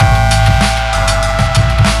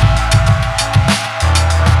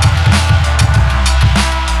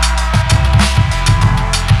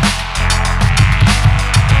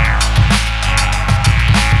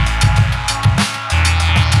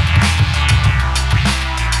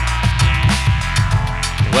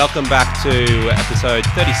welcome back to episode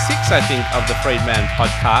 36, I think, of the Freedman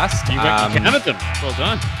podcast. You counted them. Well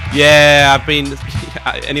done. Yeah, I've been...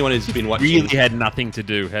 anyone who's been watching... Really had nothing to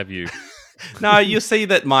do, have you? No, you'll see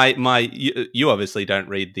that you obviously don't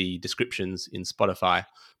read the descriptions in Spotify,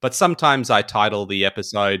 but sometimes I title the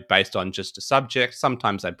episode based on just a subject.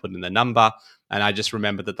 Sometimes I put in the number, and I just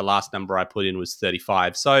remember that the last number I put in was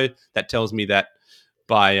 35. So that tells me that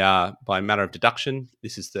by matter of deduction,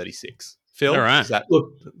 this is 36. Phil, all right. Is that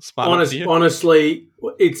look, honestly,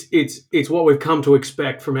 it's what we've come to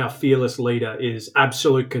expect from our fearless leader is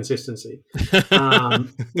absolute consistency.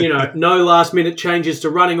 No last minute changes to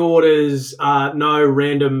running orders, no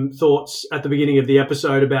random thoughts at the beginning of the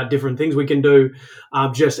episode about different things we can do.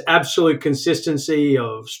 Just absolute consistency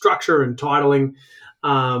of structure and titling.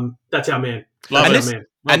 That's our man.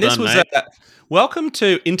 Welcome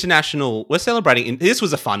to International. We're celebrating. This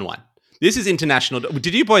was a fun one. This is international.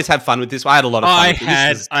 Did you boys have fun with this? I had a lot of fun.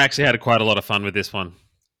 I actually had quite a lot of fun with this one.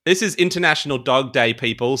 This is International Dog Day,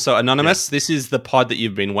 people. So, Anonymous, This is the pod that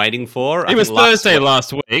you've been waiting for. It was Thursday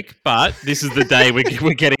last week, but this is the day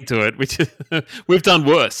we're getting to it. Which we've done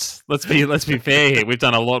worse. Let's be fair here. We've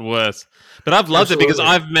done a lot worse. But I've loved it because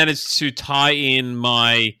I've managed to tie in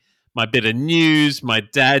my bit of news, my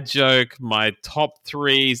dad joke, my top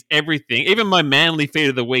threes, everything. Even my manly feat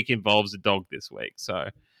of the week involves a dog this week. So.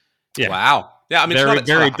 Yeah. Wow. Yeah, I mean,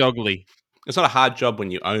 very doggly. It's not a hard job when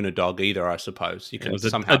you own a dog either, I suppose. You can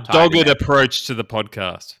somehow a dogged approach to the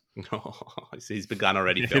podcast. Oh, he's begun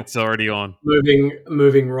already, Phil. It's already on.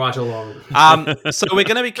 Moving right along. So we're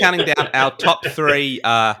going to be counting down our top three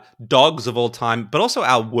dogs of all time, but also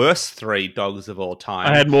our worst three dogs of all time.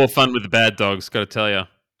 I had more fun with the bad dogs, got to tell you.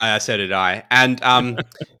 So did I. And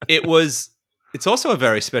it's also a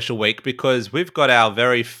very special week because we've got our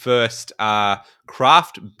very first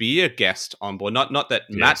craft beer guest on board. Not that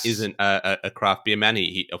Matt isn't a craft beer man.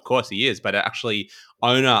 He of course he is, but actually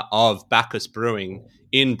owner of Bacchus Brewing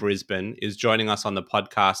in Brisbane is joining us on the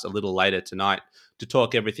podcast a little later tonight to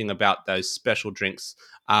talk everything about those special drinks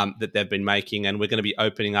that they've been making. And we're going to be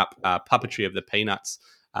opening up Puppetry of the Peanuts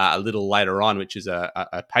a little later on, which is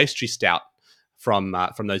a pastry stout from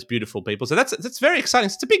those beautiful people. So that's very exciting.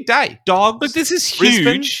 It's a big day. Dogs. Look, this is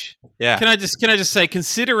Brisbane. huge. Yeah. Can I just say,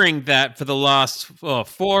 considering that for the last 4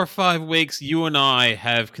 or 5 weeks, you and I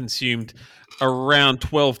have consumed around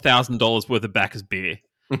 $12,000 worth of Bacchus beer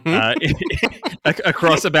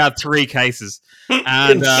across about 3 cases.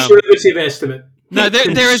 And, conservative estimate. No,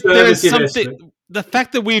 there is something. Estimate. The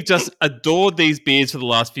fact that we've just adored these beers for the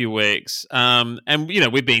last few weeks, and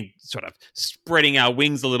we've been sort of spreading our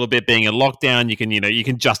wings a little bit, being in lockdown. You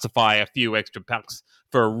can justify a few extra bucks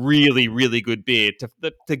for a really, really good beer.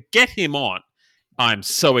 To get him on, I'm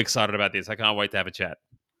so excited about this. I can't wait to have a chat.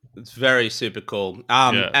 It's very super cool.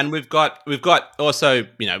 And we've got also,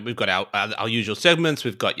 we've got our usual segments.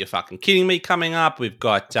 We've got You're Fucking Kidding Me coming up. We've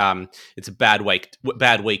got It's a Bad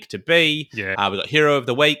Week to Be. Yeah. We've got Hero of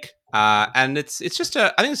the Week. And it's just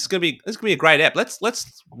I think this is gonna be a great app.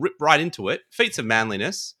 Let's rip right into it. Feats of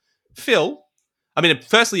manliness, Phil. I mean,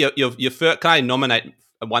 firstly, your can I nominate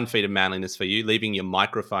one feat of manliness for you? Leaving your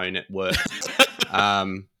microphone at work.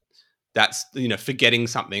 That's forgetting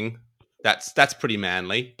something. That's pretty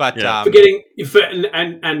manly. But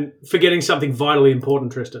forgetting something vitally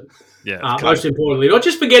important, Tristan. Yeah. Most importantly, not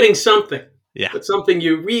just forgetting something. Yeah. But something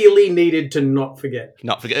you really needed to not forget.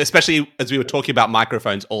 Especially as we were talking about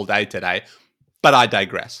microphones all day today. But I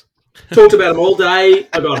digress. Talked about them all day.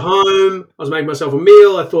 I got home. I was making myself a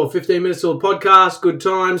meal. I thought 15 minutes till the podcast. Good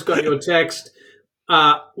times. Got your text.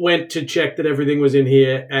 Went to check that everything was in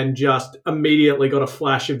here and just immediately got a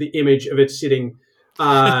flash of the image of it sitting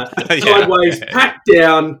sideways, packed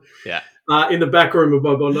down. Yeah. In the back room of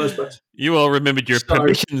my Bondo's place. You all remembered your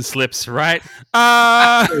permission slips, right?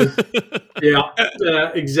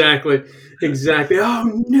 Exactly.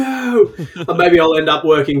 Oh, no. Maybe I'll end up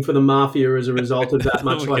working for the mafia as a result of that,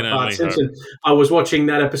 much like Bart Simpson. I was watching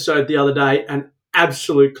that episode the other day, and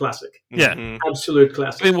absolute classic. Yeah. Mm-hmm. Absolute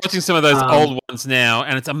classic. I've been watching some of those old ones now,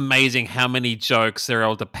 and it's amazing how many jokes they're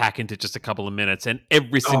able to pack into just a couple of minutes, and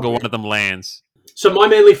every single one of them lands. So my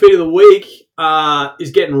manly feat of the week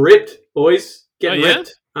is getting ripped, boys.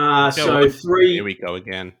 Ripped. So 3. Here we go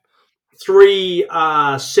again. 3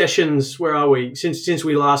 sessions. Where are we? Since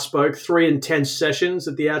we last spoke, 3 intense sessions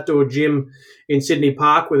at the outdoor gym in Sydney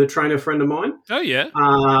Park with a trainer friend of mine. Oh yeah.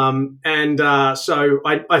 So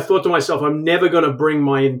I thought to myself, I'm never going to bring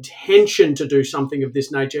my intention to do something of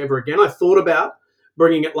this nature ever again. I thought about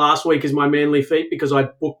bringing it last week as my manly feat because I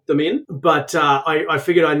booked them in, but I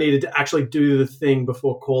figured I needed to actually do the thing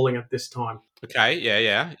before calling it this time. Okay,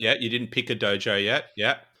 yeah. You didn't pick a dojo yet,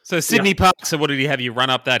 yeah. So Sydney Park. So what did he have you run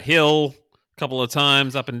up that hill a couple of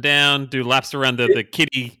times, up and down, do laps around the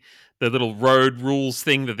kiddie, the little road rules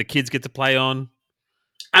thing that the kids get to play on?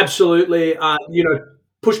 Absolutely.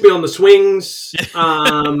 Push me on the swings. There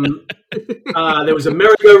was a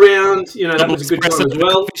merry-go-round. That was a good time as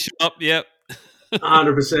well. Shop, yep.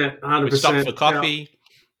 100%. We stopped for coffee.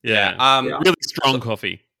 Yeah. Really strong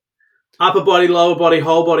coffee. Upper body, lower body,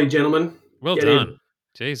 whole body, gentlemen. Well done.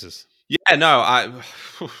 Jesus. Yeah, no,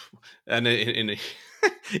 and in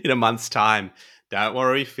a month's time, don't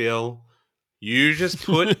worry, Phil. You just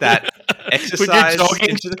put that exercise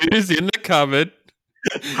into the in the cupboard.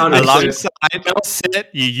 100%. Alongside set,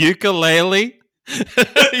 your ukulele,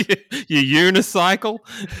 your unicycle.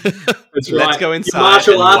 That's Let's go inside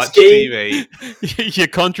your martial arts watch TV. Your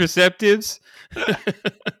contraceptives.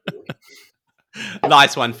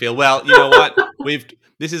 Nice one, Phil. Well, you know what?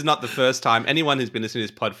 This is not the first time. Anyone who's been listening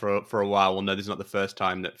to this pod for a while will know this is not the first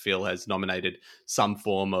time that Phil has nominated some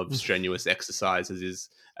form of strenuous exercise as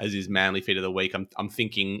his manly feat of the week. I'm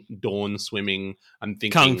thinking dawn swimming. I'm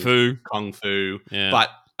thinking kung fu. Yeah. But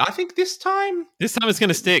I think this time it's going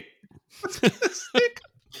to stick.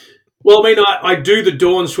 Well, I mean, I do the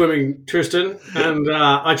dawn swimming, Tristan, and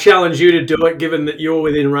I challenge you to do it, given that you're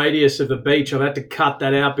within radius of the beach. I've had to cut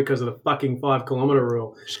that out because of the fucking 5 kilometre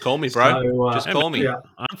rule. Just call me, bro. So, just call me. Yeah.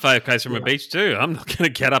 I'm 5 km from a beach too. I'm not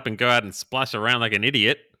going to get up and go out and splash around like an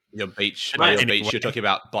idiot. Your beach, beach. You're talking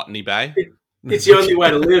about Botany Bay. It's the only way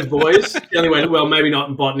to live, boys. The only way. Well, maybe not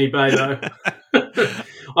in Botany Bay though.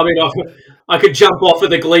 I mean, I could jump off at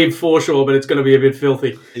the Glebe foreshore, but it's going to be a bit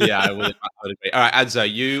filthy. Yeah, I would agree. All right, Adzo,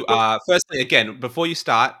 you firstly, again, before you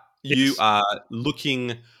start, you are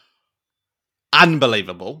looking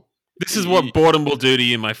unbelievable. This is what boredom will do to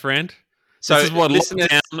you, my friend. So this is what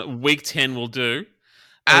lockdown week 10 will do.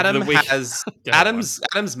 Adam's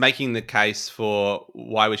making the case for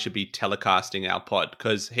why we should be telecasting our pod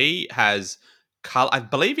because he has. I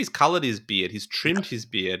believe he's coloured his beard. He's trimmed his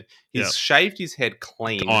beard. He's shaved his head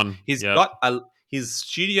clean. He's got his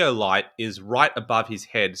studio light is right above his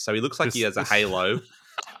head, so he looks like he has a halo.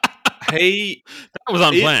 That was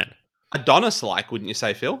unplanned. Adonis-like, wouldn't you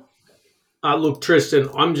say, Phil? Look, Tristan,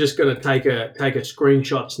 I'm just going to take a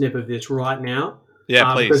screenshot snip of this right now.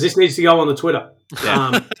 Yeah, please, because this needs to go on the Twitter.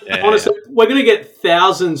 Honestly, we're going to get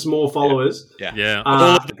thousands more followers. Yeah.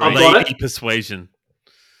 All of the lady persuasion.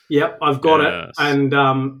 Yep, I've got it, and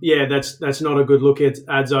that's not a good look at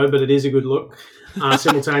Adzo, but it is a good look.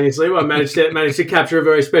 Simultaneously, I managed to capture a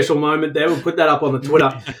very special moment there. We'll put that up on the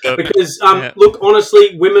Twitter because look,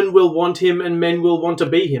 honestly, women will want him and men will want to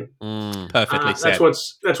be him. Perfectly said.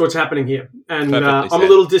 That's what's happening here, and I'm a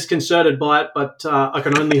little disconcerted by it, but I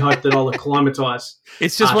can only hope that I'll acclimatise.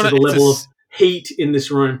 It's just to the level of heat in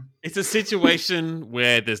this room. It's a situation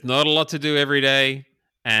where there's not a lot to do every day.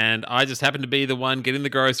 And I just happened to be the one getting the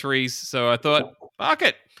groceries, so I thought, fuck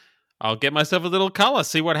it, I'll get myself a little colour,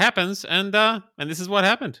 see what happens, and this is what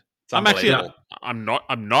happened. I'm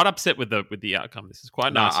not upset with the outcome. This is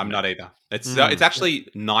quite nice. No, I'm not either. It's actually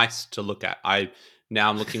nice to look at. I'm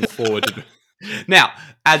looking forward to. Now,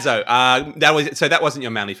 Adzo, that wasn't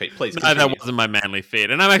your manly feat. Please continue. No, that wasn't my manly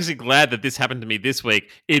feat, and I'm actually glad that this happened to me this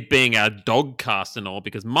week. It being our dog cast and all,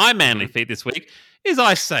 because my manly feat this week is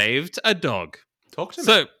I saved a dog. Talk to me.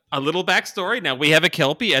 So, a little backstory. Now, we have a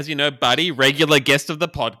Kelpie, as you know, Buddy, regular guest of the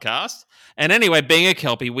podcast. And anyway, being a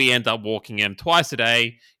Kelpie, we end up walking him twice a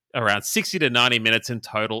day, around 60 to 90 minutes in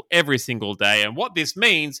total, every single day. And what this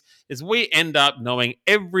means is we end up knowing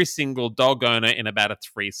every single dog owner in about a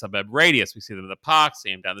 3-suburb radius. We see them in the park,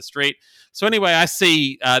 see them down the street. So anyway, I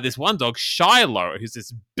see this one dog, Shiloh, who's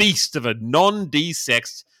this beast of a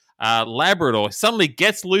non-desexed Labrador, suddenly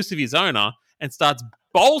gets loose of his owner and starts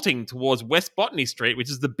bolting towards West Botany Street, which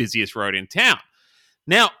is the busiest road in town.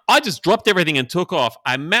 Now, I just dropped everything and took off.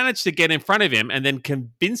 I managed to get in front of him and then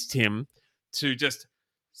convinced him to just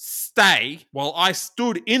stay while I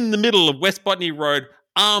stood in the middle of West Botany Road,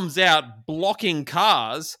 arms out, blocking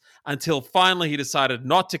cars, until finally he decided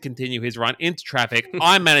not to continue his run into traffic.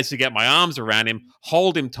 I managed to get my arms around him,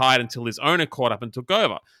 hold him tight until his owner caught up and took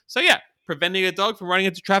over. So yeah, preventing a dog from running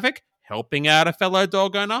into traffic, helping out a fellow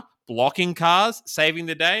dog owner, blocking cars, saving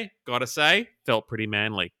the day, gotta say, felt pretty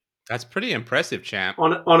manly. That's pretty impressive, champ.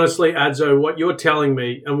 Honestly, Adzo, what you're telling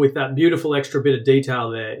me, and with that beautiful extra bit of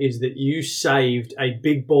detail there, is that you saved a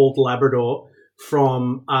big bald Labrador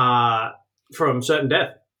from certain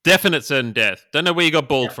death. Definite certain death. Don't know where you got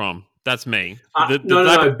bald from. That's me.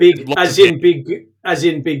 No, big, as in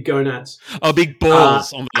big gonads. Oh, big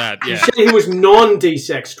balls on the lad. Yeah. You said he was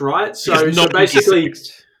non-desexed, right? So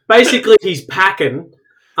basically he's packing.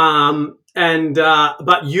 And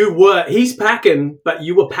but he's packing, but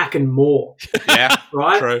you were packing more. Yeah,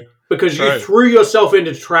 right? True. Because you threw yourself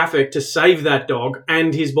into traffic to save that dog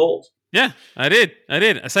and his balls. Yeah, I did.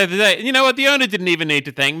 I saved the day. You know what? The owner didn't even need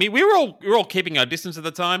to thank me. We were all keeping our distance at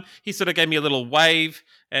the time. He sort of gave me a little wave,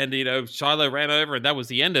 and Shiloh ran over, and that was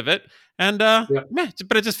the end of it. And man,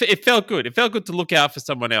 but it felt good. It felt good to look out for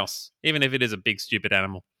someone else, even if it is a big stupid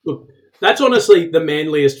animal. Look, that's honestly the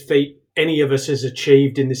manliest feat any of us has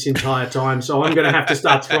achieved in this entire time. So I'm going to have to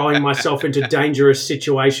start throwing myself into dangerous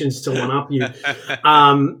situations to one up you,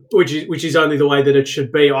 which is only the way that it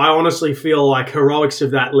should be. I honestly feel like heroics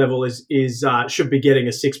of that level should be getting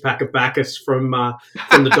a 6-pack of Bacchus from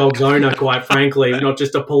the dog's owner. Quite frankly, not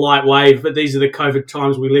just a polite wave, but these are the COVID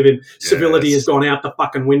times we live in. Civility has gone out the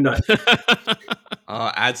fucking window.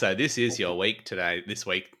 Adzo, this is your week today. This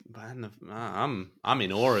week, I'm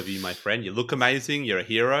in awe of you, my friend. You look amazing. You're a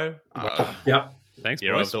hero. Yep. Thanks,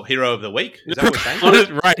 hero boys. Hero of the week. Is that what we're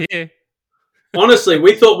saying? Right here. Honestly,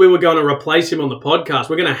 we thought we were going to replace him on the podcast.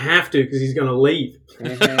 We're going to have to because he's going to leave.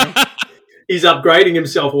 Mm-hmm. He's upgrading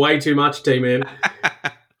himself way too much, T-Man.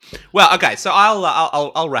 Well, okay, so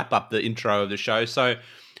I'll wrap up the intro of the show. So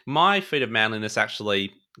my feat of manliness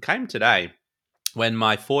actually came today when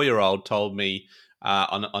my 4-year-old told me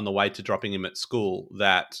on the way to dropping him at school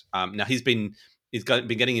that now he's been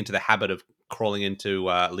getting into the habit of crawling into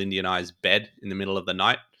Lindy and I's bed in the middle of the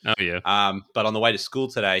night. Oh yeah. But on the way to school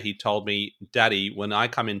today, he told me, "Daddy, when I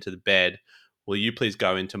come into the bed, will you please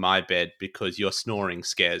go into my bed because your snoring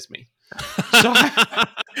scares me."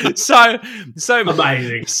 So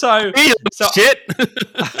amazing. So shit.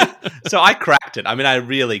 So I cracked it. I mean, I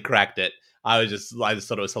really cracked it. I just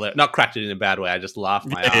thought it was hilarious. Not cracked it in a bad way. I just laughed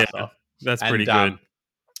my ass off. That's pretty good.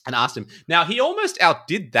 And asked him. Now, he almost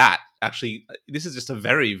outdid that. Actually, this is just a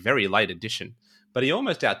very, very late edition, but he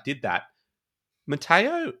almost outdid that.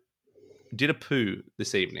 Mateo did a poo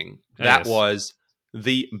this evening. That was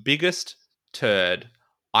the biggest turd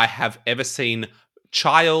I have ever seen,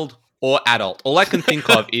 child or adult. All I can think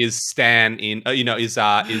of is Stan in,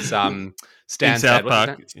 Stan's South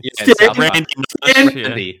Park.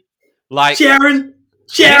 Randy. Like Sharon.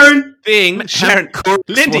 Thing, Sharon,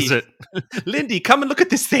 Lindy, was it? Lindy, come and look at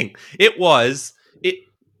this thing. It was it.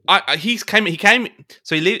 He came.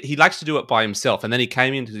 So he likes to do it by himself, and then he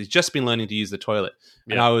came in because he's just been learning to use the toilet.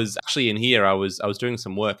 Yeah. And I was actually in here. I was doing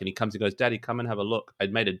some work, and he comes and goes, "Daddy, come and have a look.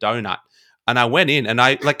 I'd made a donut." And I went in, and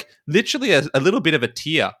I literally a little bit of a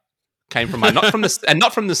tear came from not from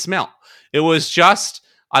the smell. It was just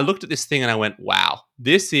I looked at this thing and I went, "Wow,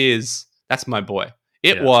 that's my boy."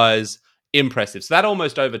 It was impressive. So that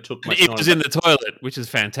almost overtook my snoring. It was in the toilet, which is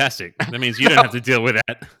fantastic. That means you don't have to deal with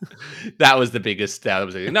that. That was the biggest.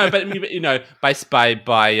 No, but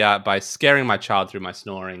by scaring my child through my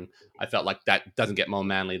snoring, I felt like that doesn't get more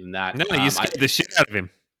manly than that. No, you scared the shit out of him.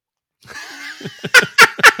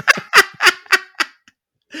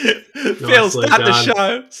 Phil, start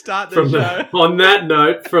the show. On that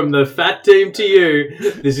note, from the fat team to you,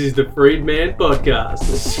 this is the Freedman Podcast.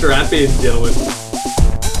 Strap in, gentlemen.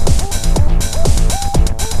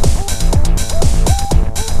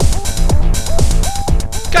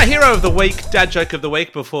 Hero of the week, dad joke of the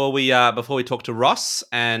week. Before we talk to Ross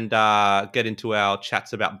and get into our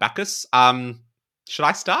chats about Bacchus, should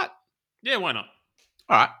I start? Yeah, why not?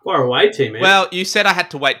 All right, far away, team. Man. Well, you said I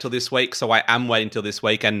had to wait till this week, so I am waiting till this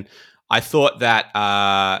week, and I thought that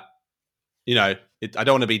I don't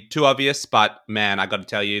want to be too obvious, but man, I got to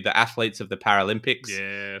tell you, the athletes of the Paralympics.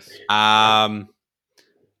 Yes. I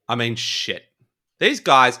mean, shit. These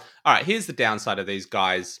guys. All right, here's the downside of these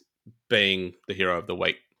guys being the hero of the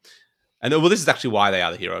week. And well, this is actually why they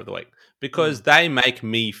are the hero of the week, because they make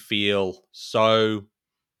me feel so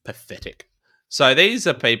pathetic. So these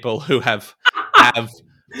are people who have.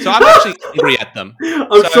 So I'm actually angry at them.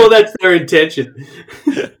 I'm sure that's their intention.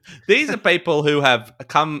 These are people who have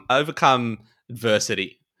overcome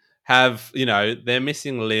adversity. They're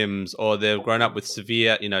missing limbs, or they've grown up with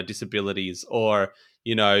severe, disabilities, or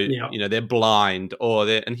they're blind,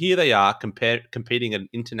 and here they are competing at an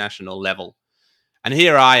international level. And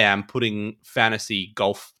here I am putting fantasy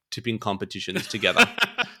golf tipping competitions together.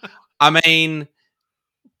 I mean,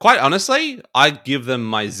 quite honestly, I give them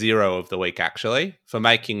my 0 of the week, actually, for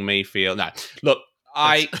making me feel... No, look,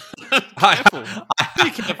 I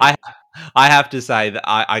have to say that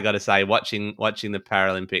I got to say, watching the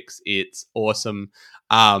Paralympics, it's awesome.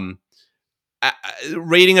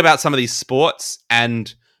 Reading about some of these sports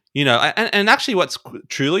and... and actually what's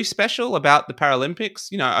truly special about the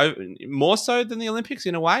Paralympics, more so than the Olympics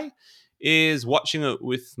in a way, is watching it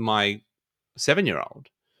with my 7-year-old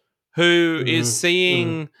who is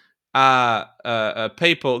seeing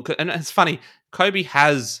people, and it's funny. Kobe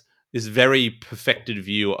has this very perfected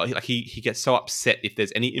view. Like he gets so upset if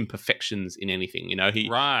there's any imperfections in anything. He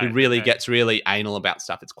really gets really anal about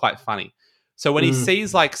stuff. It's quite funny. So when he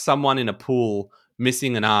sees like someone in a pool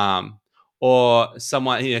missing an arm, or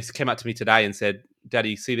someone came up to me today and said,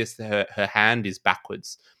 "Daddy, see this? Her hand is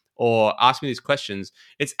backwards." Or ask me these questions.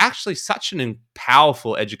 It's actually such an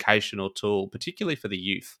powerful educational tool, particularly for the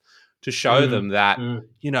youth, to show them that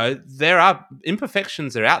there are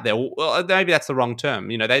imperfections are out there. Well, maybe that's the wrong term.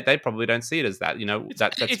 They probably don't see it as that.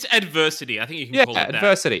 It's adversity. I think you can call it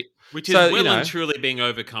adversity, which is well and truly being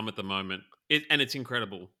overcome at the moment. And it's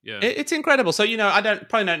incredible. Yeah, it's incredible. So I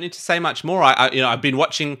probably don't need to say much more. I've been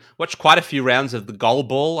watched quite a few rounds of the goal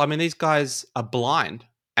ball. I mean, these guys are blind.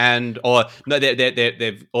 Or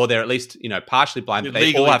they're at least partially blind, but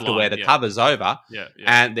they all have to wear the covers over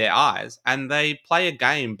and their eyes, and they play a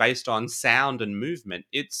game based on sound and movement.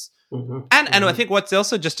 It's and I think what's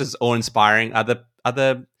also just as awe-inspiring are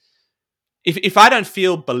the if I don't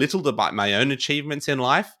feel belittled about my own achievements in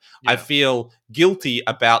life, I feel guilty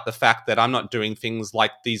about the fact that I'm not doing things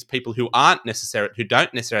like these people who don't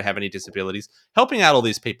necessarily have any disabilities, helping out all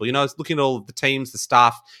these people. I was looking at all of the teams, the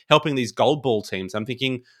staff, helping these gold ball teams. I'm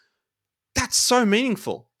thinking, that's so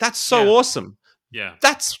meaningful. That's so awesome. Yeah.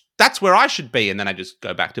 That's where I should be. And then I just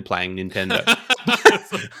go back to playing Nintendo.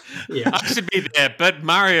 I should be there, but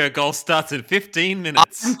Mario Golf starts in 15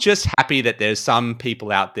 minutes. I'm just happy that there's some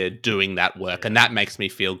people out there doing that work, and that makes me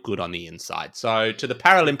feel good on the inside. So to the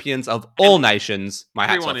Paralympians of all nations, my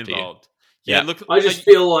hat's off to you. Yeah, look, I just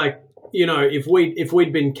feel like, if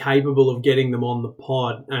we'd been capable of getting them on the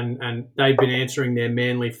pod and they'd been answering their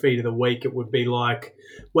manly feat of the week, it would be like,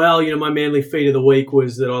 well, my manly feat of the week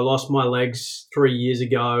was that I lost my legs 3 years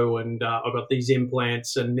ago and I got these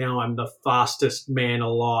implants and now I'm the fastest man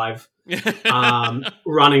alive,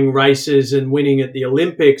 running races and winning at the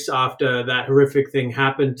Olympics after that horrific thing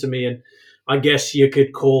happened to me. And I guess you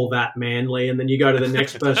could call that manly. And then you go to the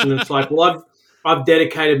next person and it's like, well, I've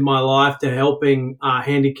dedicated my life to helping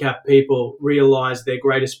handicapped people realize their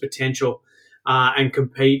greatest potential and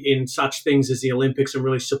compete in such things as the Olympics and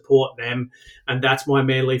really support them. And that's my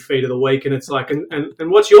manly feat of the week. And it's like, and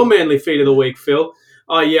what's your manly feat of the week, Phil?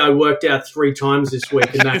 Oh, yeah, I worked out 3 times this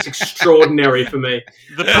week, and that's extraordinary for me.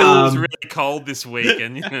 The pool's really cold this week,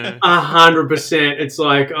 and 100%. It's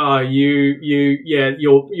like, oh,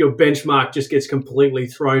 your benchmark just gets completely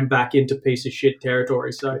thrown back into piece of shit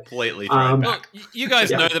territory. So completely thrown back. Look, you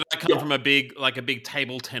guys know that I come from a big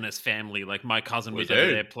table tennis family. Like my cousin was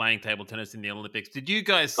over there playing table tennis in the Olympics. Did you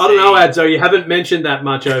guys? I don't know, Adzo. You haven't mentioned that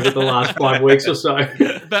much over the last 5 weeks or so.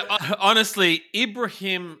 But honestly,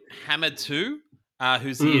 Ibrahim Hamadou,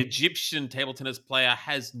 who's the Egyptian table tennis player,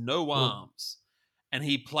 has no arms. And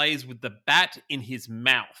he plays with the bat in his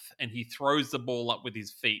mouth and he throws the ball up with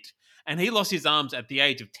his feet. And he lost his arms at the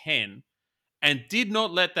age of 10 and did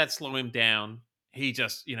not let that slow him down. He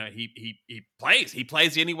just, he plays. He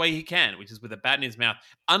plays any way he can, which is with a bat in his mouth.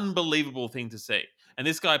 Unbelievable thing to see. And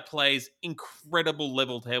this guy plays incredible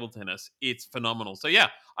level table tennis. It's phenomenal. So yeah,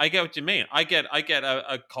 I get what you mean. I get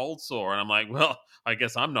a cold sore and I'm like, well, I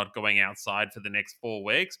guess I'm not going outside for the next 4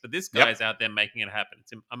 weeks, but this guy's out there making it happen.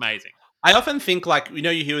 It's amazing. I often think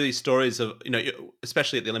you hear these stories of,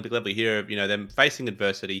 especially at the Olympic level, you hear of, them facing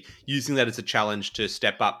adversity, using that as a challenge to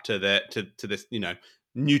step up to this,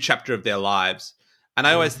 new chapter of their lives. And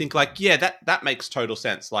I always think that makes total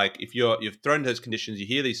sense. Like if you're thrown into those conditions, you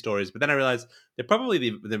hear these stories, but then I realize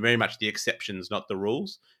they're very much the exceptions, not the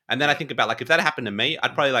rules. And then I think about if that happened to me,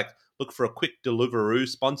 I'd probably look for a quick Deliveroo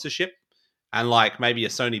sponsorship and maybe a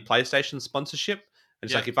Sony PlayStation sponsorship. And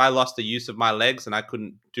it's if I lost the use of my legs and I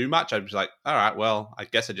couldn't do much, I'd be like, all right, well, I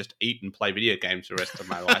guess I just eat and play video games the rest of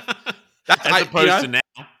my life. As opposed to now.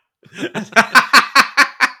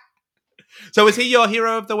 So is he your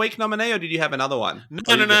hero of the week nominee, or did you have another one?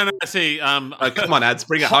 No. See, come on, Ads,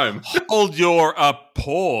 bring it home. Hold your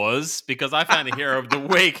pause, because I found a hero of the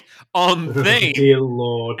week on theme. Dear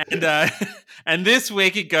Lord. And this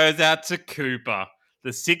week it goes out to Cooper, the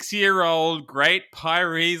 6-year-old Great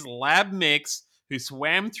Pyrenees Lab mix who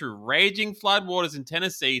swam through raging floodwaters in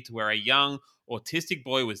Tennessee to where a young autistic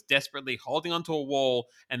boy was desperately holding onto a wall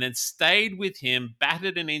and then stayed with him,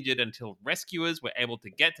 battered and injured, until rescuers were able to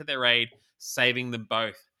get to their aid, saving them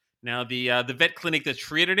both. Now, the vet clinic that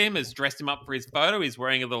treated him has dressed him up for his photo. He's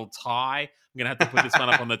wearing a little tie. I'm going to have to put this one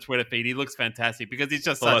up on the Twitter feed. He looks fantastic because he's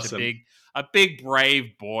just such a big,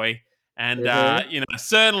 brave boy. And,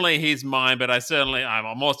 certainly he's mine, but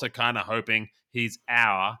I'm also kind of hoping he's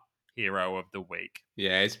our hero of the week.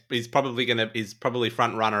 Yeah, he's probably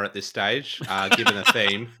front runner at this stage, given the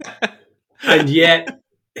theme. And yet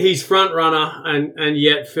he's front runner, and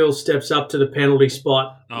yet Phil steps up to the penalty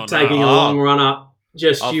spot, taking a long run up.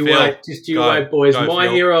 Just you wait, boys. My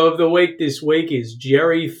Phil. hero of the week this week is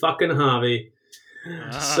Jerry fucking Harvey.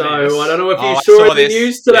 So I don't know if you saw the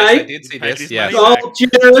news today. Yes, I did see this. Yeah.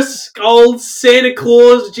 Old Santa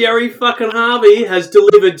Claus Jerry fucking Harvey has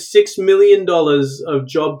delivered $6 million of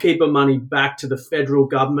JobKeeper money back to the federal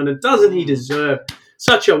government. And doesn't he deserve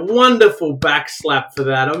such a wonderful backslap for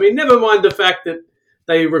that? I mean, never mind the fact that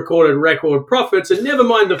they recorded record profits, and never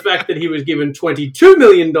mind the fact that he was given $22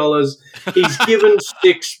 million. He's given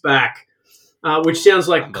 6 back, which sounds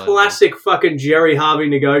like classic fucking Jerry Harvey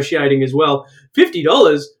negotiating as well.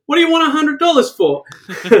 $50? What do you want $100 for?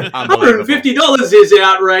 $150 is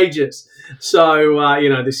outrageous. So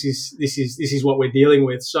this is what we're dealing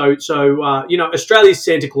with. So Australia's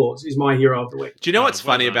Santa Claus is my hero of the week. Do you know what's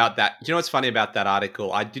funny about that? Do you know what's funny about that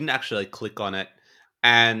article? I didn't actually click on it,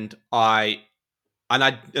 and I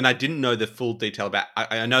didn't know the full detail about.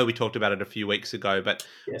 I know we talked about it a few weeks ago, but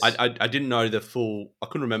yes. I didn't know the full. I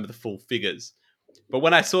couldn't remember the full figures. But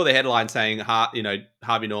when I saw the headline saying,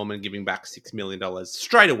 Harvey Norman giving back $6 million,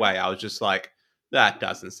 straight away I was just like, that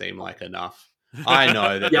doesn't seem like enough. I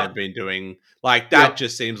know that they've been doing that.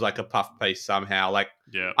 Just seems like a puff piece somehow. I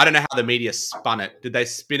don't know how the media spun it. Did they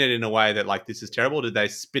spin it in a way that this is terrible? Or did they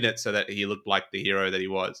spin it so that he looked like the hero that he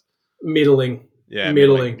was? Middling. Yeah,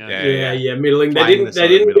 middling. Yeah, middling. They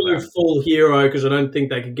didn't go full hero because I don't think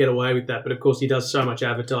they could get away with that. But of course, he does so much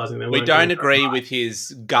advertising. We don't agree with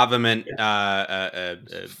his government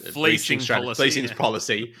fleecing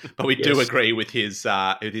policy, but we do agree with his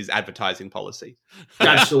advertising policy.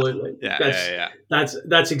 Absolutely.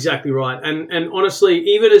 That's exactly right. And honestly,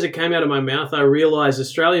 even as it came out of my mouth, I realised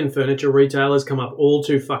Australian furniture retailers come up all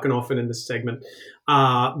too fucking often in this segment.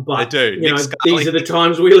 But they do. These are the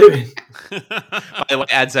times we live in. By the way,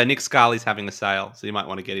 Adzo, Nick Scully's having a sale, so you might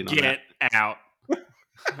want to get in on that. Get out.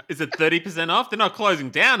 Is it 30% off? They're not closing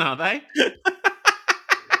down, are they?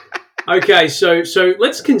 Okay, so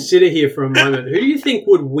let's consider here for a moment. Who do you think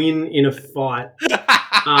would win in a fight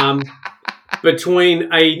between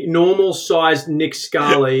a normal-sized Nick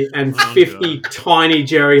Scully and 50 tiny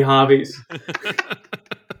Jerry Harveys?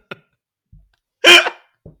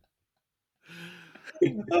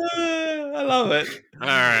 I love it. All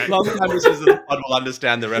right. Long-time listeners of the pod will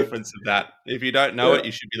understand the reference of that. If you don't know it,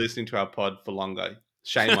 you should be listening to our pod for longer.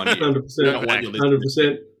 Shame on you. 100%.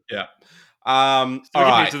 100%. Yeah. All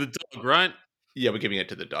right. To the dog, right? Yeah, we're giving it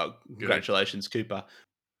to the dog. Congratulations, Cooper.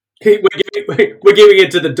 We're giving it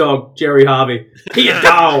to the dog, Jerry Harvey. Here,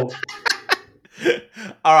 dog.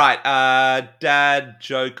 All right. Dad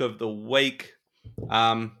joke of the week.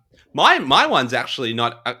 My one's actually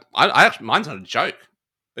not. Mine's not a joke.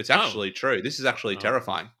 It's actually true. This is actually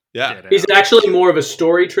terrifying. Yeah. Is it actually more of a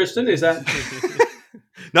story, Tristan? Is that?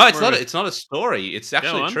 No, it's not. It's not a story. It's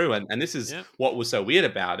actually true, and this is what was so weird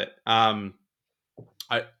about it. I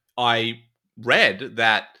read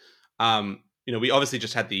that we obviously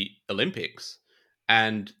just had the Olympics,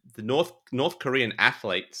 and the North Korean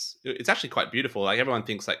athletes. It's actually quite beautiful. Like everyone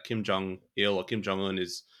thinks like Kim Jong Il or Kim Jong Un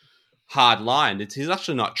is hard-lined. He's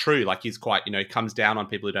actually not true. Like he's quite he comes down on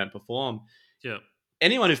people who don't perform. Yeah.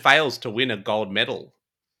 Anyone who fails to win a gold medal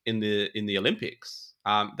in the Olympics,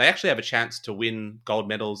 they actually have a chance to win gold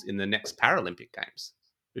medals in the next Paralympic Games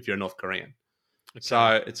if you're a North Korean. Okay.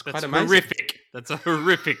 So it's quite amazing. Horrific. That's a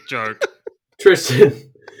horrific joke. Tristan,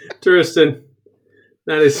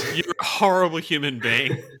 that is... You're a horrible human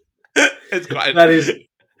being. It's quite... That is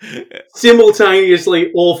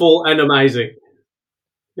simultaneously awful and amazing.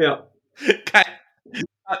 Yeah. Okay.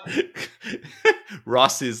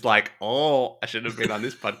 Ross is like, I shouldn't have been on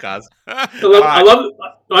this podcast. I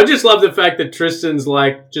just love the fact that Tristan's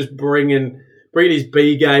like just bringing his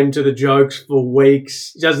B game to the jokes for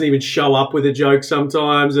weeks. He doesn't even show up with a joke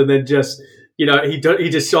sometimes, and then just he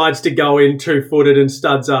decides to go in 2-footed and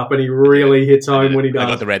studs up, and he really hits home when he does.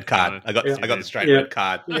 I got the red card. I got the straight red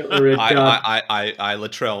card. You got the red card. I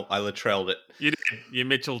Latrelled it. You did. You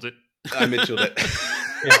Mitchelled it. I Mitchelled it.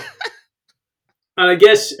 Yeah. And I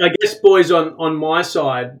guess, boys, on my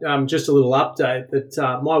side, just a little update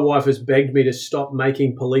that my wife has begged me to stop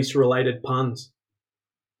making police-related puns.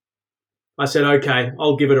 I said, okay,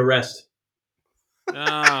 I'll give it a rest.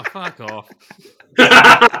 Fuck off.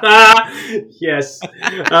 Yes.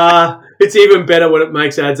 It's even better when it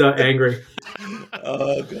makes Adzo angry.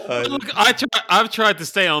 Oh, God. Look, I've tried to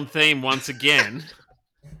stay on theme once again.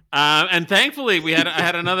 And thankfully, I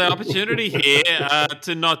had another opportunity here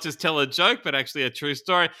to not just tell a joke, but actually a true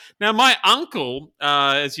story. Now, my uncle,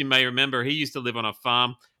 as you may remember, he used to live on a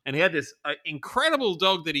farm, and he had this incredible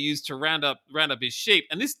dog that he used to round up his sheep.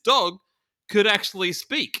 And this dog could actually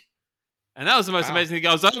speak. And that was the most amazing thing.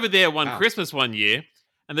 I was over there Christmas one year,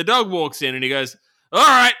 and the dog walks in and he goes, all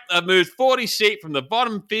right, I've moved 40 sheep from the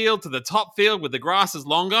bottom field to the top field where the grass is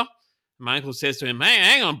longer. My uncle says to him, hey,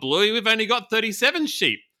 hang on, Bluey, we've only got 37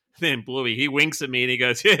 sheep. Then Bluey, he winks at me and he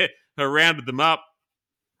goes, yeah, I rounded them up.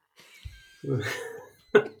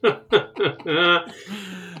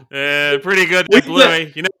 Pretty good,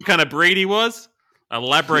 Bluey. You know what kind of breed he was? A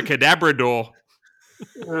Labracadabrador.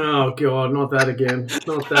 Oh God, not that again!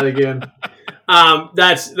 Not that again.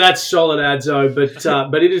 That's solid, Adzo.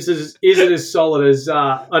 But is it as solid as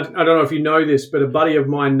I don't know if you know this, but a buddy of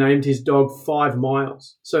mine named his dog 5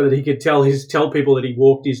 miles so that he could tell people that he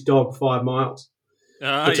walked his dog 5 miles.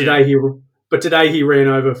 But today he ran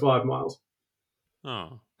over 5 miles.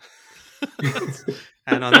 Oh.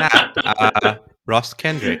 And on that, Ross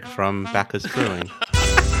Kenrick from Bacchus Brewing.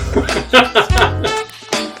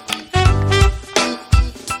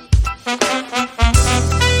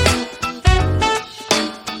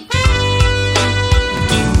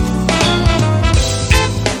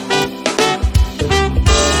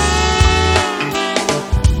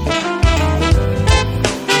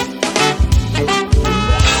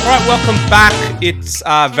 Welcome back. It's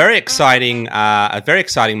a very exciting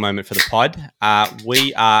moment for the pod.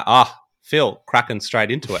 We are, Phil, cracking straight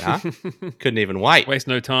into it, huh? Couldn't even wait. Waste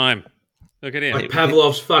no time. Look at him. Like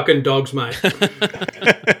Pavlov's fucking dogs, mate.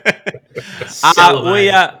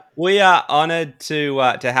 We are honoured to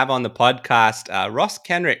have on the podcast Ross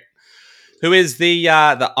Kenrick, who is the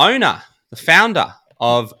owner, the founder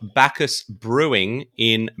of Bacchus Brewing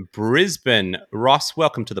in Brisbane. Ross,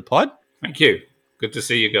 welcome to the pod. Thank you. Good to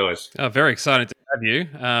see you guys. Oh, very excited to have you.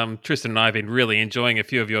 Tristan and I have been really enjoying a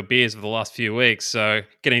few of your beers for the last few weeks, so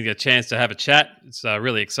getting a chance to have a chat, it's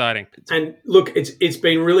really exciting. And look, it's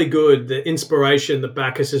been really good, the inspiration that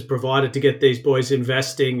Bacchus has provided to get these boys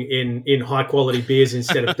investing in high-quality beers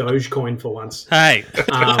instead of Dogecoin for once. Hey.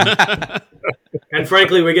 And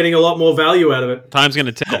frankly, we're getting a lot more value out of it. Time's going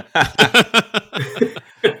to tell. I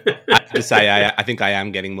have to say, I think I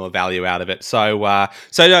am getting more value out of it. So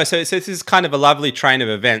this is kind of a lovely train of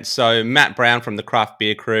events. So Matt Brown from the Craft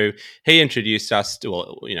Beer Crew, he introduced us to,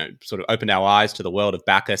 sort of opened our eyes to the world of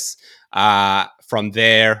Bacchus. From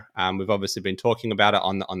there, we've obviously been talking about it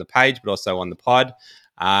on the page, but also on the pod.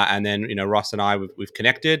 And then, Ross and I, we've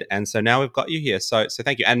connected, and so now we've got you here. So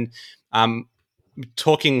thank you. And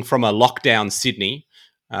talking from a lockdown Sydney.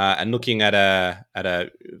 And looking at a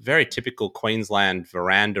very typical Queensland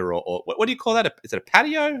veranda, or what do you call that? Is it a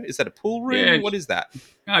patio? Is that a pool room? Yeah, what is that?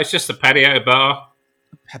 No, it's just a patio bar.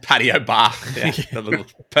 A patio bar. Yeah,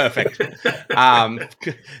 perfect.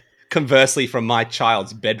 Conversely, from my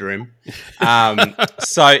child's bedroom.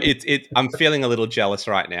 So I'm feeling a little jealous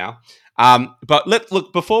right now. But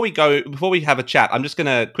before we have a chat, I'm just going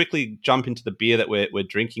to quickly jump into the beer that we're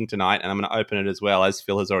drinking tonight, and I'm going to open it as well, as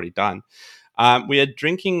Phil has already done. We are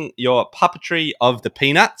drinking your Puppetry of the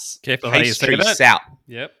Peanuts. Careful how you say that. Stout.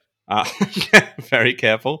 Yep. Very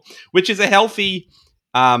careful. Which is a healthy,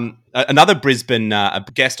 another Brisbane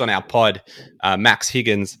guest on our pod, Max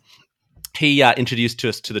Higgins. He introduced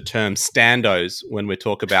us to the term standos when we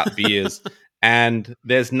talk about beers. And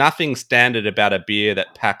there's nothing standard about a beer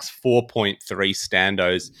that packs 4.3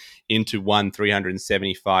 standos into one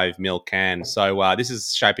 375ml can. So this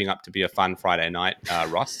is shaping up to be a fun Friday night,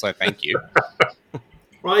 Ross. So thank you.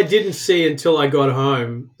 I didn't see until I got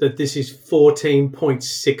home that this is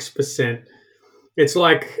 14.6%. It's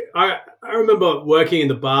like I remember working in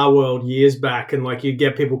the bar world years back, and like you'd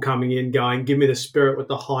get people coming in going, give me the spirit with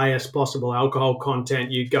the highest possible alcohol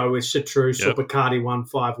content. You'd go with Chartreuse or Bacardi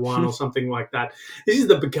 151 or something like that. This is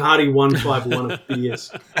the Bacardi 151 of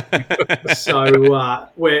beers. So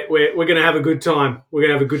we're going to have a good time. We're going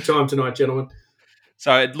to have a good time tonight, gentlemen.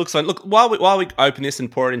 So it looks like, while we open this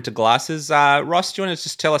and pour it into glasses, Ross, do you want to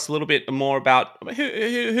just tell us a little bit more about who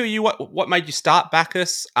you, what made you start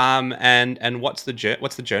Bacchus, and what's the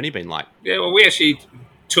journey been like? Yeah, well, we actually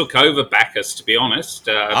took over Bacchus, to be honest,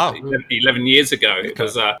 11 years ago. It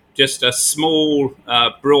was just a small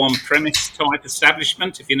brew on premise type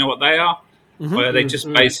establishment, if you know what they are, where they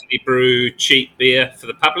just basically brew cheap beer for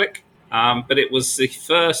the public. But it was the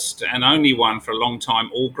first and only one for a long time,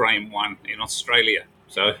 all grain one in Australia.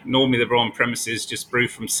 So normally the brew on premises just brew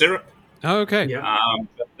from syrup. Oh, okay. Yeah.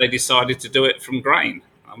 But they decided to do it from grain.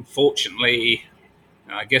 Unfortunately,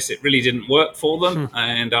 I guess it really didn't work for them.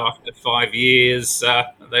 And after 5 years,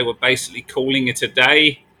 they were basically calling it a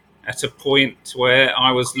day, at a point where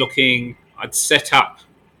I was looking, I'd set up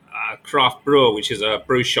Craft Brewer, which is a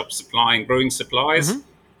brew shop supplying brewing supplies. And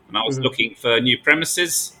I was looking for new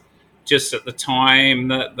premises just at the time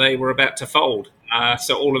that they were about to fold.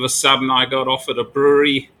 So all of a sudden, I got offered a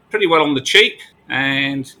brewery pretty well on the cheap,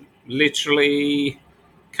 and literally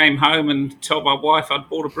came home and told my wife I'd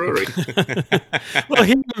bought a brewery. Well,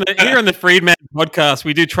 here on the Freedman podcast,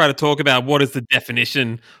 we do try to talk about what is the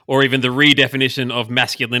definition or even the redefinition of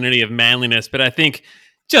masculinity, of manliness. But I think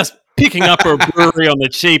just picking up a brewery on the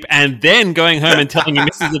cheap and then going home and telling your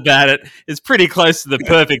missus about it is pretty close to the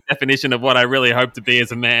perfect definition of what I really hope to be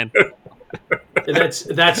as a man. That's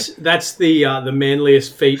the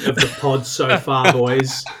manliest feat of the pod so far,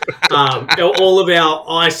 boys. All of our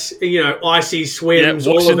icy swims,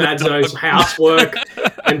 all of Adzo's housework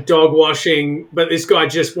and dog washing. But this guy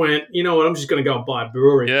just went, you know what? I'm just going to go and buy a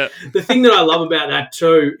brewery. Yeah. The thing that I love about that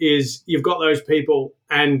too is you've got those people,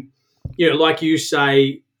 and like you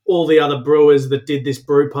say, all the other brewers that did this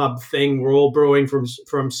brew pub thing were all brewing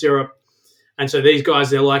from syrup, and so these guys,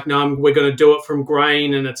 they're like, no, we're going to do it from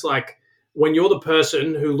grain, and it's like, when you're the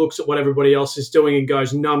person who looks at what everybody else is doing and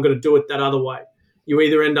goes, no, I'm going to do it that other way, you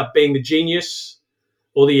either end up being the genius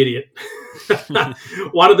or the idiot.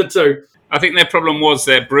 One of the two. I think their problem was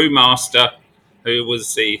their brewmaster, who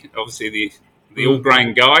was the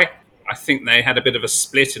all-grain guy. I think they had a bit of a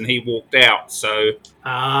split and he walked out. So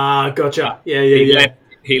gotcha. Yeah.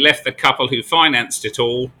 He left the couple who financed it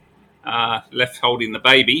all, left holding the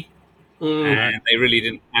baby. And they really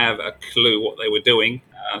didn't have a clue what they were doing.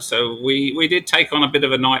 So we did take on a bit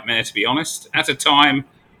of a nightmare, to be honest, at a time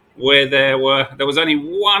where there was only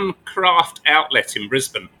one craft outlet in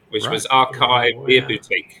Brisbane, which was Archive Beer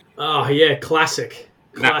Boutique. Oh yeah, classic.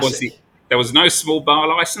 There was no small bar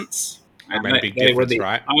license, and they were the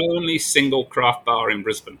right? only single craft bar in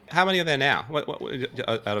Brisbane. How many are there now? What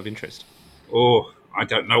out of interest? Oh, I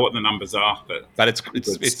don't know what the numbers are, but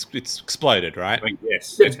it's exploded, right? I think,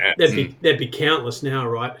 yes, it has. There'd be countless now,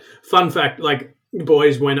 right? Fun fact, like,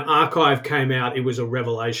 boys, when Archive came out, it was a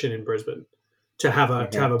revelation in Brisbane to have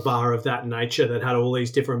a bar of that nature that had all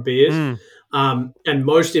these different beers. And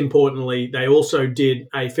most importantly, they also did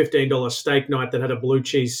a $15 steak night that had a blue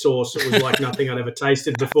cheese sauce. It was like nothing I'd ever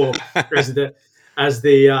tasted before as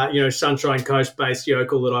the Sunshine Coast based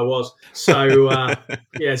yokel that I was. So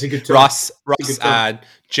it's a good time. Ross,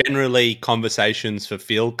 generally conversations for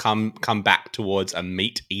Phil come back towards a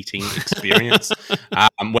meat eating experience,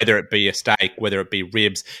 whether it be a steak, whether it be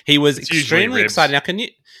ribs. He was extremely excited. Now,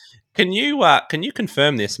 can you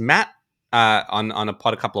confirm this? Matt on a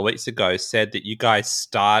pod a couple of weeks ago said that you guys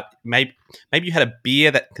maybe you had a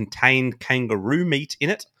beer that contained kangaroo meat in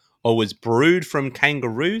it or was brewed from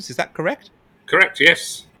kangaroos. Is that correct? Correct,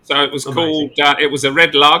 yes. So it was called, it was a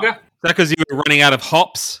red lager. Is that because you were running out of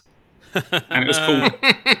hops? And it was called...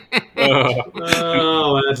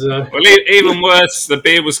 Well, even worse, the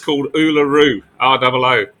beer was called Uluru,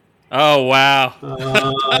 ROO. Oh, wow.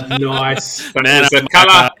 Nice. But it was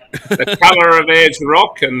the colour of Aird's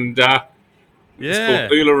rock, and it's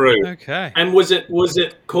called Uluru. Okay. And was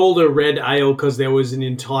it called a red ale because there was an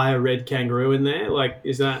entire red kangaroo in there? Like,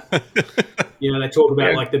 is that... they talk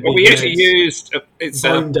about like the big... Well, we actually used... It's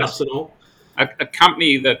bone dust and all. A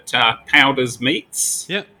company that powders meats.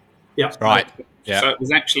 Yeah. Right. Yeah. So it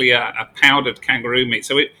was actually a powdered kangaroo meat.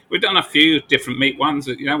 So we've done a few different meat ones.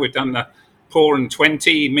 We've done the Pour and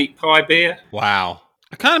 20 meat pie beer. Wow.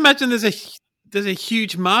 I can't imagine there's a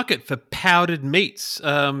huge market for powdered meats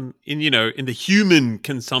in the human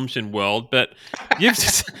consumption world, but you've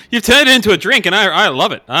turned it into a drink, and I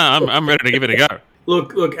love it. I'm ready to give it a go.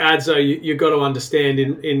 Look, Adzo, you've got to understand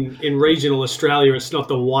in regional Australia, it's not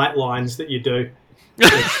the white lines that you do.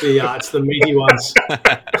 It's the meaty ones.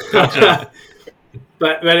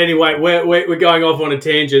 But anyway, we're going off on a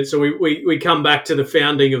tangent. So we come back to the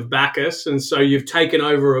founding of Bacchus, and so you've taken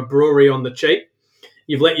over a brewery on the cheap.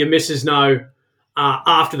 You've let your missus know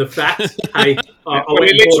after the fact. Hey, I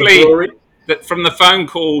went and bought a brewery. From the phone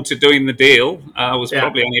call to doing the deal was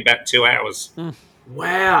probably only about 2 hours.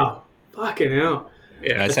 Wow, fucking hell.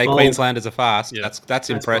 Yeah, they say Queenslanders are fast. Yeah. That's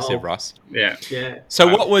impressive, bold. Ross. Yeah. So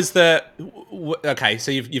what was the... Okay, so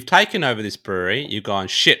you've taken over this brewery. You've gone,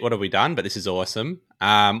 shit, what have we done? But this is awesome.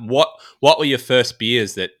 What were your first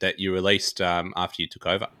beers that you released after you took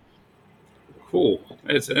over? Cool.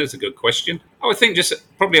 That's a good question. I would think just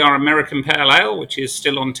probably our American Pale Ale, which is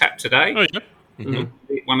still on tap today. Oh, yeah.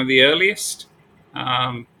 Mm-hmm. One of the earliest.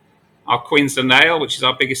 Our Queensland Ale, which is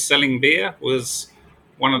our biggest selling beer, was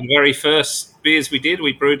one of the very first beers we did.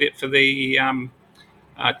 We brewed it for the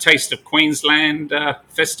Taste of Queensland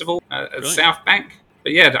festival at South Bank.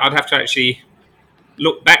 But yeah, I'd have to actually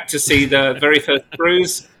look back to see the very first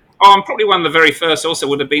brews. And probably one of the very first also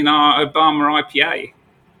would have been our Obama IPA.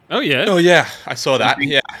 Oh, yeah. Oh, yeah. I saw that.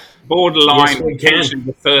 Yeah. Borderline potentially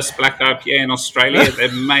the first black IPA in Australia.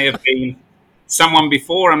 There may have been someone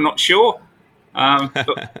before, I'm not sure.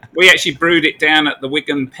 But we actually brewed it down at the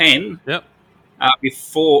Wigan Pen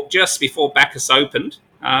just before Bacchus opened.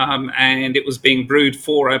 And it was being brewed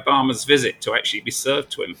for Obama's visit to actually be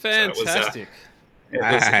served to him. Fantastic. So it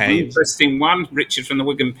was an interesting one. Richard from the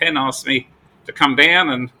Wigan Pen asked me to come down,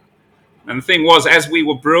 and the thing was, as we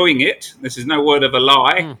were brewing it, this is no word of a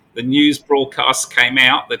lie, the news broadcast came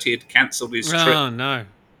out that he had cancelled his trip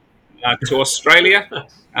to Australia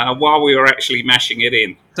while we were actually mashing it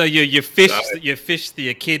in. So you fished the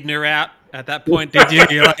echidna out at that point, did you?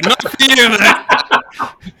 You're like, not for you, mate.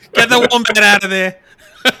 Get the wombat out of there.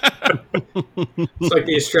 It's like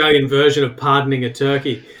the Australian version of pardoning a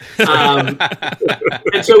turkey. And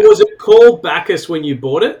so was it called Bacchus when you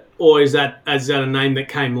bought it, or is that a name that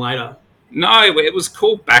came later? No, it was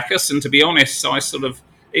called Bacchus, and to be honest, I sort of,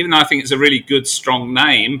 even though I think it's a really good, strong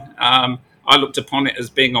name, I looked upon it as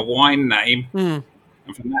being a wine name. And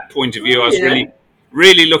from that point of view, I was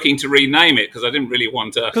really looking to rename it, because I didn't really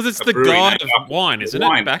want to. Because it's the god of wine, isn't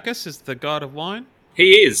it? Bacchus is the god of wine?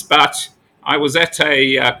 He is, but I was at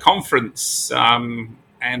a conference,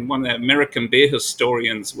 and one of the American beer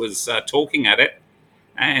historians was talking at it,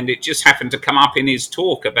 and it just happened to come up in his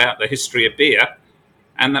talk about the history of beer,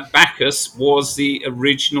 and that Bacchus was the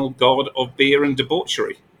original god of beer and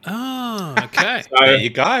debauchery. Oh, okay. So there you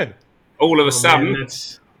go. All of a sudden,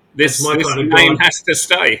 this name has to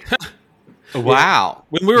stay. Wow.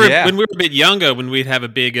 When we were a bit younger, when we'd have a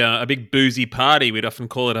big boozy party, we'd often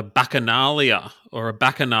call it a bacchanalia or a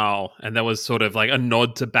bacchanal, and that was sort of like a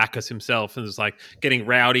nod to Bacchus himself, and it was like getting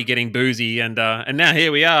rowdy, getting boozy, and now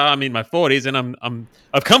here we are. I'm in my 40s, and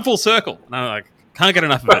I've come full circle, and I'm like, can't get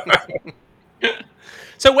enough of it.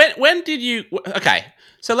 So when did you? Okay,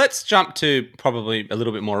 so let's jump to probably a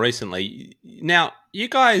little bit more recently. Now, you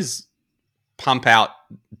guys pump out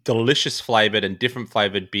delicious flavored and different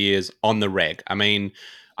flavored beers on the reg. I mean,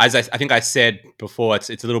 as I think I said before, it's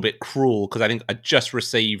a little bit cruel, because I think I just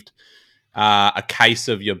received a case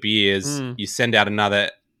of your beers. You send out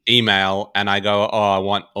another email, and I go, "Oh, I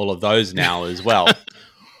want all of those now as well."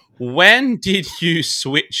 When did you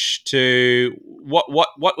switch to what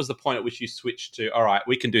was the point at which you switched to, all right,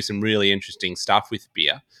 we can do some really interesting stuff with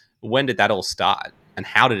beer? When did that all start, and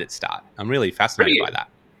how did it start? I'm really fascinated by that.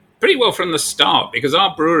 Pretty well from the start, because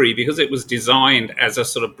our brewery, because it was designed as a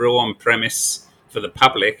sort of brew on premise for the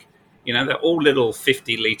public, they're all little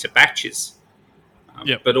 50-litre batches.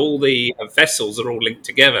 But all the vessels are all linked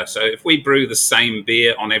together. So if we brew the same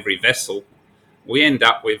beer on every vessel, we end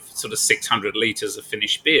up with sort of 600 litres of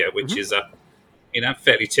finished beer, which is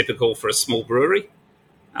fairly typical for a small brewery.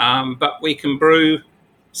 But we can brew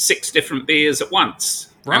 6 different beers at once.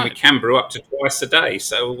 Right. And we can brew up to twice a day.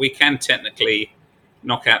 So we can technically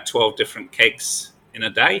knock out 12 different kegs in a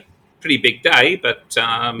day. Pretty big day, but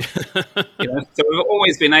so we've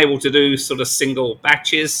always been able to do sort of single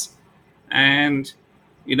batches. And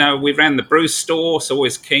we ran the brew store, so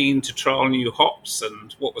always keen to trial new hops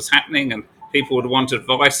and what was happening, and people would want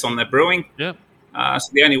advice on their brewing. So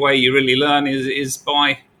the only way you really learn is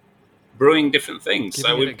by brewing different things.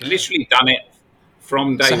 So we've literally done it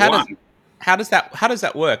from day one. How does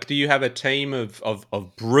that work? Do you have a team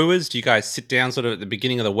of brewers? Do you guys sit down sort of at the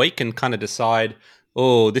beginning of the week and kind of decide,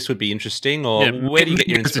 oh, this would be interesting, or where do you get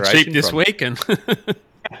your inspiration from? This week and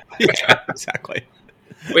exactly.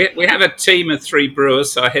 We have a team of 3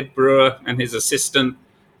 brewers, so a head brewer and his assistant,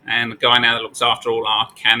 and a guy now that looks after all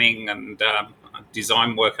our canning and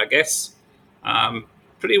design work, I guess.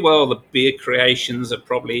 Pretty well, the beer creations are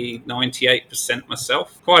probably 98%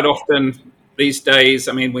 myself. Quite often these days,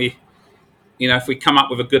 I mean, if we come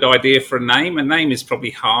up with a good idea for a name is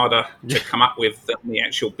probably harder to come up with than the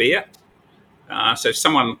actual beer. So if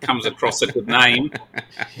someone comes across a good name,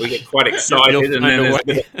 we get quite excited, and then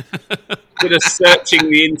there's a bit of searching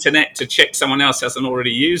the internet to check someone else hasn't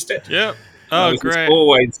already used it. Yeah. Oh, great.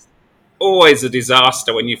 It's always a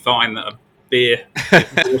disaster when you find that a beer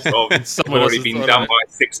it's already been done by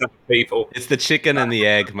 600 people. It's the chicken and the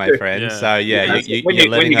egg, my friend. So you're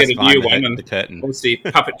letting us find the curtain. Obviously,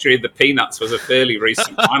 Puppetry of the Peanuts was a fairly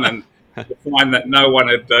recent one, and to find that no one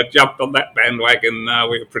had jumped on that bandwagon,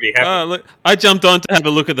 we were pretty happy. Look, I jumped on to have a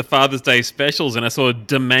look at the Father's Day specials, and I saw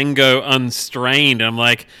Domingo Unstrained. And I'm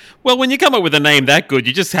like, well, when you come up with a name that good,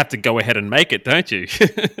 you just have to go ahead and make it, don't you?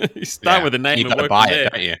 You start with a name and work buy from there.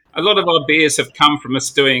 Don't you? A lot of our beers have come from us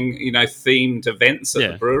doing, themed events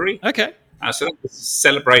at the brewery. Okay. So that was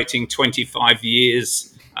celebrating 25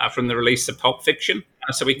 years from the release of Pulp Fiction.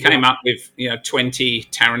 So we came up with 20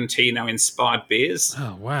 Tarantino-inspired beers.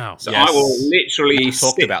 Oh wow! So I will literally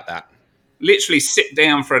literally sit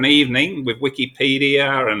down for an evening with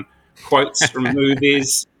Wikipedia and quotes from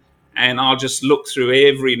movies, and I'll just look through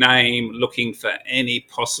every name, looking for any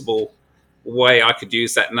possible way I could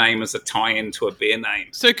use that name as a tie-in to a beer name.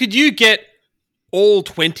 So could you get all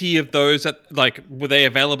 20 of those were they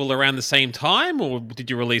available around the same time, or did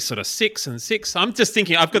you release sort of 6 and 6? I'm just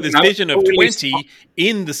thinking, I've got this vision of 20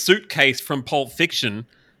 in the suitcase from Pulp Fiction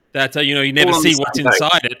that you never see what's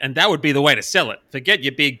inside it, and that would be the way to sell it. Forget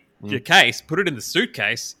your big your case, put it in the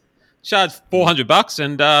suitcase, charge $400,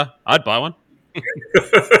 and I'd buy one.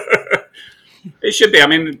 It should be. I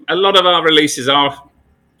mean, a lot of our releases are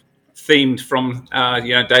themed from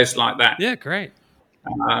days like that. Yeah, great.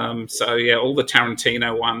 So yeah, all the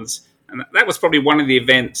Tarantino ones, and that was probably one of the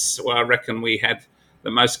events where I reckon we had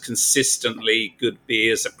the most consistently good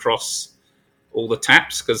beers across all the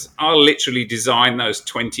taps, because I'll literally design those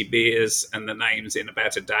 20 beers and the names in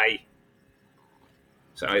about a day.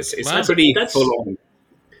 So it's pretty full on.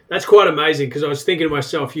 That's quite amazing, because I was thinking to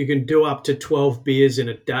myself, you can do up to 12 beers in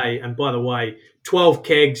a day, and by the way, 12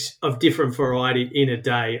 kegs of different variety in a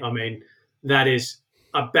day. I mean, that is.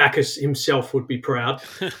 Bacchus himself would be proud.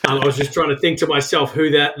 I was just trying to think to myself who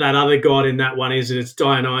that other god in that one is, and it's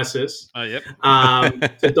Dionysus. Oh, yep.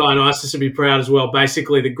 So Dionysus would be proud as well,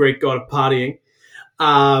 basically the Greek god of partying.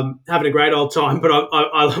 Having a great old time, but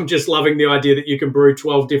I'm just loving the idea that you can brew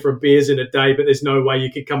 12 different beers in a day, but there's no way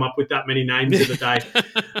you could come up with that many names in a day.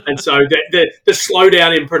 And so the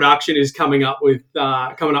slowdown in production is coming up with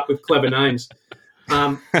clever names.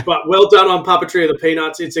 But well done on Puppetry of the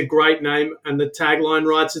Peanuts. It's a great name, and the tagline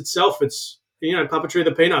writes itself. It's Puppetry of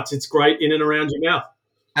the Peanuts. It's great in and around your mouth.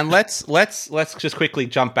 And let's just quickly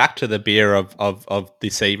jump back to the beer of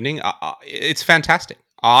this evening. It's fantastic.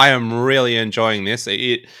 I am really enjoying this.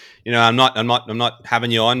 I'm not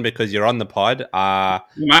having you on because you're on the pod. I'm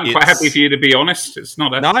quite happy for you to be honest. It's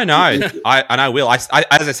not a... No. I will. As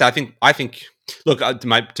I said, I think. Look,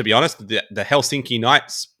 to be honest, the Helsinki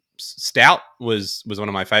Nights Stout was one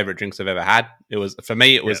of my favorite drinks I've ever had. It was, for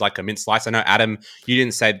me, it was like a mint slice. I know, Adam, you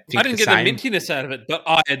didn't say I didn't get the mintiness out of it, but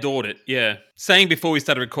I adored it. Yeah, saying before we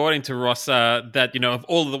started recording to Ross that of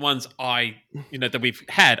all of the ones that we've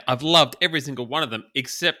had, I've loved every single one of them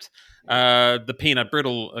except the peanut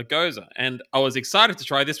brittle goza, and I was excited to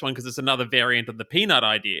try this one because it's another variant of the peanut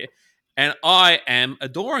idea. And I am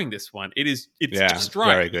adoring this one. It's just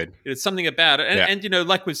right. Very good. It's something about it. And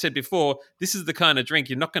like we've said before, this is the kind of drink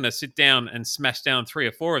you're not going to sit down and smash down 3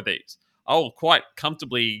 or 4 of these. I'll quite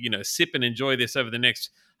comfortably, sip and enjoy this over the next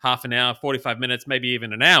half an hour, 45 minutes, maybe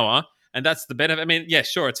even an hour. And that's the benefit. I mean, yeah,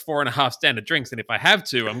 sure, it's 4.5 standard drinks. And if I have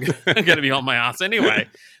to, I'm going to be on my ass anyway.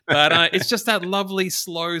 But it's just that lovely,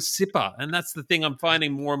 slow sipper. And that's the thing I'm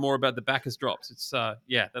finding more and more about the Bacchus drops. It's, that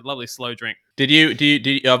lovely, slow drink. Did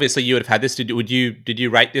you obviously you would have had this. Did you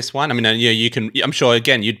rate this one? I mean, you can, I'm sure,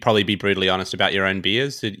 again, you'd probably be brutally honest about your own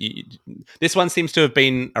beers. This one seems to have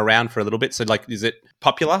been around for a little bit. So, is it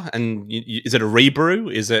popular? And is it a rebrew?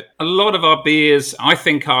 Is it? A lot of our beers, I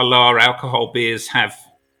think our lower alcohol beers have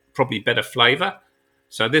probably better flavour.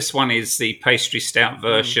 So this one is the pastry stout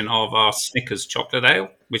version of our Snickers chocolate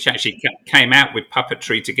ale, which actually came out with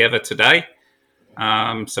Puppetry together today.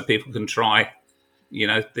 So people can try,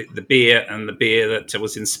 the beer and the beer that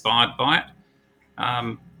was inspired by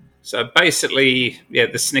it. So basically,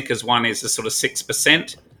 the Snickers one is a sort of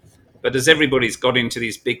 6%. But as everybody's got into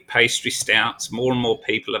these big pastry stouts, more and more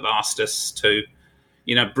people have asked us to,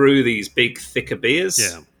 brew these big, thicker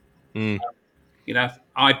beers. Yeah.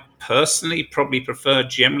 I personally probably prefer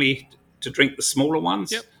generally to drink the smaller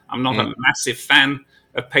ones. Yep. I'm not a massive fan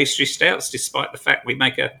of pastry stouts, despite the fact we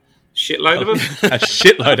make a shitload of them. A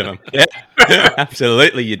shitload of them. Yeah,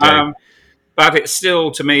 absolutely you do. But it's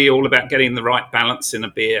still, to me, all about getting the right balance in a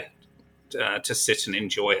beer to sit and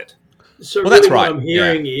enjoy it. So really what I'm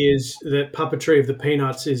hearing is that Puppetry of the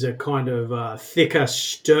Peanuts is a kind of thicker,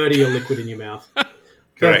 sturdier liquid in your mouth.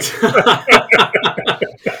 Correct.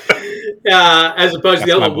 As opposed to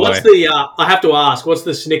the other one. What's the, I have to ask, what's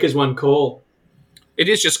the Snickers one called? It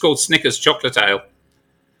is just called Snickers Chocolate Ale.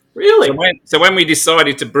 Really? So when we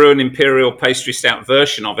decided to brew an imperial pastry stout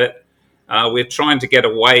version of it, we're trying to get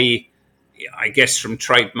away, I guess, from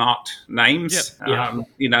trademarked names,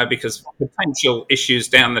 because potential issues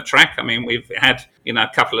down the track. I mean, we've had, a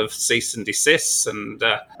couple of cease and desists, and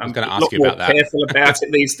I'm going to ask you about that. Careful about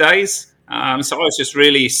it these days. So I was just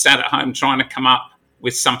really sat at home trying to come up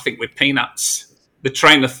with something with peanuts, the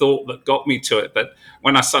train of thought that got me to it. But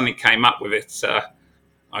when I suddenly came up with it,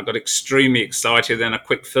 I got extremely excited. Then a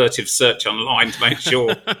quick furtive search online to make sure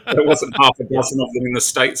there wasn't half a dozen of them in the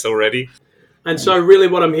States already. And so really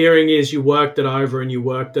what I'm hearing is you worked it over and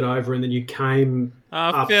then you came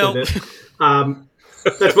up with it.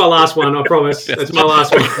 That's my last one. I promise. That's my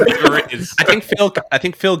last one. I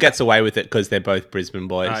think Phil gets away with it because they're both Brisbane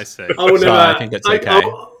boys. I see. I think it's okay.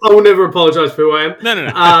 I will never apologise for who I am. No.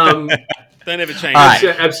 Don't ever change.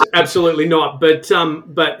 Absolutely not. But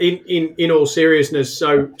in all seriousness,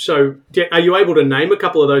 so are you able to name a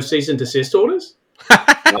couple of those cease and desist orders?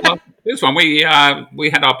 This one we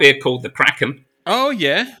had our beer called the Kraken. Oh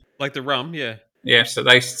yeah, like the rum, yeah. Yeah, so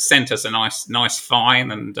they sent us a nice fine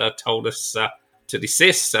and told us to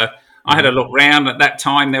desist. I had a look round. At that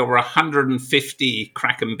time, there were 150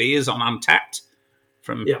 Kraken beers on Untapped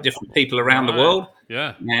from different people around the world.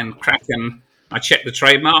 Yeah. And Kraken, I checked the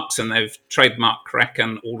trademarks, and they've trademarked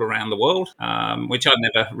Kraken all around the world, which I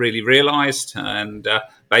never really realised. And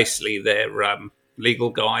basically, they're legal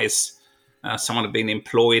guys. Someone had been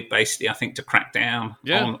employed, basically, I think, to crack down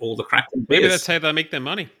on all the Kraken beers. Maybe that's how they make their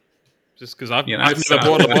money. Just because I've never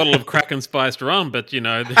bought a bottle of Kraken spiced rum, but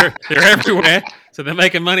they're everywhere, so they're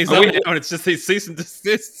making money somehow, and it's just these cease and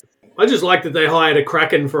desists. I just like that they hired a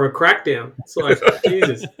Kraken for a crackdown. It's like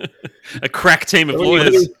Jesus, a crack team of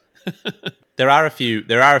lawyers. There are a few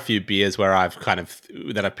beers where I've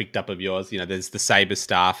that I picked up of yours. There's the Saber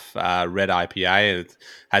Staff Red IPA. It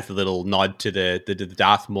has the little nod to the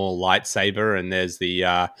Darth Maul lightsaber, and there's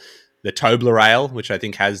the Tobler Ale, which I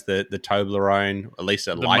think has the Toblerone, at least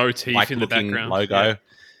a motif in the background logo.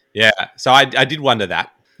 Yeah, so I did wonder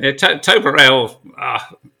that. Yeah, Tobler Ale,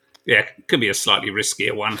 could be a slightly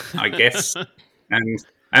riskier one, I guess. and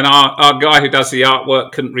our guy who does the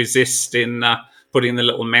artwork couldn't resist in putting the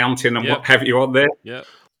little mountain and what have you on there. Yeah.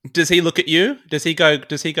 Does he look at you? Does he go?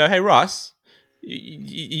 Hey, Ross,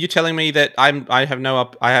 you're telling me that I have no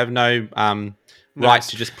right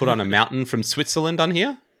to just put on a mountain from Switzerland on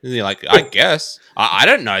here? And you're like, I guess. I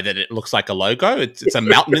don't know that it looks like a logo. It's a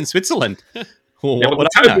mountain in Switzerland. The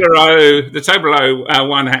Toblerone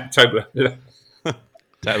one had Toblerone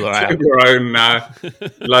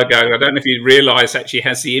logo. I don't know if you realise actually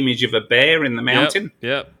has the image of a bear in the mountain.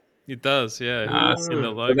 Yep. It does, yeah. In the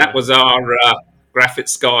logo. That was our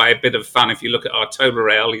graphics guy. A bit of fun. If you look at our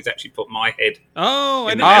Tobler Ale, he's actually put my head. Oh,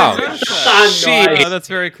 I didn't shit! Oh, that's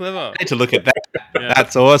very clever. I need to look at that. Yeah.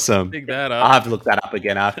 That's awesome. Dig that up. I'll have to look that up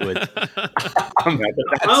again afterwards. I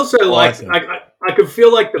also awesome. I could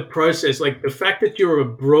feel like the process, like the fact that you're a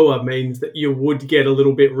brewer means that you would get a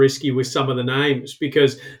little bit risky with some of the names,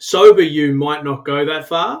 because sober you might not go that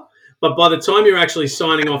far. But by the time you're actually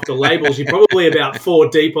signing off the labels, you're probably about 4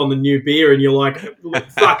 deep on the new beer, and you're like,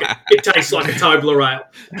 fuck it. It tastes like a Tobler Ale.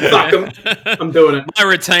 Fuck them. I'm doing it. My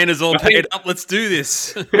retainer's all paid up. Let's do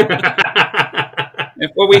this.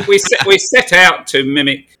 Well, we set out to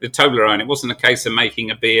mimic the Toblerone. It wasn't a case of making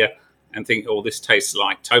a beer and think, oh, this tastes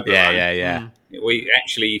like Toblerone. Yeah. We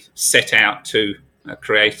actually set out to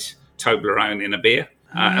create Toblerone in a beer.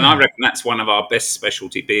 And I reckon that's one of our best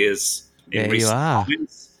specialty beers in recent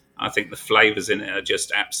times. I think the flavours in it are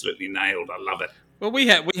just absolutely nailed. I love it. Well, we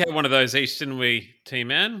had one of those each, didn't we,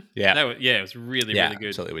 T-Man? Yeah. It was really, really good.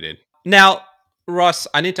 Absolutely we did. Now, Ross,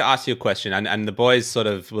 I need to ask you a question. And the boys sort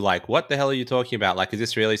of were like, what the hell are you talking about? Like, is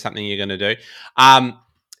this really something you're going to do?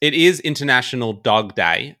 It is International Dog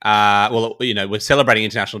Day. We're celebrating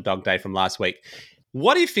International Dog Day from last week.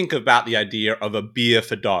 What do you think about the idea of a beer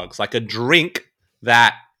for dogs? Like a drink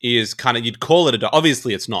that is you'd call it a dog.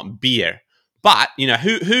 Obviously, it's not beer. But,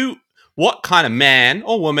 what kind of man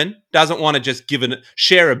or woman doesn't want to just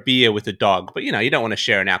share a beer with a dog? But, you don't want to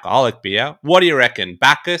share an alcoholic beer. What do you reckon?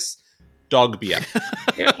 Bacchus, dog beer.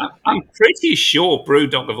 I'm pretty sure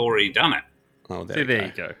Brewdog have already done it. Oh, there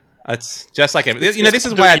you go. It's just like everything. This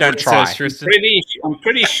is why I don't try. I'm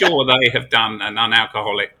pretty sure they have done a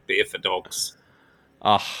non-alcoholic beer for dogs.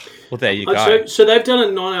 Oh, well, there you go. So they've done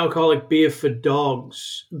a non-alcoholic beer for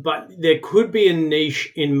dogs, but there could be a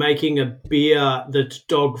niche in making a beer that's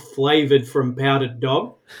dog-flavoured from powdered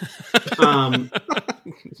dog.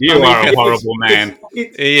 You are a horrible man.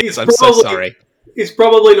 I'm so sorry. It's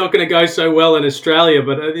probably not going to go so well in Australia,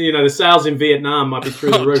 but the sales in Vietnam might be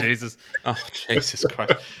through the roof. Jesus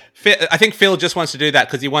Christ! I think Phil just wants to do that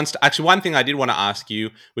because he wants to. Actually, one thing I did want to ask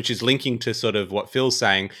you, which is linking to sort of what Phil's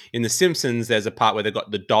saying. In The Simpsons, there's a part where they've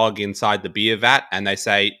got the dog inside the beer vat, and they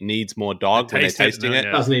say needs more dog when they're tasting it.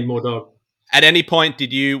 Does need more dog. At any point,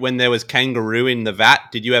 when there was kangaroo in the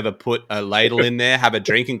vat, did you ever put a ladle in there, have a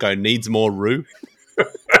drink, and go needs more roo?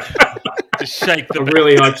 Just shake the. I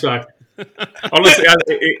really hope so. Honestly,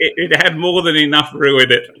 it had more than enough roux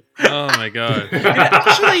in it. Oh my god!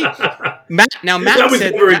 Actually, Matt that was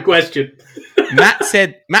said, never in question. Matt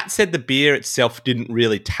said the beer itself didn't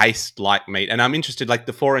really taste like meat, and I'm interested, like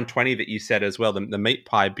the 4 and 20 that you said as well, the meat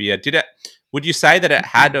pie beer. Would you say that it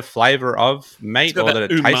had a flavour of meat, or that it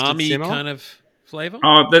tasted umami similar? kind of flavor?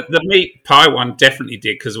 Oh, the meat pie one definitely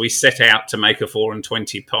did, because we set out to make a 4 and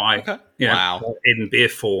 20 pie. Okay. Wow. In beer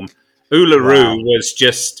form. Uluru was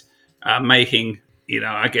just making,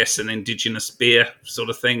 I guess an indigenous beer sort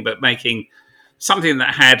of thing, but making something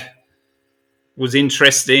that was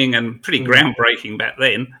interesting and pretty groundbreaking back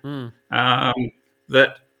then.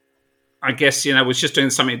 That I guess was just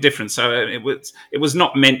doing something different. So it was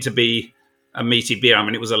not meant to be a meaty beer. I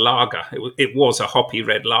mean, it was a lager. It was a hoppy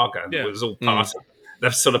red lager. Yeah. It was all part of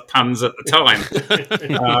the sort of puns at the time,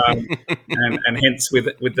 and hence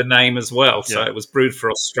with the name as well. Yeah. So it was brewed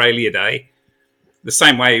for Australia Day. The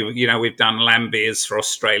same way, we've done lamb beers for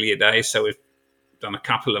Australia Day. So we've done a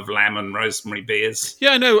couple of lamb and rosemary beers.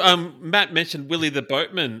 Yeah, I know. Matt mentioned Willie the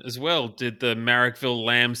Boatman as well. Did the Marrickville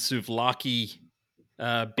Lamb Souvlaki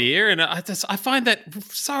beer, and I find that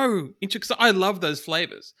so interesting because I love those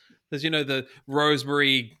flavors. There's the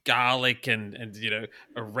rosemary, garlic, and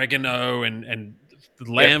oregano and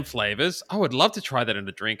lamb flavors. I would love to try that in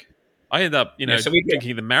a drink. I end up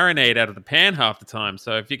drinking the marinade out of the pan half the time.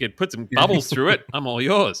 So if you could put some bubbles through it, I'm all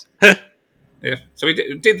yours. Yeah. So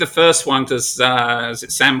we did the first one to is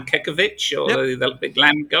it Sam Kekovich or the big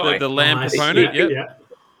lamb guy? The lamb proponent. Yeah.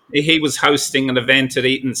 He was hosting an event at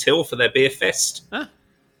Eaton's Hill for their beer fest on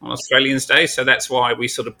Australians Day, so that's why we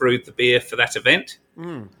sort of brewed the beer for that event.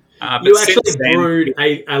 You actually brewed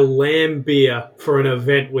a lamb beer for an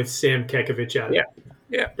event with Sam Kekovich at it.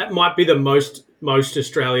 Yeah. That might be the most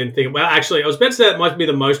Australian thing. Well, actually, I was about to say that might be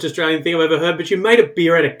the most Australian thing I've ever heard, but you made a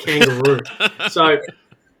beer out of kangaroo. So,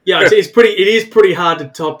 yeah, it is pretty hard to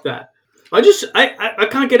top that. I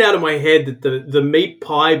can't get out of my head that the meat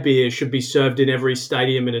pie beer should be served in every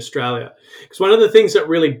stadium in Australia. Because one of the things that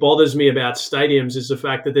really bothers me about stadiums is the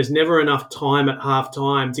fact that there's never enough time at half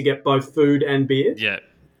time to get both food and beer. Yeah.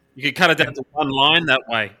 You could cut it down to one line that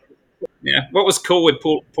way. Yeah. What was cool with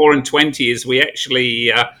 4 and 20 is we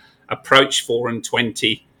actually approached 4 and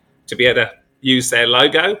 20 to be able to use their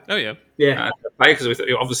logo. Oh, yeah. Yeah. Because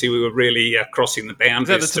obviously we were really crossing the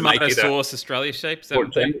boundaries. Is that the tomato sauce Australia shape? Is that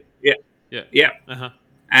what Yeah. Uh-huh.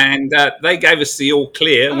 And they gave us the all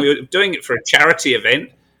clear, and we were doing it for a charity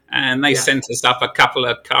event, and they sent us up a couple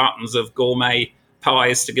of cartons of gourmet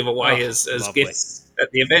pies to give away as gifts at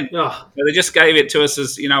the event. So they just gave it to us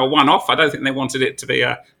as a one-off. I don't think they wanted it to be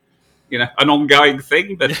an ongoing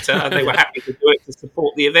thing, but they were happy to do it to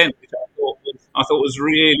support the event, which I thought was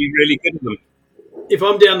really, really good of them. If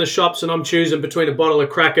I'm down the shops and I'm choosing between a bottle of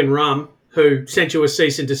Kraken rum, who sent you a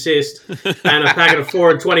cease and desist, and a packet of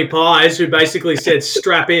 4 and 20 pies, who basically said,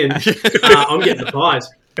 strap in, I'm getting the pies.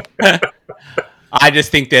 I just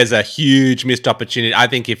think there's a huge missed opportunity. I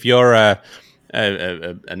think if you're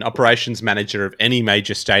an operations manager of any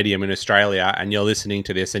major stadium in Australia and you're listening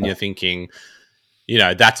to this and you're thinking,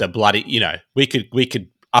 that's a bloody, we could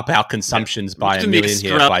up our consumptions by a million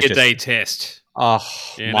here. By just day test. Oh,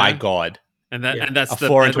 my God. And that's the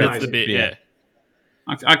 4 and 20 the bit, yeah.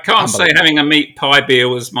 I can't say having a meat pie beer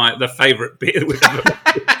was the favourite beer we've ever.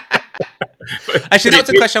 Actually, that's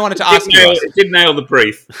a question I wanted to ask you. It did nail the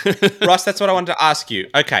brief. Ross, that's what I wanted to ask you.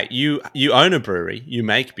 Okay, you own a brewery, you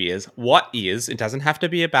make beers. It doesn't have to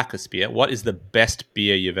be a Bacchus beer, what is the best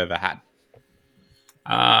beer you've ever had?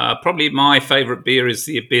 Probably my favourite beer is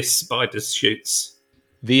the Abyss by Deschutes.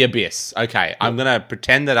 The Abyss. Okay, I'm going to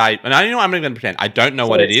pretend that I'm going to pretend. I don't know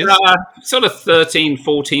what it is. Sort of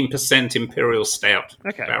 13-14% Imperial Stout.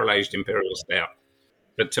 Okay. Barrel-aged Imperial Stout.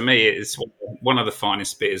 But to me, it's one of the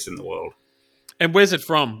finest beers in the world. And where's it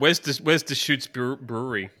from? Where's Deschutes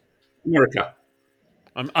Brewery? America.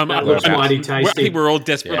 That looks mighty tasty. I think we're all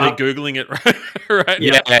desperately Googling it right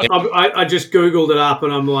yeah. I just Googled it up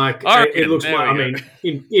and I'm like, it looks like, I mean,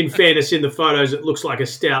 in fairness, in the photos, it looks like a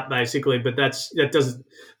stout basically, but that doesn't,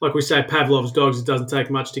 like we say, Pavlov's dogs, it doesn't take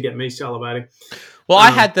much to get me salivating. Well, I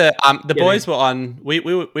had the boys were on, we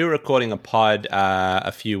were recording a pod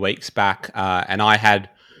a few weeks back and I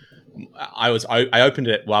opened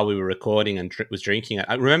it while we were recording and was drinking it.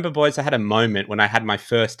 I remember, boys, I had a moment when I had my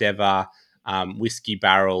first ever whiskey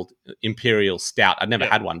barreled Imperial Stout. I'd never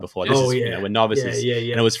had one before. This we're novices. Yeah.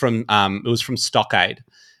 And it was from Stockade,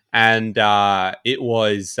 and it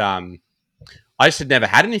was. I just had never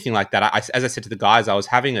had anything like that. As I said to the guys, I was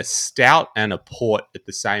having a stout and a port at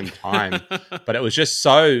the same time, but it was just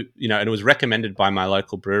so and it was recommended by my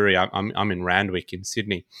local brewery. I'm in Randwick in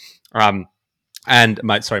Sydney, and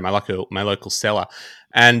my local cellar.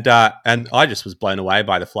 And I just was blown away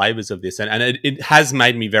by the flavors of this, and it has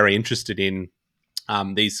made me very interested in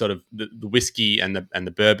these sort of the whiskey and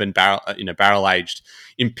the bourbon barrel aged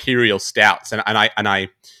imperial stouts, and I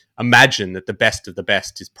imagine that the best of the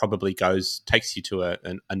best is probably takes you to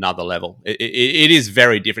another level. It is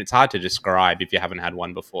very different. It's hard to describe if you haven't had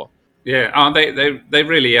one before. Yeah, they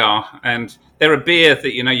really are, and they're a beer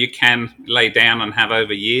that you can lay down and have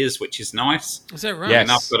over years, which is nice. Is that right? Yes.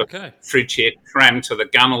 And I've got a fridge here crammed to the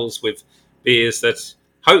gunnels with beers that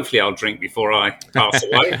hopefully I'll drink before I pass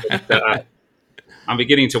away. But, I'm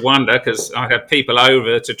beginning to wonder, because I have people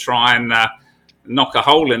over to try and knock a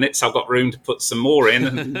hole in it, so I've got room to put some more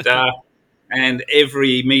in, and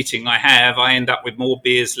every meeting I have, I end up with more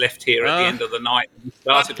beers left here at the end of the night than we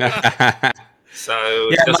started with. So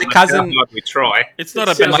it doesn't matter how hard we try. It's not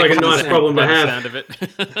a sounds like a nice problem to have. Sound of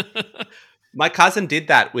it. My cousin did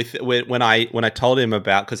that when I told him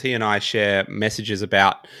about, because he and I share messages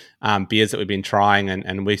about beers that we've been trying,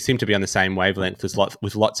 and we seem to be on the same wavelength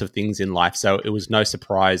with lots of things in life. So it was no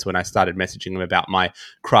surprise when I started messaging him about my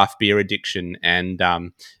craft beer addiction, and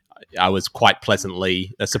I was quite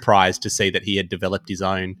pleasantly surprised to see that he had developed his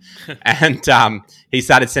own. And he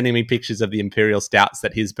started sending me pictures of the Imperial Stouts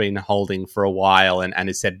that he's been holding for a while, and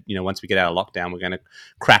has said, once we get out of lockdown, we're going to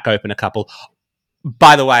crack open a couple.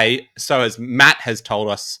 By the way, so as Matt has told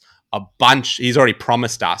us a bunch, he's already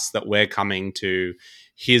promised us that we're coming to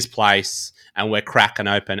his place and we're cracking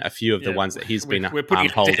open a few of the ones that he's been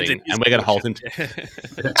holding, and we're going to hold him.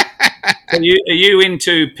 Are you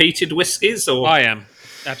into peated whiskies? Or I am.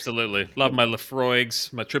 Absolutely. Love my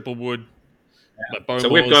Lefroigs, my Triple Wood, my Bowmores. So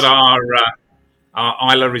we've got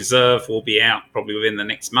our Isla Reserve will be out probably within the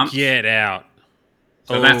next month. Get out.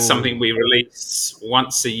 So that's something we release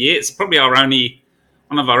once a year. It's probably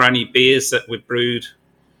one of our only beers that we've brewed,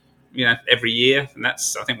 every year. And I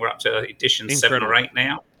think we're up to edition 7 or 8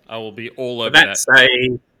 now. I will be all over that. That's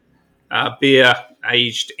a beer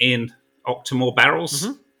aged in Octomore barrels.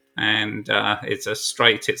 Mm-hmm. And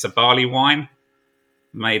it's a barley wine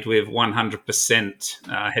made with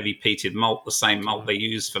 100% heavy peated malt, the same malt they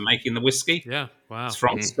use for making the whiskey. Yeah, wow. It's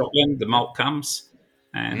from Scotland, the malt comes.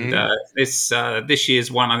 And this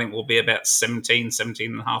year's one, I think, will be about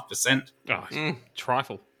 17.5%. Oh,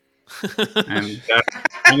 trifle. and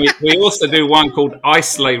we also do one called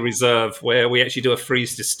Islay Reserve, where we actually do a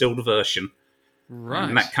freeze distilled version. Right.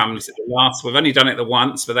 And that comes at the last. We've only done it the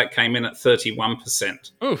once, but that came in at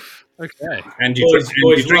 31%. Oof. Okay. And you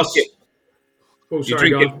drink it. You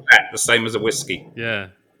drink it flat, the same as a whiskey. Yeah.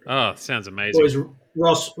 Oh, sounds amazing. Boys,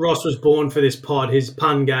 Ross was born for this pod. His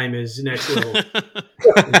pun game is next level.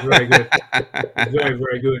 It's very good. It's very,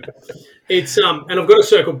 very good. It's and I've got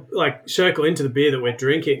to circle into the beer that we're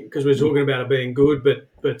drinking, because we're talking about it being good,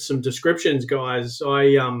 but some descriptions, guys.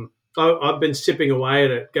 I've been sipping away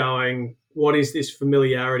at it, going, what is this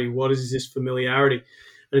familiarity? What is this familiarity?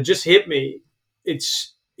 And it just hit me. It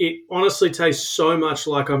honestly tastes so much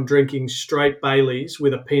like I'm drinking straight Baileys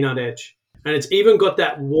with a peanut edge. And it's even got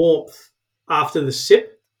that warmth after the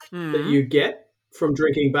sip that you get from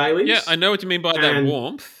drinking Baileys. Yeah, I know what you mean by that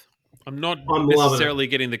warmth. I'm not necessarily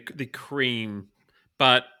getting the cream,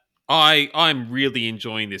 but I'm really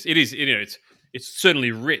enjoying this. It is, it's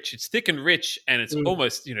certainly rich. It's thick and rich, and it's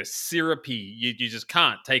almost, syrupy. You just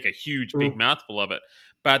can't take a huge, big mouthful of it.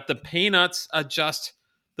 But the peanuts are just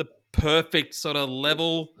the perfect sort of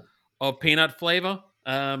level of peanut flavor.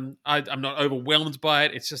 I'm not overwhelmed by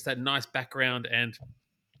it. It's just that nice background, and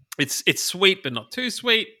it's sweet, but not too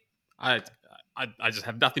sweet. I just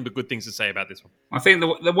have nothing but good things to say about this one. I think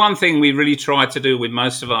the one thing we really try to do with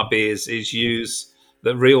most of our beers is use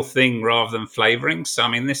the real thing rather than flavouring. So, I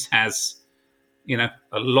mean, this has, a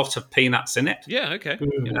lot of peanuts in it. Yeah, okay.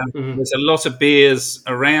 There's a lot of beers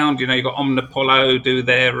around. You've got Omnipollo do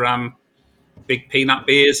their big peanut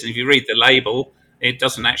beers. And if you read the label, it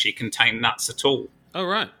doesn't actually contain nuts at all. Oh,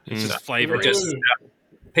 right. It's just flavouring.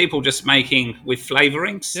 People just making with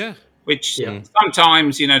flavourings. Yeah. Which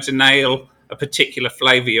sometimes, to nail a particular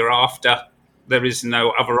flavour you're after, there is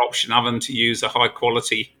no other option other than to use a high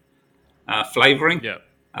quality flavouring. Yeah.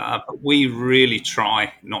 But we really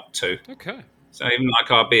try not to. Okay. So even like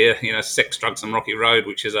our beer, Sex, Drugs and Rocky Road,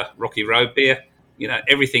 which is a Rocky Road beer,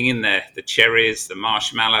 everything in there, the cherries, the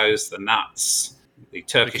marshmallows, the nuts, the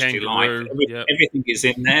Turkish delight, everything is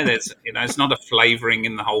in there. There's, it's not a flavouring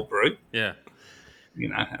in the whole brew. Yeah.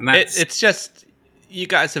 And that's... It's just, you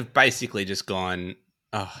guys have basically just gone,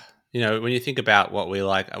 when you think about what we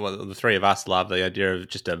like, well, the three of us love the idea of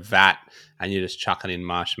just a vat and you're just chucking in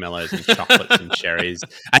marshmallows and chocolates and cherries.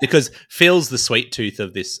 And because Phil's the sweet tooth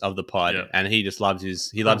of the pod, and he just loves his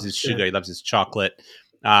sugar, he loves his chocolate.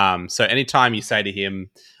 So anytime you say to him,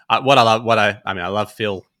 I love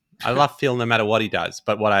Phil. I love Phil no matter what he does.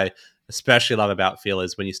 But what I especially love about Phil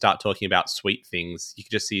is when you start talking about sweet things, you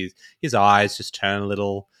can just see his eyes just turn a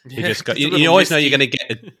little. You always know you're going to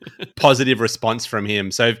get a positive response from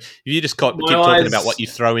him. So if you just keep talking about what you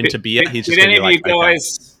throw into beer, he's just going to be like, "Did any of you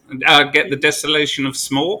guys get the distillation of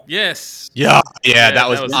s'more?" Yes. Yeah, that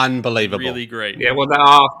was unbelievable. Really great. Yeah, well,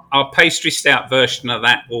 our pastry stout version of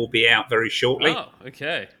that will be out very shortly. Oh,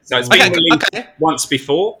 okay. So it's been released once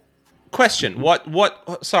before. Question: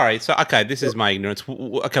 What? Sorry. So, okay, this is my ignorance.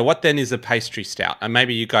 Okay, what then is a pastry stout? And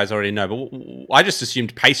maybe you guys already know, but I just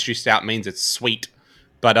assumed pastry stout means it's sweet,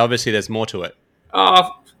 but obviously there's more to it.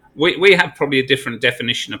 We have probably a different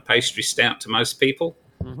definition of pastry stout to most people.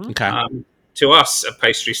 Mm-hmm. Okay. To us, a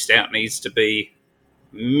pastry stout needs to be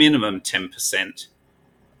minimum 10%,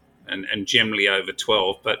 and generally over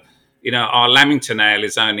 12. But our Lamington Ale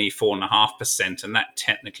is only 4.5%, and that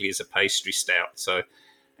technically is a pastry stout. So.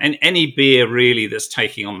 And any beer really that's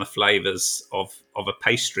taking on the flavors of a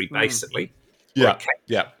pastry, basically, or a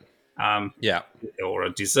cake, or a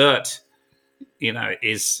dessert,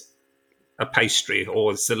 is a pastry,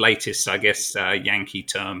 or it's the latest, I guess, Yankee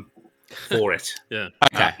term for it. Yeah.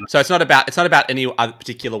 Okay. So it's not about any other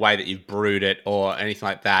particular way that you've brewed it or anything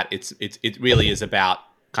like that. It really is about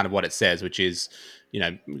kind of what it says, which is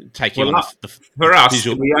taking on the for us.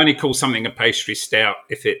 visual. We only call something a pastry stout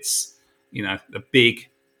if it's a big,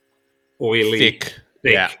 oily, thick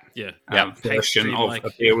version of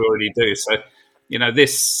a beer we already do. So,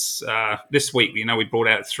 this week, we brought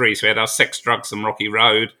out 3. So we had our Sex, Drugs and Rocky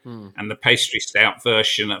Road, and the pastry stout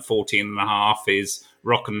version at 14.5 is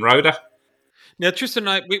Rock and Roader. Now, Tristan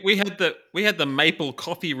and I, we had the Maple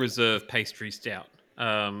Coffee Reserve pastry stout.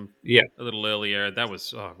 A little earlier. That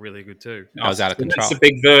was really good too. That was out of control. It's a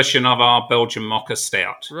big version of our Belgian Mocha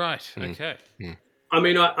stout. Right. Okay. I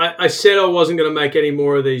mean, I said I wasn't going to make any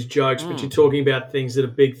more of these jokes, but you're talking about things that are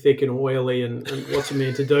big, thick, and oily, and what's a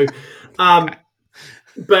man to do?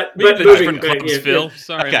 But moving back, Phil.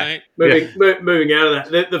 Sorry, mate. Moving out of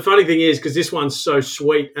that, the funny thing is because this one's so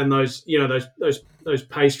sweet, and those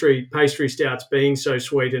pastry stouts being so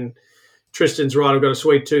sweet, and Tristan's right. I've got a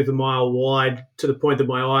sweet tooth a mile wide to the point that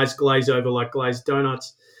my eyes glaze over like glazed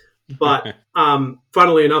donuts. But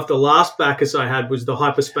funnily enough, the last Bacchus I had was the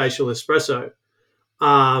hyperspatial espresso.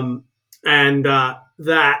 And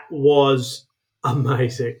that was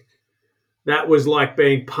amazing. That was like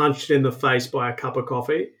being punched in the face by a cup of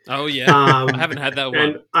coffee. Oh yeah, I haven't had that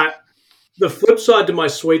one. And the flip side to my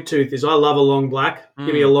sweet tooth is I love a long black.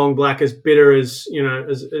 Give me a long black as bitter as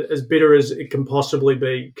as bitter as it can possibly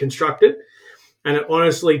be constructed, and it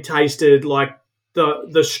honestly tasted like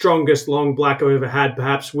the strongest long black I've ever had.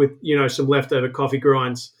 Perhaps with some leftover coffee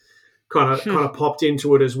grinds. Kind of popped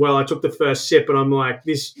into it as well. I took the first sip and I'm like,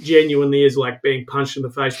 this genuinely is like being punched in the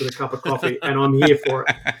face with a cup of coffee, and I'm here for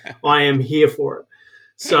it. I am here for it.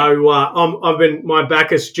 So my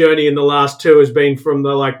Bacchus journey in the last 2 has been from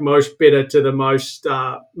the most bitter to the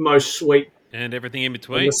most sweet, and everything in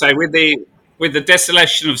between. So with the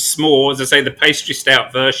distillation of s'more, as I say, the pastry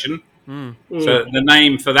stout version. So the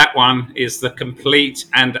name for that one is the complete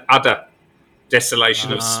and utter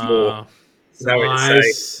distillation of s'more. So nice.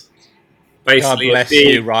 It's basically God bless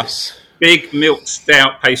you, Ross. Big milk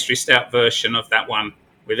stout, pastry stout version of that one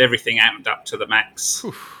with everything amped up to the max.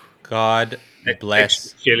 God bless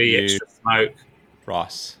extra chili, you, extra smoke,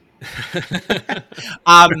 Ross.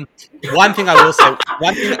 One thing I will say.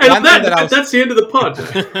 That's the end of the pod.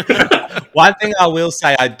 One thing I will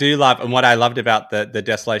say I do love, and what I loved about the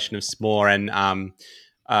distillation of s'more, and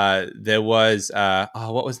there was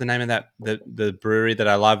what was the name of that the brewery that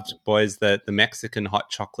I loved, boys? The Mexican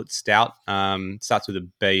hot chocolate stout starts with a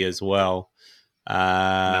B as well.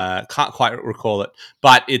 Can't quite recall it,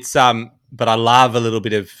 but it's but I love a little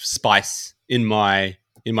bit of spice in my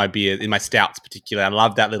beer, in my stouts particularly. I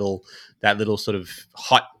love that little sort of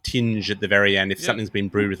hot tinge at the very end if something's been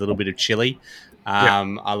brewed with a little bit of chili.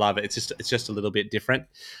 I love it. It's just a little bit different.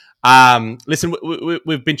 Listen,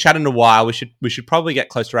 we've been chatting a while. We should probably get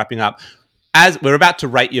close to wrapping up. As we're about to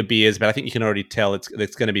rate your beers, but I think you can already tell it's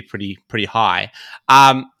going to be pretty high.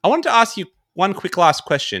 I wanted to ask you one quick last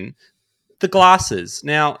question. The glasses.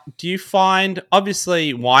 Now, do you find,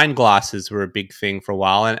 obviously wine glasses were a big thing for a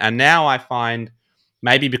while, and now I find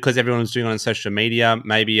maybe because everyone was doing it on social media,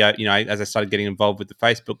 maybe as I started getting involved with the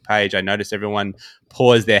Facebook page, I noticed everyone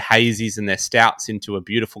pours their hazies and their stouts into a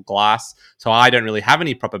beautiful glass. So I don't really have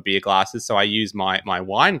any proper beer glasses, so I use my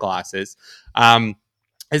wine glasses.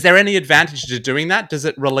 Is there any advantage to doing that? Does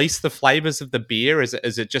it release the flavors of the beer? Is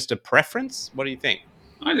it just a preference? What do you think?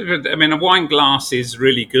 I mean, a wine glass is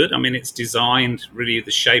really good. I mean, it's designed really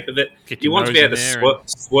the shape of it. You want to be able to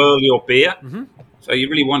swirl your beer. Mm-hmm. So you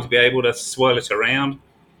really want to be able to swirl it around.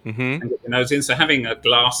 and get your nose in. So having a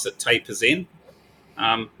glass that tapers in.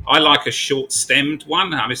 I like a short stemmed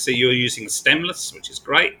one. Obviously, you're using stemless, which is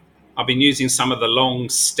great. I've been using some of the long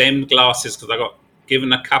stemmed glasses because I got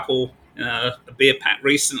given a couple a beer pack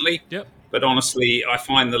recently. Yep. But honestly, I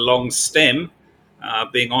find the long stem,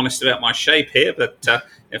 being honest about my shape here, but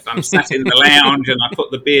if I'm sat in the lounge and I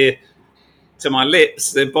put the beer to my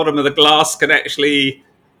lips, the bottom of the glass can actually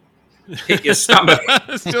hit your stomach.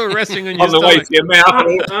 Still resting on your on the way to your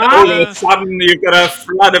mouth. All of a sudden, you've got a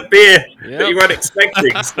flood of beer that you weren't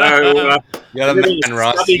expecting. So, you're the man,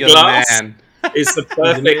 Ross. You're glass the man. Is the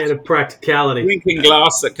He's a man of practicality. drinking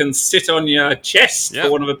glass that can sit on your chest,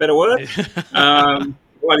 for want of a better word,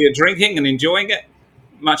 while you're drinking and enjoying it.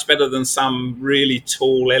 Much better than some really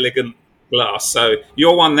tall, elegant glass. So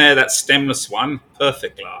your one there, that stemless one,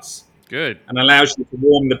 perfect glass. Good. And allows you to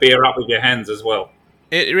warm the beer up with your hands as well.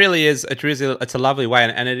 It really is. It's a lovely way,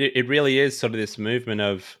 and it really is sort of this movement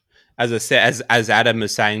of, as I said, as Adam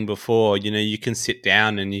was saying before, you can sit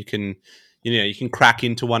down and you can crack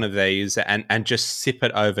into one of these and just sip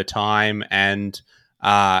it over time and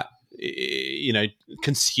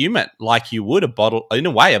consume it like you would a bottle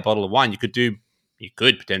of wine. You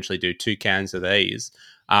could potentially do 2 cans of these.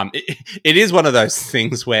 It is one of those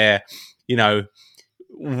things where,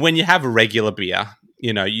 when you have a regular beer,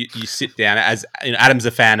 you sit down. As Adam's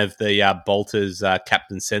a fan of the Bolter's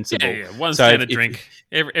Captain Sensible. Yeah. One standard drink.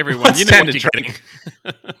 Everyone, what you're getting.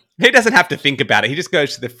 He doesn't have to think about it. He just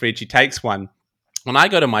goes to the fridge. He takes one. When I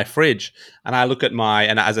go to my fridge and I look at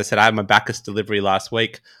and as I said, I had my Bacchus delivery last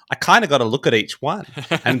week. I kind of got to look at each one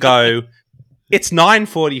and go, it's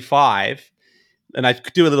 9:45. And I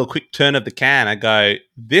do a little quick turn of the can. I go,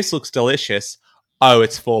 this looks delicious. Oh,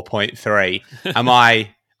 it's 4.3. Am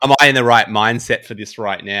I in the right mindset for this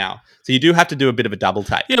right now? So you do have to do a bit of a double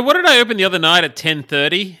take. Yeah, what did I open the other night at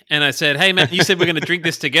 10:30? And I said, hey, Matt, you said we're going to drink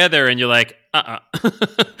this together. And you're like,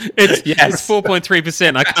 It's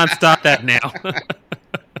 4.3%. I can't start that now.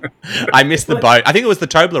 I missed the boat. I think it was the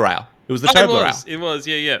Tobler Ale. It was the Tobler Ale. It was,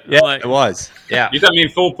 yeah. Yeah, it was. Yeah. You don't mean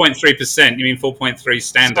 4.3%. You mean 4.3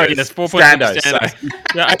 standards. Sorry, yes, 4.3 standards.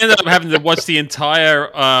 Yeah, I ended up having to watch the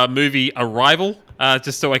entire movie Arrival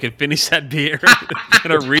just so I could finish that beer at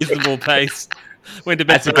a reasonable pace. Went to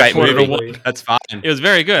bed. That's a great movie. That's fine. It was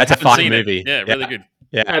very good. That's a fine movie. Yeah, really good.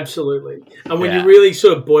 Yeah, absolutely. And when you really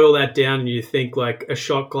sort of boil that down and you think like a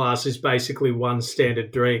shot glass is basically one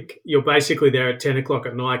standard drink, you're basically there at 10 o'clock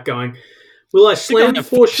at night going, will I slam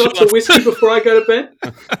 4 shots of whiskey before I go to bed?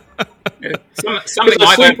 Something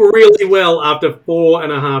I sleep really well after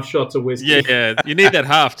 4.5 shots of whiskey. Yeah. You need that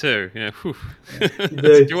half too. Yeah.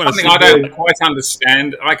 Something I don't quite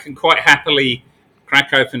understand. I can quite happily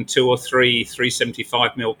crack open 2 or 3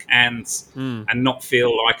 375ml cans and not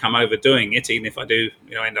feel like I'm overdoing it, even if I do,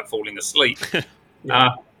 end up falling asleep.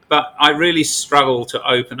 But I really struggle to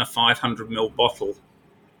open a 500ml bottle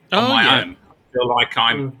on my own. I feel like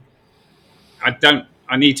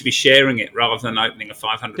I need to be sharing it rather than opening a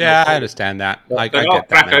 500ml Yeah, bottle. I understand that. I'll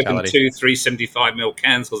crack open 2 375ml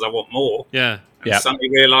cans because I want more. Yeah. And suddenly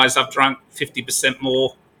realise I've drunk 50%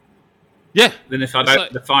 more. Yeah. Than if I'd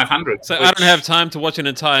opened the 500. So I don't have time to watch an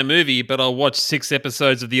entire movie, but I'll watch 6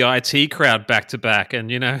 episodes of the IT Crowd back to back. And,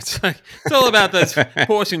 it's all about those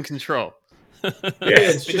portion control.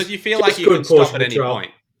 Because you feel like you can stop at any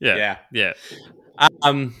point. Yeah.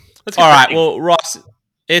 All right. Well, Ross,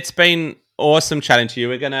 it's been awesome chatting to you.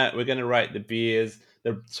 We're gonna rate the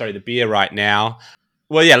beer right now.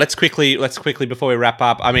 Well, yeah. Let's quickly before we wrap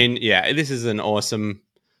up. I mean, this is an awesome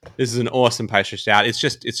pastry stout. It's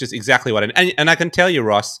just exactly what and I can tell you,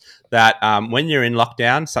 Ross, that when you're in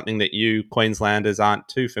lockdown, something that you Queenslanders aren't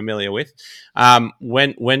too familiar with,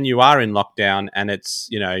 when you are in lockdown and it's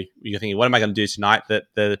you're thinking, what am I going to do tonight?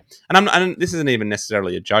 And this isn't even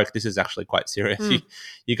necessarily a joke. This is actually quite serious.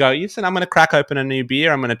 You go, listen, I'm going to crack open a new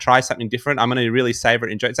beer. I'm going to try something different. I'm going to really savor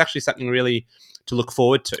it, enjoy it. It's actually something really to look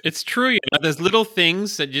forward to. It's true. There's little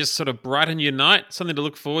things that just sort of brighten your night, something to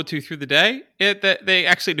look forward to through the day. That they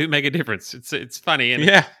actually do make a difference. It's funny and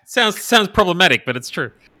it sounds problematic, but it's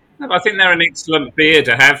true. I think they're an excellent beer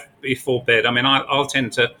to have before bed. I mean, I'll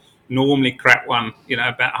tend to normally crack one,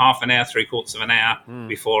 about half an hour, 3/4 of an hour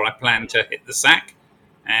before I plan to hit the sack,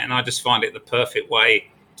 and I just find it the perfect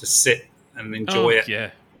way to sit and enjoy it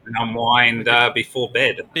and unwind before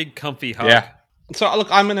bed. Big comfy hug. Yeah. So look,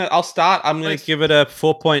 I'll start. I'm gonna give it a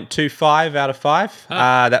 4.25 out of 5.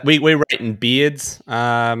 That we're rating beards,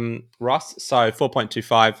 Ross. So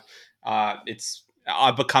 4.25.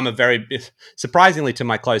 I've become surprisingly to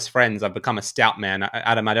my close friends, I've become a stout man.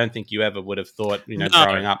 Adam, I don't think you ever would have thought,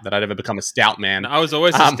 growing up that I'd ever become a stout man. I was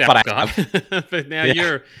always a stout guy, but now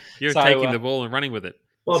you're taking the ball and running with it.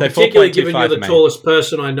 Well, so particularly given you're the tallest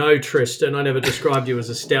person I know, Tristan. I never described you as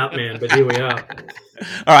a stout man, but here we are.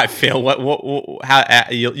 All right, Phil. How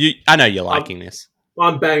I know you're liking this.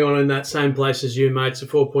 I'm bang on in that same place as you, mate. It's a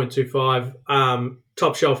 4.25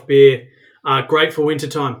 top shelf beer. Great for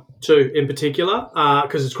wintertime too, in particular,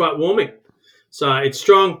 because it's quite warming. So it's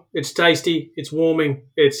strong, it's tasty, it's warming.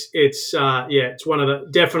 It's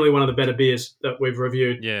definitely one of the better beers that we've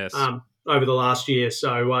reviewed. Yes. Over the last year.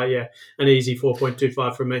 So, an easy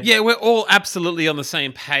 4.25 from me. Yeah, we're all absolutely on the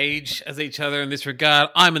same page as each other in this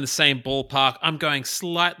regard. I'm in the same ballpark. I'm going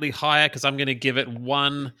slightly higher because I'm going to give it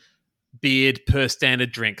 1 beard per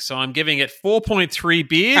standard drink. So I'm giving it 4.3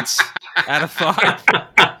 beards out of 5.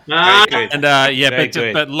 Very good.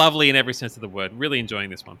 And but lovely in every sense of the word. Really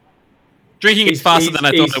enjoying this one. Drinking it faster than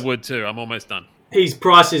I thought I would too. I'm almost done. His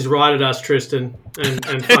price is right at us, Tristan,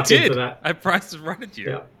 and fuck him for that. I priced it right at you.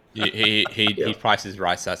 Yeah. He prices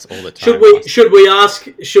rice us all the time.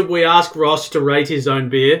 Should we ask Ross to rate his own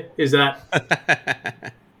beer? Is that?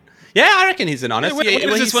 Yeah, I reckon he's an honest. Where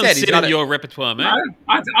does this one sit in your repertoire, mate?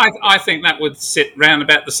 I think that would sit round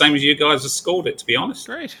about the same as you guys have scored it. To be honest,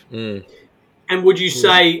 great. Mm. And would you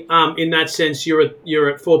say, in that sense, you're at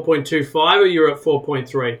 4.25 or you're at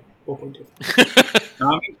 4.3? 4.2.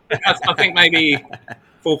 I think maybe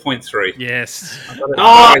 4.3. Yes.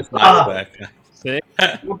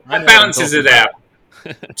 That balances it out.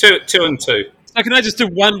 Two and two. So can I just do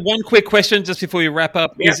one quick question just before you wrap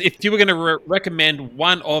up? Yeah. Is if you were going to recommend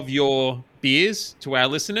one of your beers to our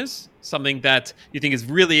listeners, something that you think is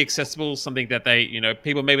really accessible, something that they,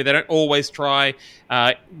 people maybe they don't always try,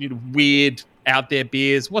 weird out there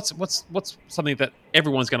beers. What's something that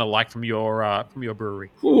everyone's going to like from your brewery?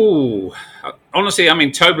 Ooh, honestly, I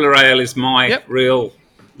mean, Tobler Ale is my real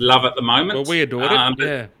love at the moment. Well, we adored it.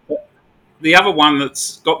 Yeah. The other one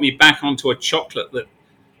that's got me back onto a chocolate that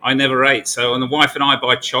I never ate. So when the wife and I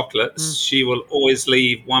buy chocolates, she will always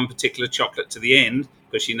leave one particular chocolate to the end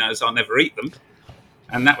because she knows I'll never eat them.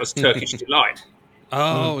 And that was Turkish Delight.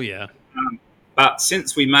 Oh, yeah. But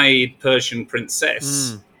since we made Persian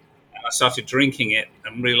Princess, and I started drinking it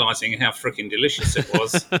and realising how freaking delicious it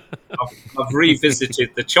was, I've revisited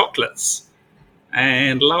the chocolates.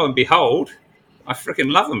 And lo and behold, I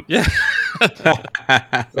freaking love them. Yeah.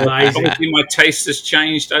 Obviously, my taste has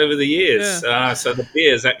changed over the years. Yeah. So the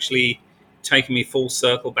beer has actually taken me full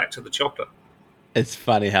circle back to the chocolate. It's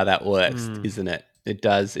funny how that works, isn't it? It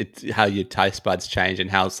does. It's how your taste buds change and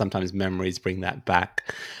how sometimes memories bring that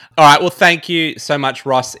back. All right. Well, thank you so much,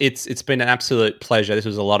 Ross. It's been an absolute pleasure. This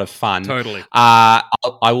was a lot of fun. Totally. I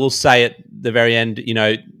will say at the very end,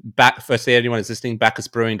 firstly, anyone who's listening,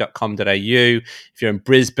 bacchusbrewing.com.au. If you're in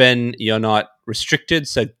Brisbane, you're not restricted,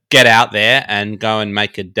 so get out there and go and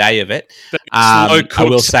make a day of it. I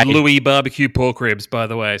will say Louis barbecue pork ribs, by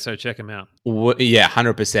the way, so check them out.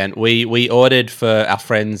 100%. We ordered for our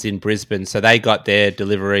friends in Brisbane, so they got their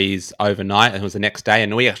deliveries overnight, and it was the next day,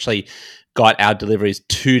 and we actually got our deliveries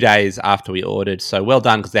 2 days after we ordered. So well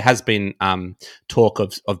done, because there has been talk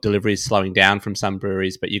of deliveries slowing down from some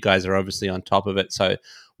breweries, but you guys are obviously on top of it. So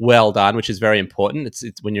well done, which is very important.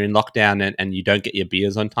 It's when you're in lockdown and you don't get your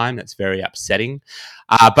beers on time, that's very upsetting.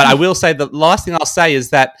 But I will say the last thing I'll say is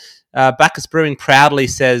that Bacchus Brewing proudly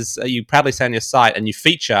says, you proudly say on your site, and you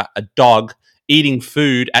feature a dog eating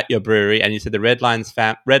food at your brewery, and you said the Redlands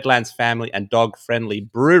family and dog friendly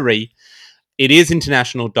brewery. It is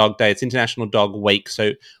International Dog Day. It's International Dog Week.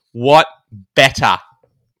 So what better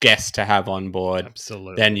guest to have on board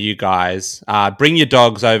than you guys? Bring your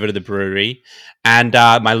dogs over to the brewery. And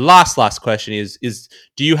my last question is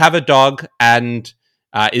do you have a dog, and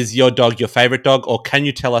is your dog your favorite dog, or can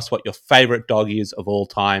you tell us what your favorite dog is of all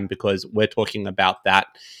time? Because we're talking about that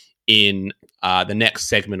in the next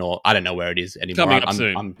segment, or I don't know where it is anymore. Coming up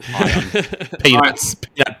soon. I'm high on peanut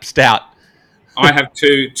stout. I have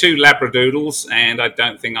two Labradoodles, and I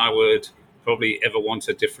don't think I would probably ever want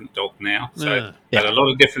a different dog now. So had a lot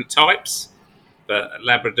of different types, but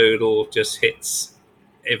Labradoodle just hits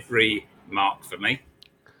every mark for me.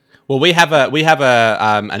 Well, we have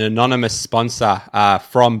an anonymous sponsor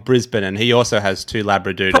from Brisbane, and he also has 2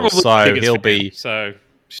 Labradoodles. Probably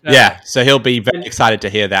so he'll be very excited to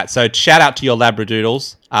hear that. So shout out to your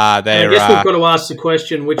Labradoodles. I guess we've got to ask the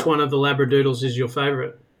question: which one of the Labradoodles is your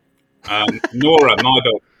favourite? Nora, my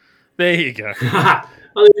dog. There you go. Oh,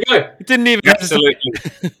 there you go. It didn't even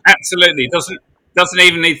absolutely doesn't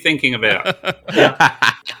even need thinking about.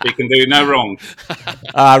 He can do no wrong.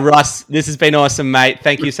 Russ, this has been awesome, mate.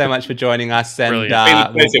 Thank you so much for joining us. And it's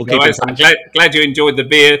been a pleasure, guys. I'm glad you enjoyed the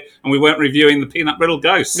beer, and we weren't reviewing the peanut brittle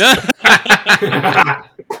ghost.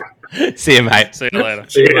 See you, mate. See you later.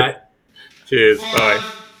 See you, mate. Cheers. Bye.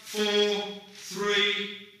 3,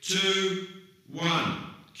 2, 1.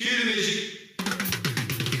 Cue the music.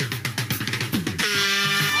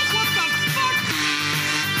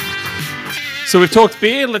 So we've talked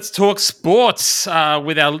beer, let's talk sports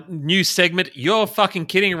with our new segment, You're Fucking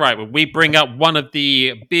Kidding Right, where we bring up one of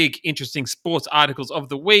the big, interesting sports articles of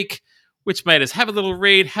the week, which made us have a little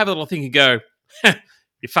read, have a little think and go,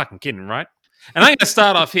 you're fucking kidding, right? And I'm going to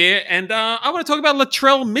start off here, and I want to talk about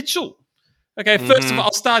Latrell Mitchell. Okay, first of all,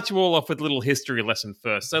 I'll start you all off with a little history lesson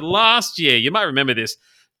first. So last year, you might remember this,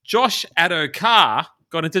 Josh Adokar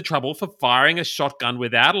got into trouble for firing a shotgun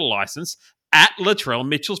without a license at Latrell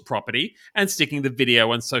Mitchell's property and sticking the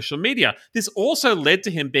video on social media. This also led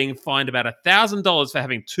to him being fined about $1,000 for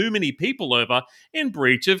having too many people over in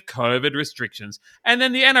breach of COVID restrictions. And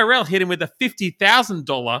then the NRL hit him with a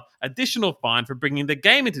 $50,000 additional fine for bringing the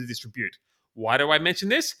game into disrepute. Why do I mention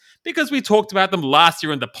this? Because we talked about them last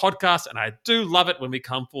year on the podcast, and I do love it when we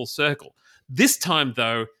come full circle. This time,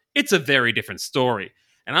 though, it's a very different story.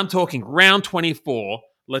 And I'm talking round 24,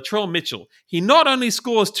 Latrell Mitchell. He not only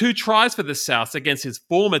scores 2 tries for the Souths against his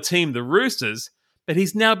former team, the Roosters, but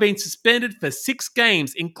he's now been suspended for 6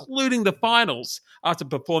 games, including the finals, after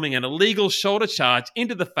performing an illegal shoulder charge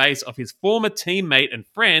into the face of his former teammate and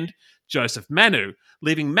friend, Joseph Manu,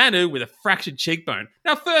 leaving Manu with a fractured cheekbone.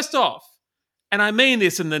 Now, first off, and I mean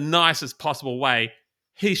this in the nicest possible way,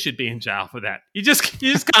 he should be in jail for that. You just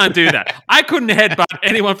can't do that. I couldn't headbutt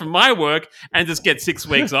anyone from my work and just get 6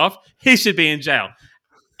 weeks off. He should be in jail.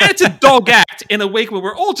 And it's a dog act in a week where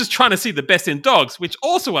we're all just trying to see the best in dogs, which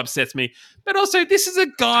also upsets me. But also, this is a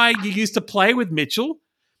guy you used to play with, Mitchell.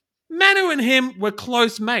 Manu and him were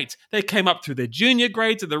close mates. They came up through the junior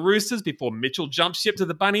grades of the Roosters before Mitchell jumped ship to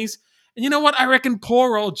the Bunnies. And you know what? I reckon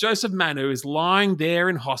poor old Joseph Manu is lying there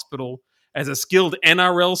in hospital as a skilled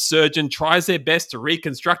NRL surgeon tries their best to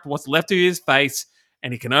reconstruct what's left of his face,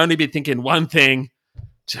 and he can only be thinking one thing.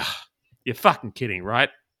 You're fucking kidding, right?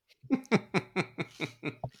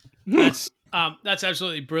 That's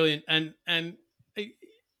absolutely brilliant. And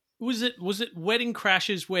was it Wedding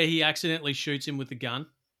Crashers where he accidentally shoots him with the gun?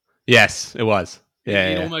 Yes, it was. Yeah,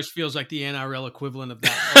 it almost feels like the NRL equivalent of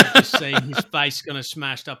that. Of just seeing his face kind of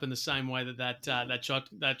smashed up in the same way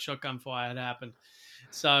that shotgun fire had happened.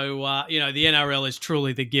 So the NRL is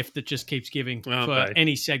truly the gift that just keeps giving for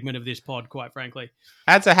any segment of this pod. Quite frankly,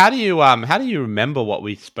 Adza, how do you remember what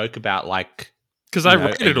we spoke about because I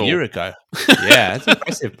read it all a year ago? Yeah, it's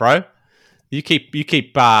impressive, bro. You keep.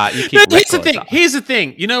 Here's the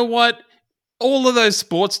thing. You know what? All of those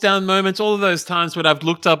sports down moments, all of those times when I've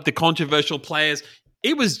looked up the controversial players,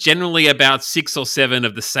 it was generally about 6 or 7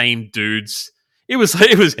 of the same dudes. It was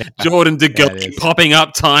Jordan DeGoey popping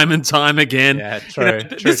up time and time again. Yeah, true.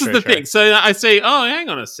 This is the thing. So I say, oh, hang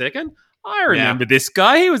on a second. I remember this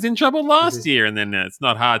guy. He was in trouble last year. And then it's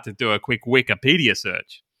not hard to do a quick Wikipedia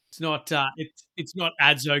search. It's not it's not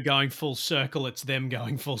Adzo going full circle. It's them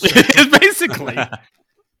going full circle. Basically.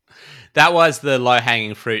 That was the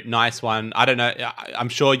low-hanging fruit. Nice one. I don't know. I'm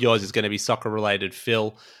sure yours is going to be soccer-related,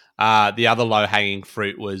 Phil. The other low-hanging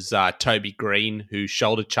fruit was Toby Green, who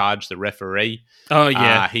shoulder charged the referee. Oh,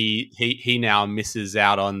 yeah. He now misses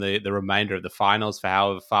out on the remainder of the finals for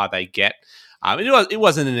however far they get. It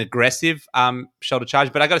wasn't an aggressive shoulder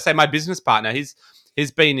charge, but I got to say, my business partner,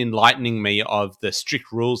 he's been enlightening me of the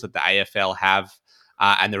strict rules that the AFL have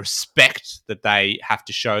and the respect that they have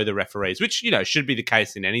to show the referees, which should be the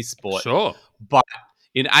case in any sport. Sure, but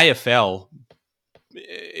in AFL,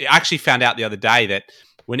 I actually found out the other day that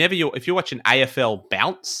if you watch an AFL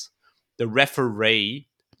bounce, the referee,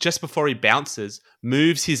 just before he bounces,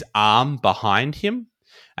 moves his arm behind him.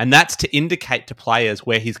 And that's to indicate to players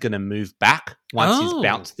where he's going to move back once he's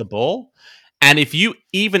bounced the ball. And if you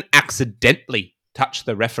even accidentally touch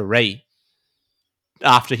the referee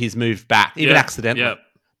after he's moved back, accidentally,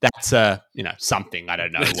 that's something. I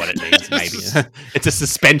don't know what it means. Maybe it's a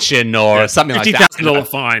suspension or something like that. $50,000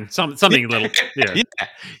 fine, something little. Yeah,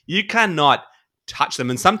 you cannot touch them.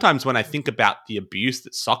 And sometimes when I think about the abuse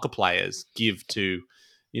that soccer players give to,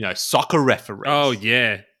 soccer referees. Oh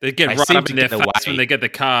yeah, they get right up in their face when they get the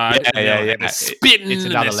card. Yeah. They're spitting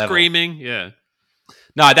and they're screaming. Yeah.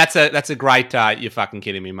 No, that's a great. You're fucking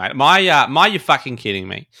kidding me, mate. My you're fucking kidding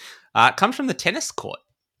me. Comes from the tennis court.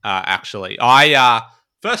 Actually, the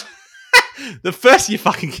first you're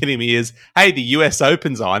fucking kidding me is, hey, the US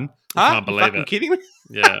Open's on. I can't believe it. Kidding me?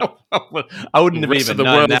 Yeah. I wouldn't have even the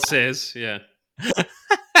known world that. Says, yeah.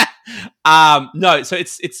 No, so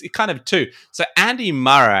it's kind of 2. So Andy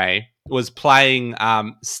Murray was playing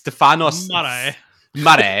Stefanos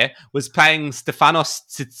Murray was playing Stefanos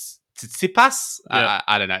Tsitsipas.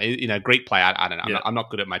 I don't know, Greek player. I don't know. I'm not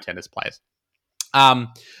good at my tennis players.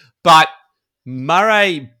 But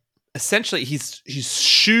Murray, essentially, his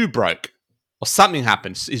shoe broke or something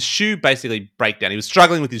happened. His shoe basically break down. He was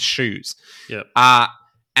struggling with his shoes. Yep.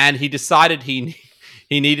 And he decided he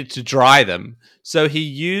needed to dry them. So he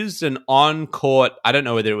used an on-court, I don't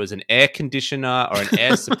know whether it was an air conditioner or an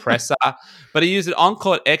air suppressor, but he used an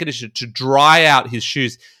on-court air conditioner to dry out his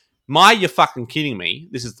shoes. You're fucking kidding me.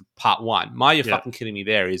 This is part one. You're fucking kidding me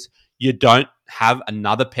there is you don't have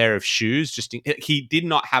another pair of shoes. He did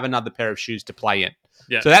not have another pair of shoes to play in.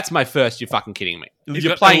 Yeah. So that's my first, you're fucking kidding me. If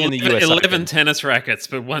you're playing in the US 11 Open. tennis rackets,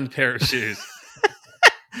 but one pair of shoes.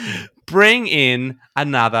 Bring in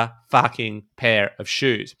another fucking pair of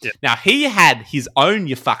shoes. Yeah. Now, he had his own,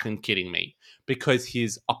 you're fucking kidding me, because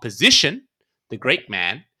his opposition, the Greek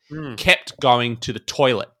man, kept going to the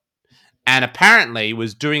toilet and apparently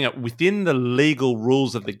was doing it within the legal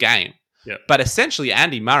rules of the game. Yep. But essentially,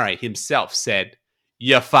 Andy Murray himself said,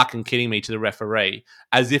 you're fucking kidding me to the referee,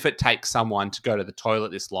 as if it takes someone to go to the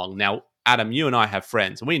toilet this long. Now, Adam, you and I have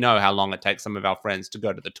friends, and we know how long it takes some of our friends to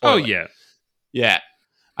go to the toilet. Oh, yeah. Yeah.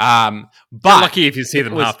 But you're lucky if you see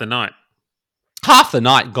them half the night. Half the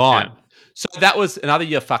night gone. Yeah. So that was another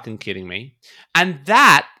you're fucking kidding me. And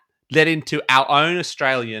that led into our own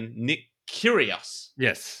Australian, Nick Kyrgios.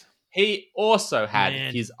 Yes. He also had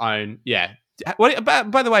his own, yeah.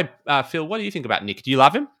 By the way, Phil, what do you think about Nick? Do you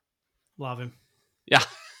love him? Love him. Yeah.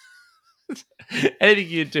 Anything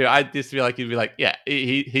you do, I just feel like you'd be like, yeah,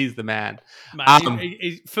 he's the man.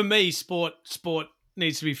 Mate, for me, sport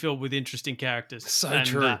needs to be filled with interesting characters. So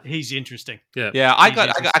true. He's interesting. Yeah. I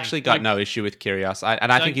actually got no issue with Kyrgios,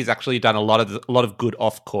 I think he's actually done a lot of good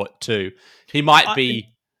off court too. He might be.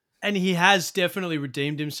 And he has definitely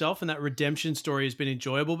redeemed himself, and that redemption story has been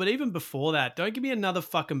enjoyable. But even before that, don't give me another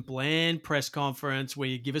fucking bland press conference where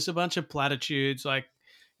you give us a bunch of platitudes. Like,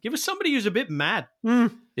 give us somebody who's a bit mad. Yeah.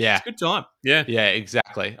 It's a good time. Yeah,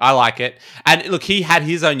 exactly. I like it. And look, he had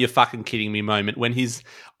his own you're fucking kidding me moment when his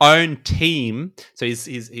own team, so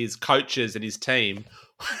his coaches and his team,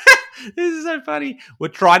 this is so funny, were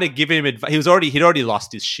trying to give him advice. He'd already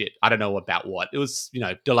lost his shit. I don't know about what. It was,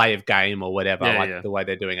 delay of game or whatever, the way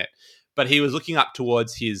they're doing it. But he was looking up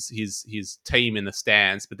towards his team in the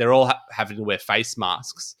stands, but they're all having to wear face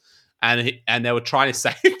masks. And they were trying to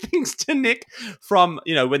say things to Nick from,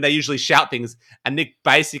 when they usually shout things. And Nick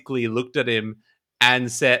basically looked at them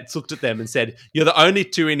and said, you're the only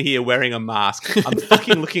two in here wearing a mask. I'm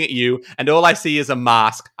fucking looking at you, and all I see is a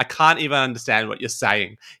mask. I can't even understand what you're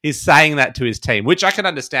saying. He's saying that to his team, which I can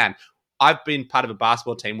understand. I've been part of a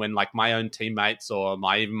basketball team when, like, my own teammates or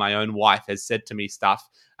even my own wife has said to me stuff,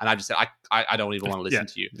 and I just said, I don't even want to listen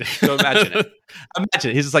to you. So imagine it.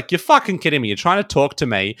 He's just like, you're fucking kidding me. You're trying to talk to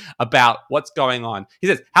me about what's going on. He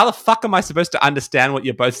says, how the fuck am I supposed to understand what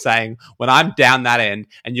you're both saying when I'm down that end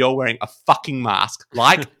and you're wearing a fucking mask?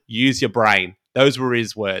 Like, use your brain. Those were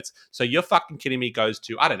his words. So you're fucking kidding me goes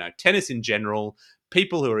to, I don't know, tennis in general,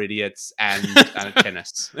 people who are idiots, and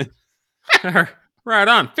tennis. Right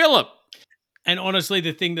on. Philip. And honestly,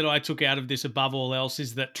 the thing that I took out of this above all else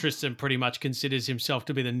is that Tristan pretty much considers himself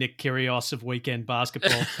to be the Nick Kyrgios of weekend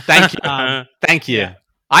basketball. Thank you. Thank you. Yeah.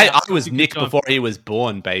 I was Nick before he was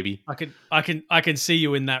born, baby. I can see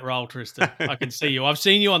you in that role, Tristan. I can see you. I've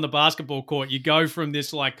seen you on the basketball court. You go from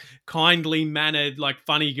this like kindly mannered, like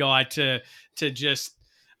funny guy to just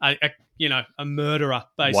a murderer,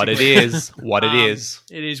 basically. What it is.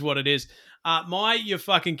 It is what it is. You're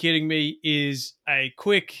fucking kidding me is a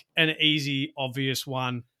quick and easy, obvious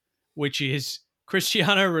one, which is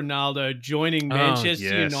Cristiano Ronaldo joining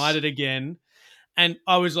Manchester United again. And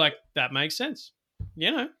I was like, that makes sense.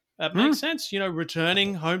 That makes sense.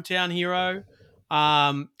 Returning hometown hero,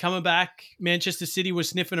 coming back. Manchester City was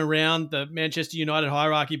sniffing around. The Manchester United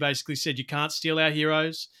hierarchy basically said, you can't steal our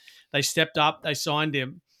heroes. They stepped up. They signed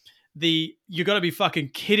him. You got to be fucking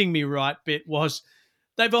kidding me, right, bit was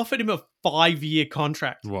they've offered him a 5-year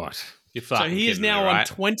contract. What? So he is now on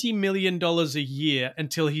 $20 million a year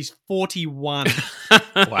until he's 41.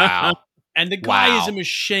 Wow. And the guy is a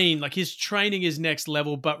machine. Like, his training is next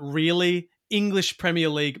level, but really, English Premier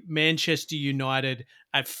League, Manchester United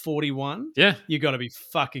at 41? Yeah. You got to be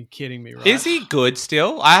fucking kidding me, right? Is he good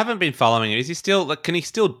still? I haven't been following him. Is he still, can he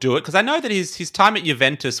still do it? Because I know that his time at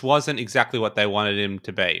Juventus wasn't exactly what they wanted him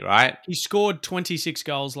to be, right? He scored 26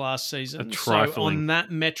 goals last season. So on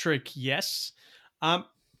that metric, yes.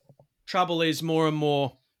 Trouble is more and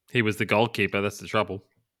more. He was the goalkeeper. That's the trouble.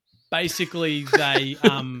 Basically, they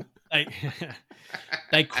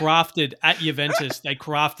crafted at Juventus. They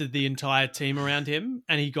crafted the entire team around him,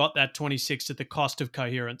 and he got that 26 at the cost of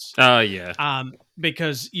coherence. Oh yeah.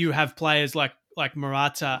 Because you have players like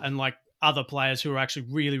Morata and like other players who are actually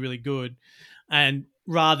really, really good, and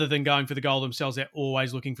rather than going for the goal themselves, they're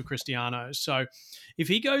always looking for Cristiano. So if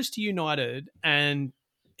he goes to United and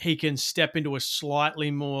he can step into a slightly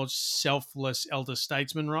more selfless elder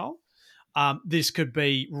statesman role, this could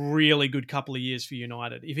be really good couple of years for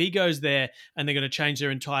United. If he goes there and they're going to change their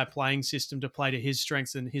entire playing system to play to his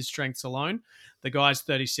strengths and his strengths alone, the guy's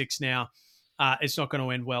 36 now. It's not going to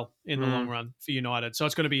end well in the long run for United. So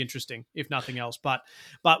it's going to be interesting, if nothing else. But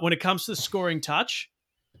when it comes to the scoring touch,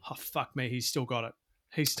 oh, fuck me, he's still got it.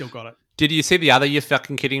 He's still got it. Did you see the other "you're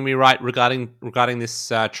fucking kidding me" right regarding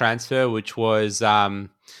this transfer, which was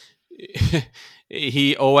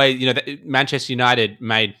he always, Manchester United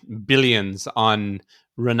made billions on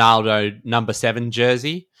Ronaldo number 7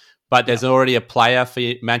 jersey, but there's already a player for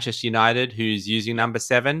Manchester United who's using number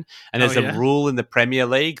 7, and there's a rule in the Premier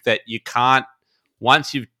League that you can't,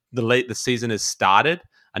 once the season has started,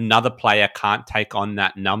 another player can't take on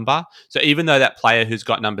that number. So even though that player who's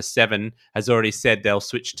got number 7 has already said they'll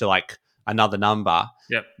switch to like another number,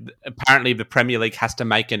 apparently the Premier League has to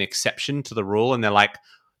make an exception to the rule, and they're like,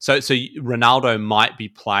 so Ronaldo might be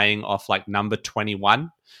playing off like number 21,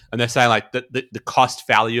 and they're saying like the cost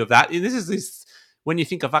value of that. This when you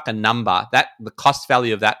think of like a number, that the cost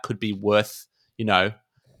value of that could be worth $1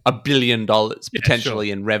 billion potentially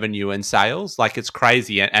in revenue and sales. Like, it's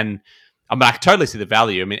crazy, and I mean, I totally see the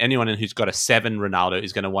value. I mean, anyone who's got a 7 Ronaldo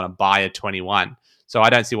is going to want to buy a 21. So I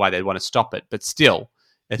don't see why they'd want to stop it. But still,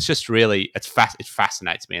 it's just really, it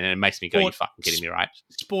fascinates me, and it makes me go, "You fucking kidding me, right?"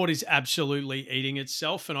 Sport is absolutely eating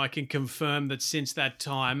itself, and I can confirm that since that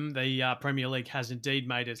time, the Premier League has indeed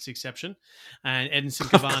made its exception, and Edinson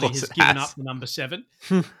Cavani has given up the number 7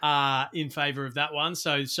 in favour of that one.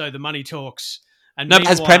 So the money talks. And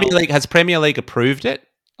has Premier League approved it?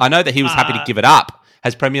 I know that he was happy to give it up.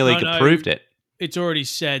 Has Premier League approved it? It's already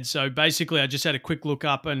said. So basically, I just had a quick look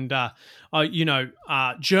up, and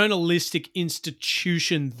journalistic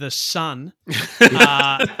institution The Sun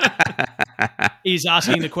is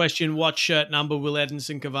asking the question: what shirt number will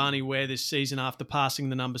Edinson Cavani wear this season after passing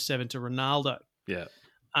the number 7 to Ronaldo? Yeah.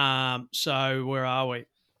 So where are we?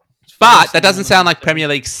 But that doesn't sound like Premier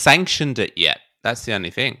League sanctioned it yet. That's the only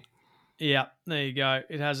thing. Yeah, there you go.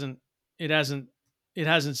 It hasn't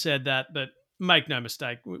said that, but make no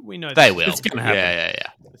mistake, we know they will. It's going to happen.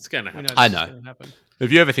 Yeah. It's going to happen. I know.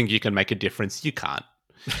 If you ever think you can make a difference, you can't.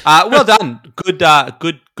 Well done. Good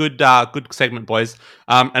segment, boys.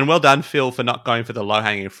 And well done, Phil, for not going for the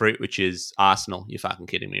low-hanging fruit, which is Arsenal. You're fucking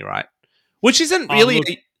kidding me, right? Which isn't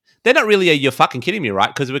really... they're not really "you're fucking kidding me,"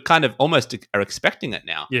 right? Because we're kind of almost are expecting it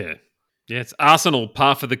now. Yeah. Yeah, it's Arsenal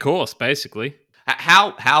par for the course, basically.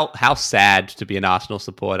 How sad to be an Arsenal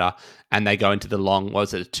supporter and they go into the long, a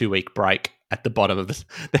 2-week break at the bottom of this.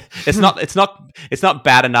 It's not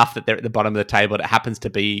bad enough that they're at the bottom of the table. It happens to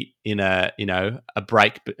be in a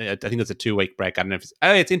break. I think it's a 2-week break. I don't know if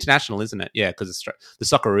it's international, isn't it? Yeah, because the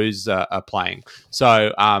Socceroos are playing.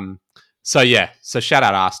 So shout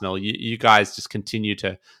out Arsenal. You guys just continue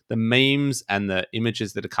to, the memes and the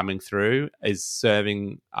images that are coming through is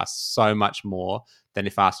serving us so much more than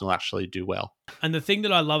if Arsenal actually do well. And the thing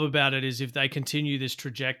that I love about it is if they continue this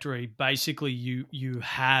trajectory, basically you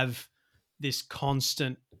have this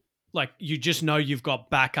constant, like, you just know you've got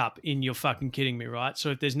backup in "you're fucking kidding me," right?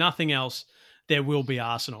 So if there's nothing else, there will be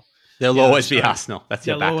Arsenal. There'll always be Arsenal. That's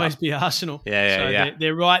your backup. There'll always be Arsenal. Yeah.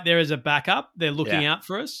 They're right there as a backup. They're looking out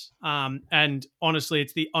for us. And honestly,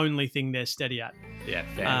 it's the only thing they're steady at. Yeah,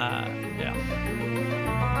 fair. Yeah.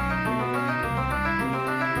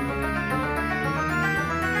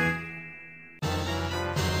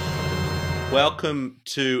 Welcome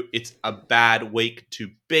to It's a Bad Week to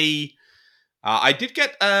Be. I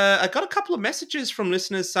got a couple of messages from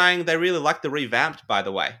listeners saying they really like the revamped, by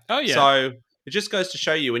the way. Oh, yeah. So it just goes to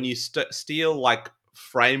show you when you steal like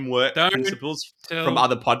framework principles from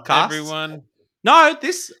other podcasts. Everyone. No,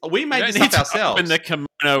 we made this up ourselves. Open the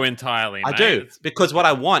kimono entirely. I do, because what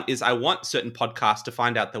I want certain podcasts to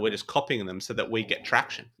find out that we're just copying them so that we get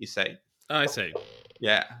traction. You see? Oh, I see.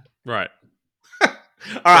 Yeah. Right.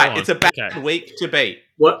 All right, it's a bad week to be.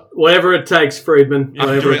 Whatever it takes, Friedman.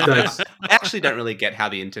 Whatever it takes. I actually don't really get how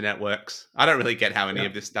the internet works. I don't really get how any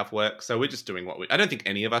of this stuff works. So we're just doing I don't think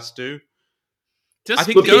any of us do.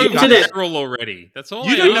 Just go viral already. That's all.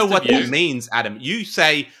 You don't know what that means, Adam. You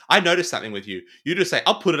say, I noticed something with you. You just say,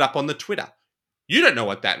 I'll put it up on the Twitter. You don't know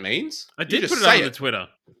what that means. I did put it up on the Twitter.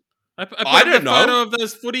 I put up a photo of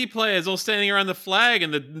those footy players all standing around the flag,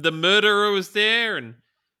 and the murderer was there. And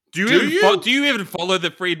do you even follow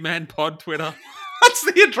the Freedman Pod Twitter? What's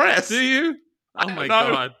the address? Do you? Oh my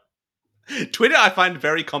God. Twitter I find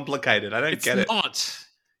very complicated. I don't get it. It's not.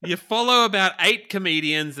 You follow about 8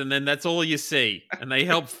 comedians, and then that's all you see, and they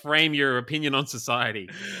help frame your opinion on society.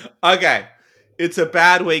 Okay, it's a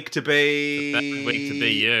bad week to be. It's a bad week to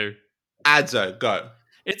be you. Adzo, go.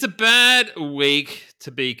 It's a bad week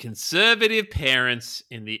to be conservative parents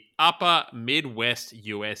in the upper Midwest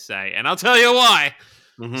USA, and I'll tell you why.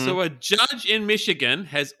 Mm-hmm. So, a judge in Michigan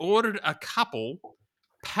has ordered a couple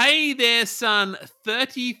pay their son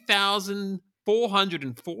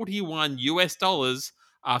 $30,441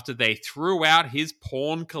 after they threw out his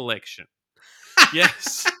porn collection.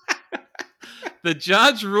 Yes. The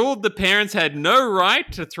judge ruled the parents had no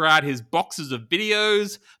right to throw out his boxes of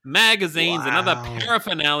videos, magazines, and other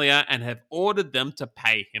paraphernalia, and have ordered them to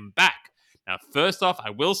pay him back. Now, first off,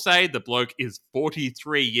 I will say the bloke is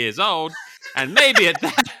 43 years old, and maybe at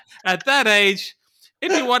that age,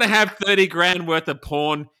 if you want to have 30 grand worth of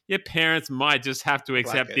porn, your parents might just have to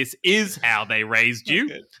accept this is how they raised you.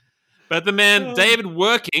 But the man, David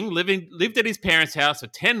Working, lived at his parents' house for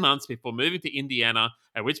 10 months before moving to Indiana,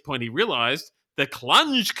 at which point he realized the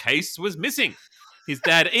clunge case was missing. His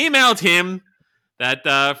dad emailed him that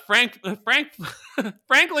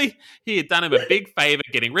frankly, he had done him a big favor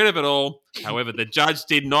getting rid of it all. However, the judge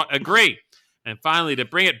did not agree. And finally, to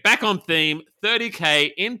bring it back on theme,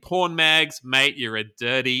 $30K in porn mags, mate, you're a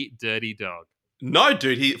dirty, dirty dog. No,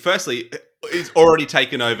 dude. He's already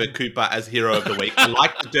taken over Cooper as hero of the week. I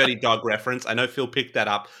like the dirty dog reference. I know Phil picked that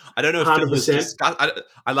up. I don't know if 100%. Phil was discussed.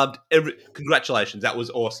 I loved congratulations. That was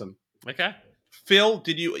awesome. Okay. Phil,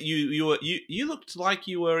 did you looked like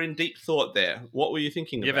you were in deep thought there. What were you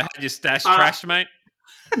thinking? You ever had your stash trashed, mate?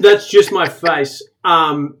 That's just my face.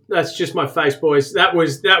 That's just my face, boys. That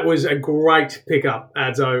was a great pickup,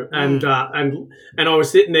 Adzo, and I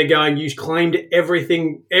was sitting there going, you claimed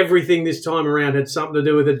everything this time around had something to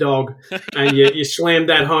do with a dog, and you slammed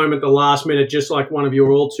that home at the last minute, just like one of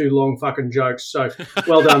your all too long fucking jokes. So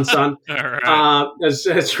well done, son. All right.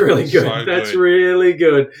 That's really good. So that's really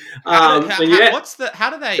good. How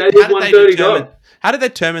do they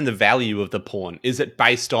determine the value of the porn? Is it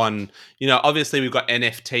based on, obviously we've got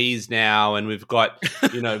NFTs now, and we've got,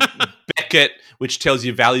 Beckett, which tells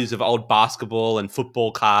you values of old basketball and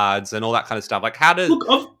football cards and all that kind of stuff. Like, how does that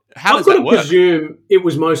work? I've got to presume it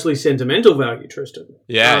was mostly sentimental value, Tristan.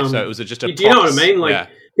 Yeah, so it was just a. Do you know what I mean? Like,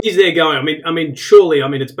 he's there going. Surely,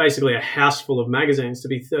 it's basically a house full of magazines to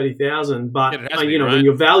be 30,000. But right? when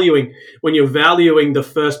you're valuing the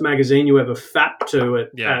first magazine you ever fapped to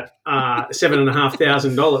at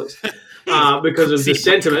 $7,500 because of the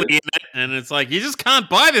sentiment, and it's like you just can't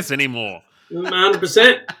buy this anymore.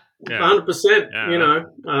 100%.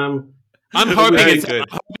 100%. I'm hoping it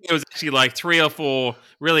was actually like 3 or 4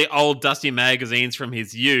 really old, dusty magazines from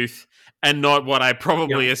his youth, and not what I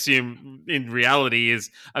probably assume in reality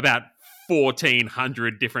is about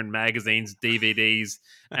 1,400 different magazines, DVDs,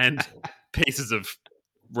 and pieces of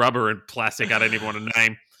rubber and plastic I don't even want to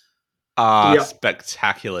name.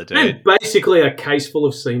 Spectacular, dude. And basically a case full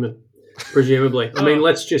of semen, presumably.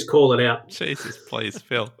 Let's just call it out. Jesus, please,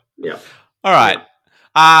 Phil. Yeah. All right.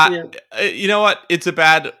 You know what? It's a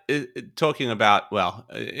bad talking about. Well,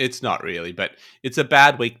 it's not really, but it's a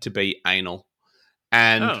bad week to be anal.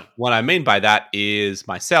 And what I mean by that is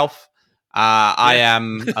myself. I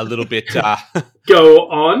am a little bit. Go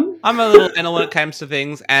on. I'm a little anal when it comes to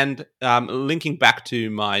things, and linking back to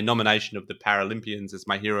my nomination of the Paralympians as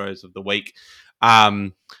my heroes of the week.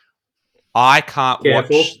 I can't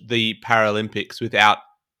watch the Paralympics without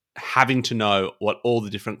having to know what all the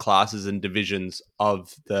different classes and divisions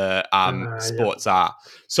of the sports are.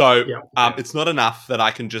 So it's not enough that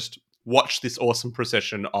I can just watch this awesome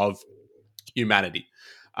procession of humanity.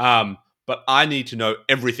 But I need to know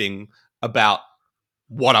everything about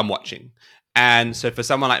what I'm watching. And so for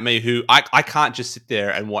someone like me who I can't just sit there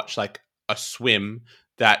and watch like a swim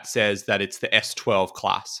that says that it's the S12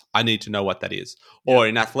 class. I need to know what that is. Or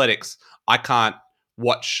in athletics, I can't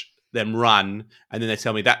watch them run and then they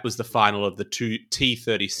tell me that was the final of the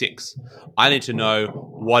T36. I need to know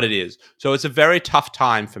what it is. So it's a very tough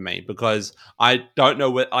time for me because I don't know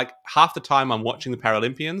what, like half the time I'm watching the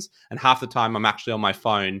Paralympians and half the time I'm actually on my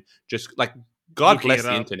phone just like God bless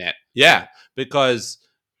the internet. Yeah, because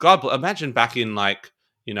imagine back in like,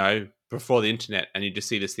 before the internet and you just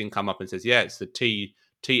see this thing come up and says, yeah, it's the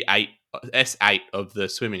T8 S8 of the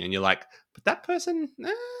swimming and you're like, but that person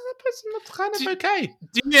looks kind of okay.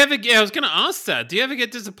 Do you ever get, I was going to ask that. Do you ever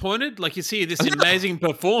get disappointed? Like you see this amazing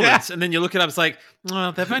performance and then you look it up, it's like,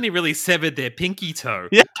 oh, they've only really severed their pinky toe.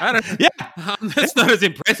 Yeah. That's not as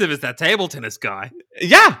impressive as that table tennis guy.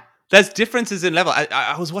 Yeah. There's differences in level.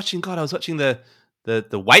 I was watching the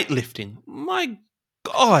weightlifting. My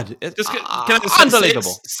God, it's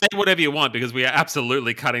unbelievable. Say whatever you want because we are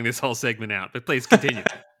absolutely cutting this whole segment out. But please continue.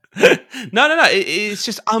 No. It's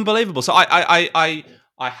just unbelievable. So I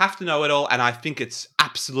have to know it all, and I think it's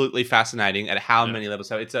absolutely fascinating at how many levels.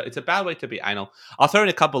 So it's a bad week to be anal. I'll throw in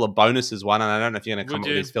a couple of bonuses. One, and I don't know if you're going to come up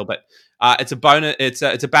with this, Phil, but it's a bonus. It's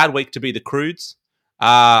a bad week to be the Croods.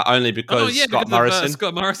 Only because Scott Morrison.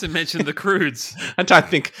 Scott Morrison mentioned the Croods. I don't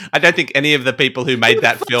think any of the people who made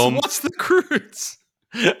that film. What's the Croods?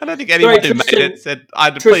 I don't think anyone who made it said,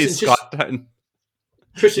 "Please, Scott, don't."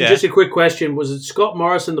 Tristan, just a quick question: was it Scott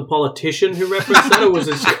Morrison, the politician, who referenced that, or was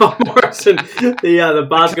it Scott Morrison, the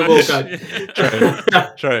basketball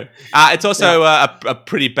coach? True. It's also a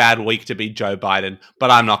pretty bad week to be Joe Biden,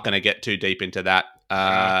 but I'm not going to get too deep into that.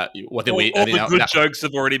 All the good jokes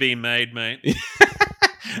have already been made, mate.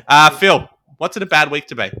 Phil, what's it a bad week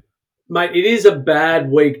to be? Mate, it is a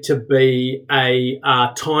bad week to be a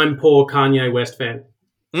time poor Kanye West fan.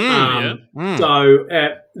 So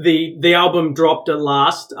the album dropped at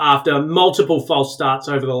last after multiple false starts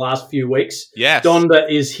over the last few weeks. Yes. Donda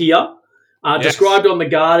is here. Described on The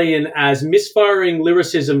Guardian as misfiring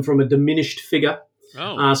lyricism from a diminished figure.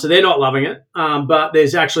 So they're not loving it. But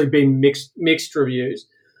there's actually been mixed reviews.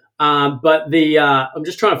 But I'm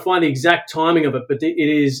just trying to find the exact timing of it, but it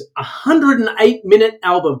is a 108-minute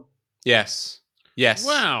album. Yes.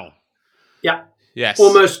 Wow. Yeah. Yes.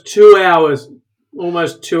 Almost 2 hours.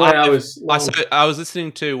 Almost 2 hours long. I was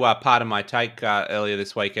listening to Part of My Take earlier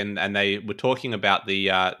this week, and they were talking about the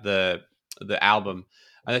album,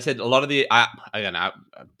 and they said a lot of I don't know, I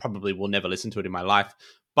probably will never listen to it in my life,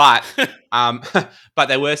 but but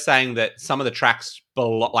they were saying that some of the tracks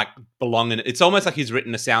belong in. It's almost like he's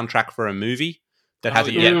written a soundtrack for a movie that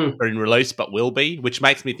hasn't yet been released, but will be, which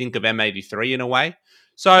makes me think of M83 in a way.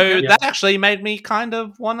 So that actually made me kind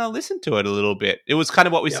of want to listen to it a little bit. It was kind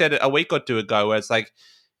of what we said a week or two ago, where it's like,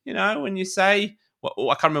 when you say,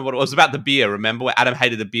 I can't remember what it was about the beer. Remember where Adam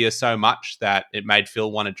hated the beer so much that it made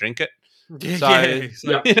Phil want to drink it? I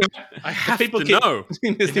have to know.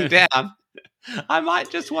 This thing down. I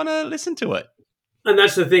might just want to listen to it. And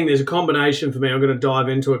that's the thing. There's a combination for me. I'm going to dive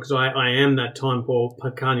into it because I am that time poor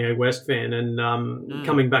Kanye West fan, and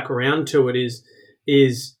coming back around to it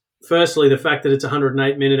is firstly the fact that it's a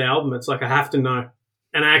 108-minute album. It's like I have to know,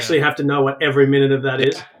 and I actually have to know what every minute of that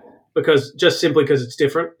is, because it's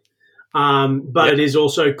different. But it is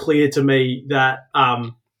also clear to me that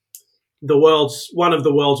one of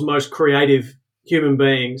the world's most creative human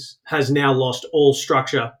beings has now lost all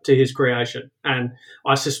structure to his creation, and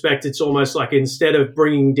I suspect it's almost like instead of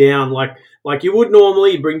bringing down like you would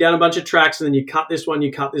normally, you bring down a bunch of tracks and then you cut this one,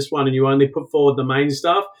 and you only put forward the main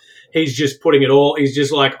stuff. He's just putting it all. He's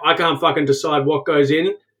just like, I can't fucking decide what goes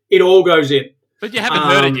in. It all goes in. But you haven't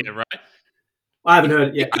heard it yet, right? I haven't heard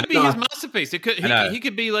it yet. It could be his masterpiece. He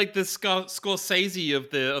could be like the Scorsese of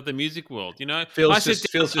the music world. I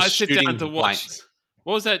sit down to watch. Blanks.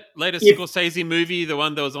 What was that latest Scorsese movie? The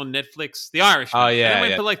one that was on Netflix, The Irishman. Oh yeah, and it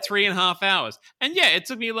went for like 3.5 hours. And it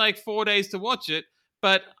took me like 4 days to watch it.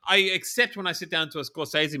 But I accept when I sit down to a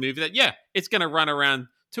Scorsese movie that it's going to run around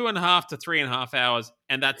 2.5 to 3.5 hours,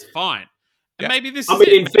 and that's fine. And maybe this is it.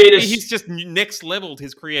 In fairness, he's just next leveled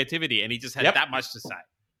his creativity, and he just had that much to say.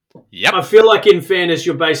 Yep. I feel like in fairness,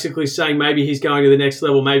 you're basically saying maybe he's going to the next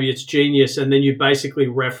level, maybe it's genius, and then you basically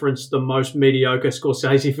reference the most mediocre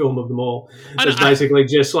Scorsese film of them all. It's basically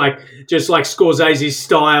just like Scorsese's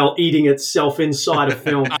style eating itself inside a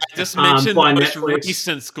film. I just mentioned the most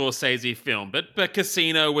recent Scorsese film, but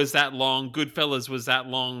Casino was that long, Goodfellas was that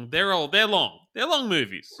long. They're long. They're long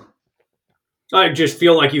movies. I just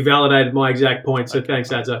feel like you validated my exact point, so thanks,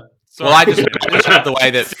 Adza. Well, I just love the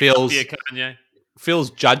way that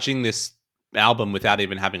Phil's judging this album without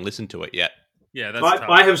even having listened to it yet. Yeah, that's tough.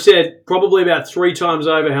 I have said probably about 3 times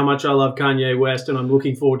over how much I love Kanye West, and I'm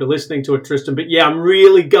looking forward to listening to it, Tristan. But I'm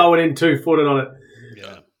really going in 2-footed on it.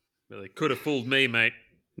 Yeah, really could have fooled me, mate.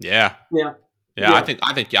 Yeah. I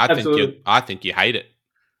think you hate it.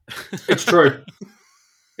 It's true.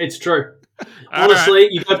 It's true. Honestly,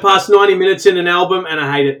 you go past 90 minutes in an album, and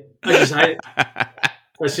I hate it. I just hate it.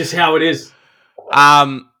 That's just how it is.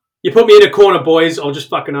 You put me in a corner, boys, I'll just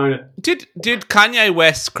fucking own it. Did Kanye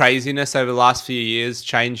West's craziness over the last few years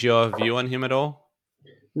change your view on him at all?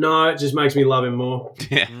 No, it just makes me love him more.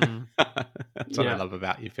 Yeah. That's what I love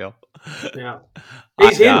about you, Phil. Yeah.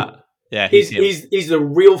 He's him. Yeah, he's the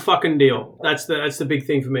real fucking deal. That's the big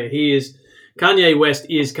thing for me. Kanye West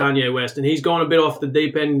is Kanye West, and he's gone a bit off the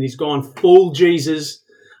deep end, and he's gone full Jesus,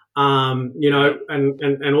 and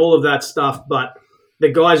all of that stuff, but the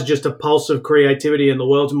guy's just a pulse of creativity, and the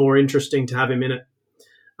world's more interesting to have him in it.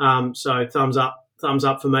 So thumbs up thumbs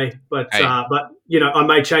up for me. But Hey. I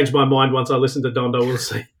may change my mind once I listen to Dondo. We'll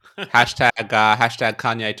see. Hashtag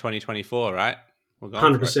Kanye 2024, right?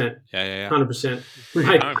 100%. Yeah. 100%.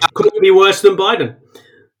 Mate, could it be worse than Biden?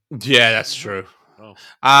 Yeah, that's true. Oh.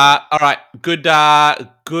 All right. Good.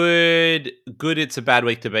 It's a bad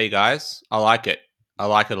week to be, guys. I like it. I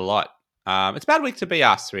like it a lot. It's a bad week to be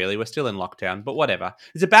us, really. We're still in lockdown, but whatever.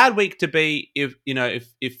 It's a bad week to be if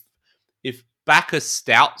Bacchus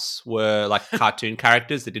Stouts were like cartoon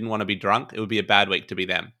characters that didn't want to be drunk. It would be a bad week to be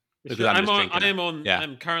them. Because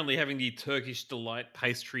I'm currently having the Turkish Delight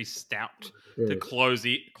pastry stout to close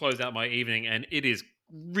out my evening, and it is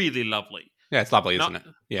really lovely. Yeah, it's lovely, isn't it?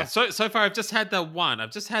 Yeah. So far, I've just had that one.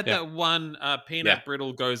 That one peanut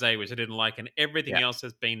brittle gose, which I didn't like, and everything else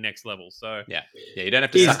has been next level. So yeah, you don't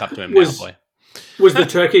have to suck up to him now, boy. Was the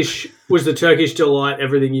Turkish Delight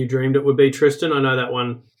everything you dreamed it would be, Tristan? I know that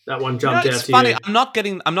one jumped out to you. It's funny. I'm not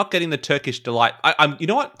getting the Turkish Delight. I'm. You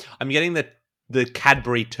know what? I'm getting the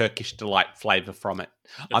Cadbury Turkish Delight flavor from it.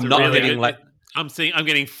 I'm not getting like. I'm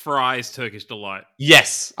getting Fry's Turkish Delight.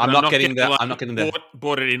 Yes, I'm not getting the.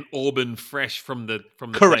 Bought it in Auburn fresh from the.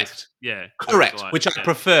 Correct. Place. Yeah. Correct. Which I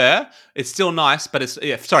prefer. It's still nice, but it's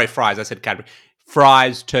sorry, Fry's. I said Cadbury.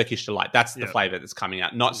 Fry's Turkish Delight. That's the flavor that's coming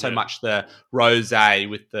out. Not so much the rosé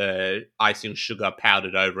with the icing sugar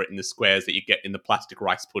powdered over it in the squares that you get in the plastic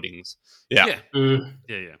rice puddings. Yeah.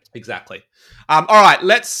 Yeah. Exactly. All right,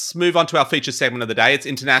 let's move on to our feature segment of the day. It's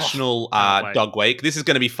International Dog Week. This is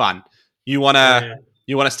going to be fun. You want to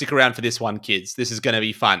stick around for this one, kids. This is going to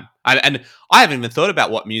be fun. And I haven't even thought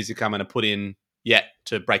about what music I'm going to put in yet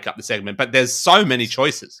to break up the segment, but there's so many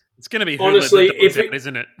choices. It's going to be honestly,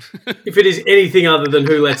 isn't it? If it is anything other than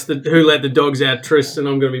who let the dogs out, Tristan,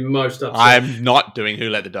 I'm going to be most upset. I'm not doing Who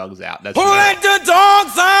Let the Dogs Out. That's who let the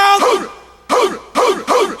dogs out? Who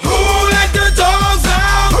let the dogs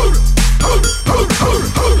out? Who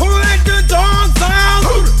let the dogs out?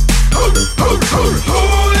 Who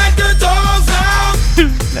let the dogs out?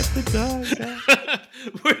 Let the dogs out.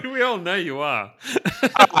 We all know you are.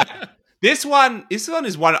 This one is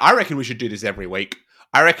one. I reckon we should do this every week.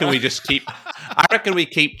 I reckon we just keep. I reckon we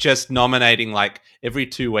keep just nominating like every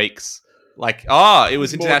 2 weeks. Like, it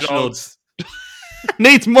was more International. Dogs.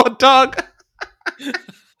 Needs more dog.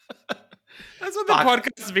 That's what the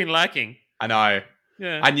podcast has been lacking. I know.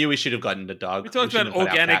 Yeah. I knew we should have gotten the dog. We talked about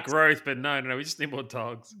organic growth, but no, we just need more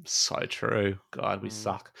dogs. So true. God, we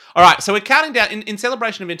suck. All right, so we're counting down in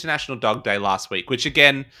celebration of International Dog Day last week, which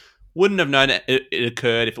again. Wouldn't have known it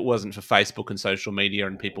occurred if it wasn't for Facebook and social media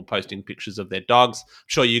and people posting pictures of their dogs. I'm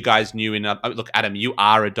sure you guys knew. Look, Adam, you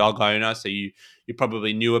are a dog owner, so you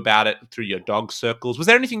probably knew about it through your dog circles. Was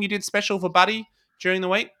there anything you did special for Buddy during the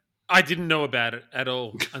week? I didn't know about it at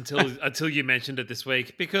all until you mentioned it this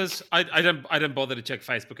week, because I don't bother to check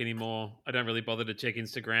Facebook anymore. I don't really bother to check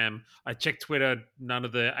Instagram. I check Twitter. None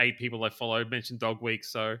of the 8 people I follow mentioned Dog Week,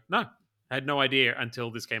 so no, I had no idea until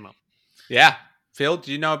this came up. Yeah. Phil,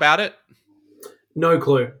 do you know about it? No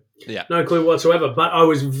clue. Yeah. No clue whatsoever. But I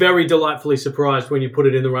was very delightfully surprised when you put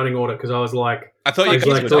it in the running order, because I was like... I thought you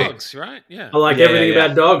like dogs, right? Yeah. I like everything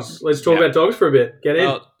about dogs. Let's talk about dogs for a bit. Get in.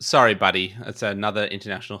 Oh, sorry, buddy. It's another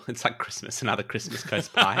international... It's like Christmas. Another Christmas goes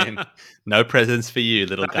by and no presents for you,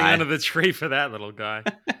 little Nothing guy. under the tree for that little guy.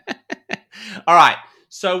 All right.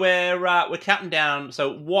 So we're counting down.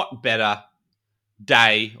 So what better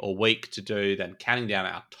day or week to do than counting down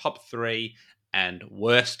our top 3 and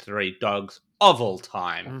worst 3 dogs of all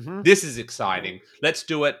time. Mm-hmm. This is exciting. Let's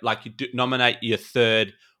do it like you do, nominate your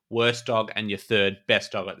 3rd worst dog and your 3rd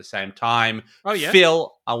best dog at the same time. Oh, yeah.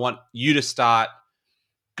 Phil, I want you to start.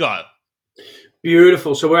 Go.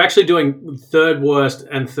 Beautiful. So we're actually doing 3rd worst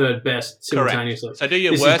and 3rd best simultaneously. Correct. So do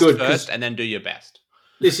your worst first and then do your best.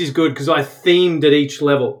 This is good because I themed at each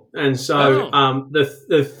level. And so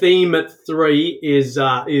the theme at 3 is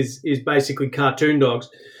basically cartoon dogs.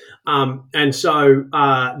 And so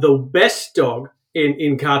the best dog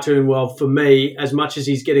in cartoon world for me, as much as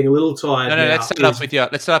he's getting a little tired. No, let's start off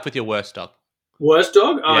with your worst dog. Worst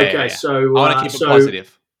dog? Oh, yeah, okay. Yeah. So I want to keep it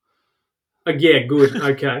positive. Yeah, good.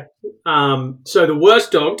 Okay. So the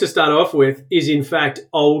worst dog to start off with is in fact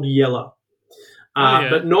Old Yeller.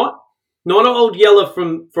 But not Old Yeller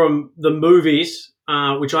from the movies,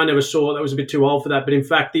 which I never saw. That was a bit too old for that. But in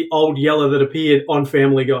fact, the Old Yeller that appeared on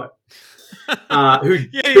Family Guy. Who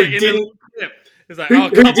didn't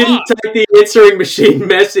take the answering machine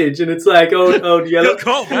message, and it's like, old Yellow, you'll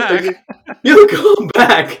call back. You'll call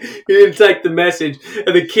back. He didn't take the message,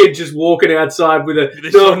 and the kid just walking outside with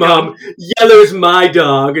no, Mum, Yellow's my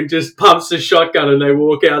dog, and just pumps the shotgun, and they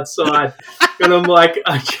walk outside, and I'm like,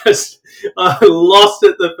 I lost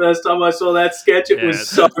it the first time I saw that sketch. It was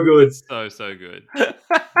so good. So good.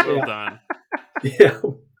 Well done. Yeah.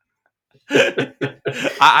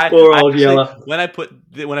 Poor old Yeller. When I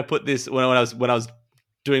was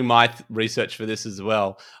doing my research for this as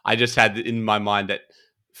well, I just had in my mind that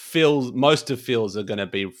most of Phil's are going to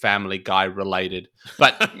be Family Guy related,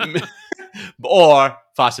 but or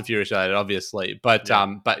Fast and Furious related, obviously. But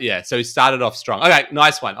yeah. So he started off strong. Okay,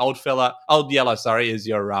 nice one, Old Yellow. Sorry, is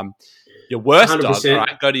your worst 100%, dog. All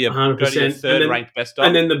right, go to your third ranked best dog.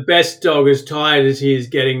 And then the best dog, as tired as he is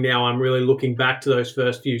getting now, I'm really looking back to those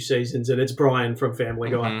first few seasons, and it's Brian from Family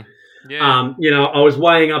Guy. Mm-hmm. Yeah. I was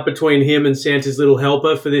weighing up between him and Santa's Little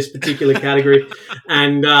Helper for this particular category,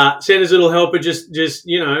 and Santa's Little Helper just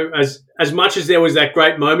as much as there was that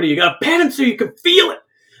great moment, you got to pat him so you can feel it.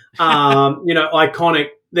 Iconic.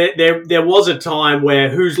 There was a time where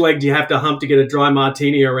whose leg do you have to hump to get a dry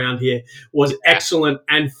martini around here was excellent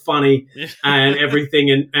and funny and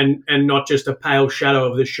everything, and not just a pale shadow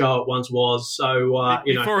of the show it once was. So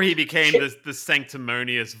before he became the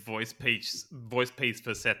sanctimonious voice piece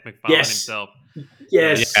for Seth MacFarlane himself.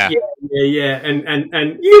 Yes, yeah. And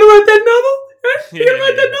you gonna write that novel? You gonna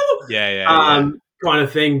write that novel? Yeah. Kind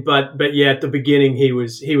of thing. But yeah, at the beginning he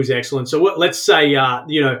was excellent. So let's say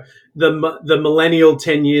the millennial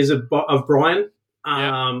 10 years of Brian.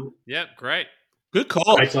 Great. Good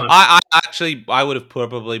call. Great time. I would have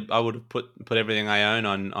put everything I own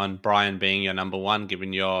on Brian being your number one,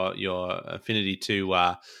 given your affinity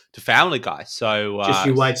to Family Guy. So just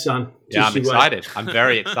you wait, son. I'm excited. I'm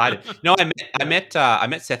very excited. I met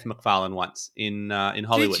Seth MacFarlane once in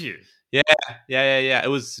Hollywood. Did you? Yeah. It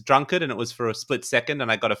was drunkard, and it was for a split second,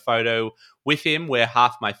 and I got a photo with him where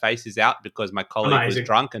half my face is out because my colleague was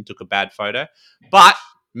drunk and took a bad photo, but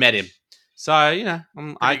met him. So I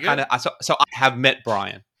have met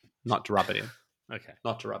Brian, not to rub it in. Okay,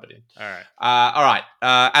 not to rub it in. All right.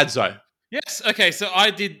 Adzo. Yes. Okay. So I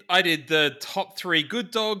did the top 3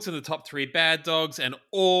 good dogs and the top 3 bad dogs, and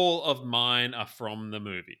all of mine are from the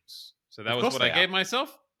movies. So that was what I gave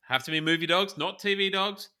myself. Have to be movie dogs, not TV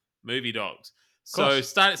dogs. Movie dogs. So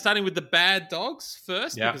starting with the bad dogs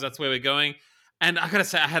first, because that's where we're going. And I gotta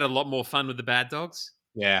say, I had a lot more fun with the bad dogs.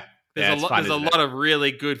 Yeah. There's a lot of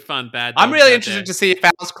really good fun bad dogs. I'm really interested to see if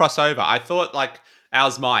ours cross over. I thought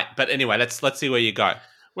ours might, but anyway, let's see where you go.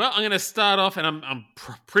 Well, I'm going to start off, and I'm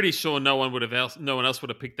pretty sure no one else would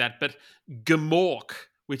have picked that. But Gamork,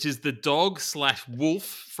 which is the dog/wolf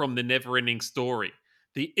from the Neverending Story,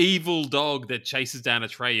 the evil dog that chases down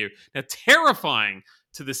Atreyu. Now, terrifying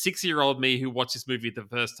to the 6-year-old me who watched this movie the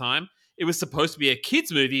first time. It was supposed to be a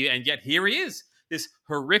kids' movie, and yet here he is, this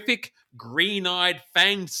horrific, green-eyed,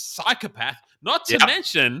 fanged psychopath. Not to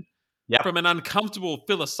mention, from an uncomfortable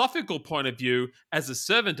philosophical point of view, as a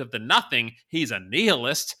servant of the nothing, he's a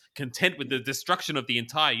nihilist, content with the destruction of the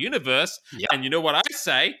entire universe. Yep. And you know what I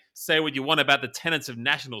say? Say what you want about the tenets of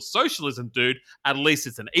National Socialism, dude. At least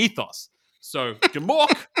it's an ethos. So,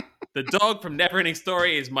 Gamork, the dog from Neverending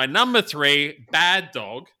Story, is my number 3 bad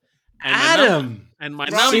dog. And Adam! My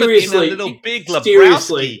number 3 is a little Big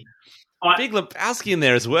Lebowski. Big Lebowski in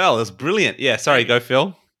there as well. It was brilliant. Yeah, sorry, go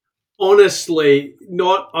Phil. Honestly,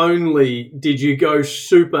 not only did you go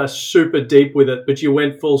super, super deep with it, but you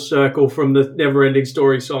went full circle from the Neverending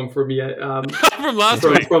Story song from from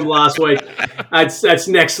last week. That's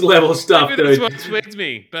next level stuff, maybe dude. That's what swigs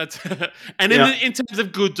me. But and in terms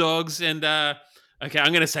of good dogs, and okay,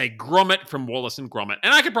 I'm going to say Gromit from Wallace and Gromit,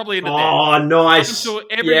 and I could probably end it there. Oh, nice! I'm sure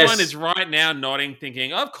everyone is right now nodding,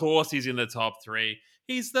 thinking, "Of course, he's in the top 3.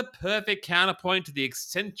 He's the perfect counterpoint to the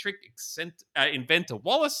eccentric inventor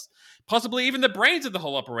Wallace, possibly even the brains of the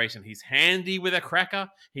whole operation. He's handy with a cracker.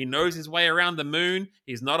 He knows his way around the moon.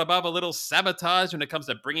 He's not above a little sabotage when it comes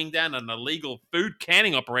to bringing down an illegal food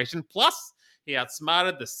canning operation. Plus, he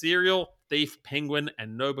outsmarted the serial thief Penguin,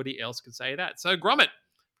 and nobody else could say that. So Gromit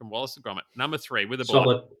from Wallace and Gromit, number 3 with a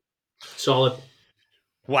bullet. Solid.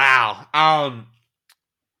 Wow.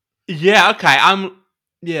 Yeah. Okay.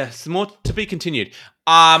 Yes, more to be continued.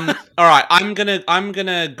 All right, I'm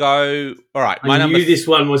gonna go. All right, I knew this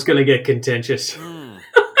one was gonna get contentious.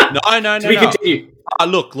 No. To be continued.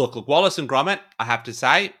 Look. Wallace and Gromit. I have to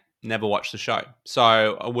say, never watched the show, so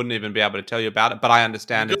I wouldn't even be able to tell you about it. But I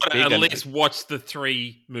understand it's big. At least watch the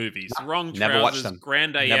 3 movies. Wrong Trousers, never watched them.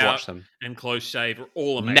 Grand Day never Out, watched them. And Close Shave are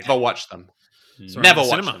all amazing. Never watched them. Sorry, never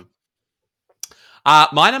watched them.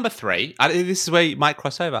 My number 3. This is where you might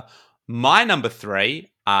cross over. My number 3.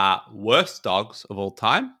 Worst dogs of all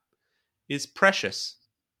time is Precious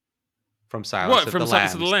from Silence of the Lambs.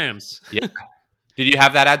 Silence of the Lambs? Yeah. Did you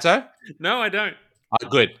have that, Adzo? No, I don't.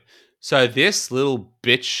 Good. So this little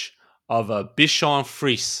bitch of a Bichon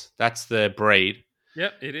Frise. That's the breed.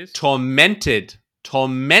 Yep, it is. Tormented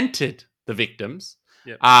the victims.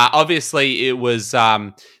 Yep. Obviously, it was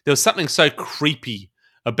there was something so creepy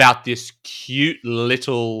about this cute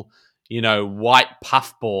little, white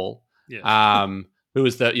puffball. Yeah. Who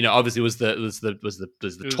was the, obviously was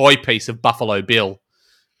the toy piece of Buffalo Bill.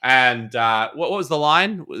 And what was the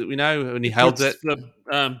line? When he held it,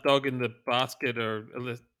 the dog in the basket, or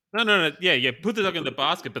no. Yeah. Put the dog in the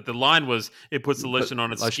basket, but the line was it puts the lotion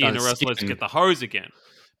on its skin, or else let's get the hose again.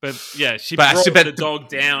 But yeah, she brought the dog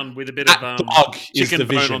down with a bit of dog chicken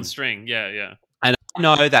bone on string. Yeah. And I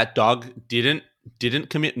know that dog didn't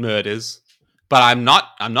commit murders, but I'm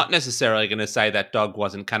not necessarily going to say that dog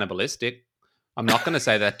wasn't cannibalistic. I'm not going to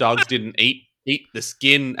say that dogs didn't eat the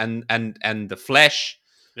skin and the flesh.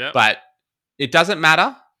 Yeah. But it doesn't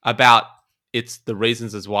matter about the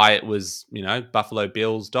reasons as why it was, Buffalo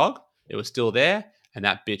Bill's dog. It was still there, and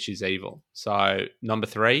that bitch is evil. So number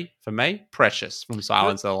 3 for me, Precious from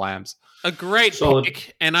Silence of the Lambs. A great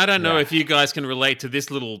pick, and I don't know if you guys can relate to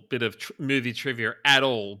this little bit of movie trivia at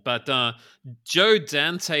all, but Joe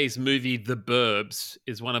Dante's movie The Burbs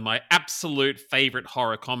is one of my absolute favorite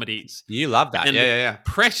horror comedies. You love that, and yeah.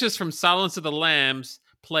 Precious from Silence of the Lambs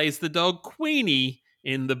plays the dog Queenie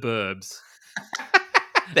in The Burbs.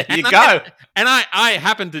 There you go. And I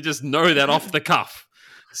happen to just know that off the cuff.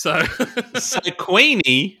 So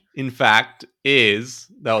Queenie, in fact, is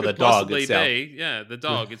the dog itself. The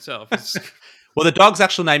dog itself. Well, the dog's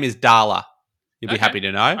actual name is Darla. You'll be happy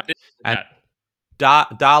to know. And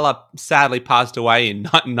Darla sadly passed away in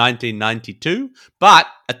 1992, but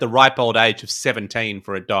at the ripe old age of 17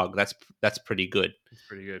 for a dog. That's pretty good. It's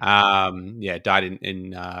pretty good. Died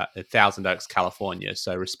in Thousand Oaks, California.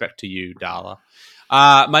 So respect to you, Darla.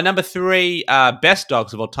 My number 3 best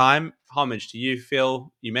dogs of all time. Homage to you,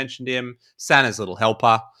 Phil. You mentioned him. Santa's Little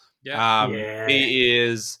Helper. Yeah.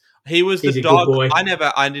 He was the dog.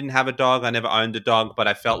 I didn't have a dog. I never owned a dog, but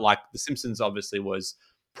I felt like The Simpsons obviously was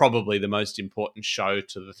probably the most important show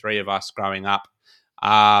to the 3 of us growing up.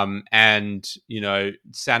 And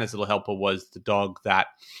Santa's Little Helper was the dog that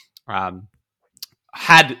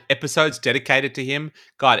had episodes dedicated to him.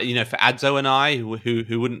 God, for Adzo and I, who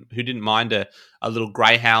didn't mind a little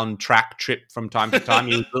greyhound track trip from time to time.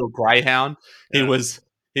 He was a little greyhound. Yeah.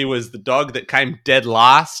 He was the dog that came dead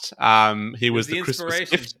last. He was the Christmas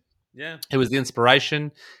gift. Yeah, he was the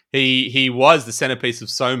inspiration. He was the centerpiece of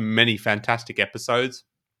so many fantastic episodes.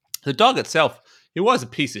 The dog itself, he was a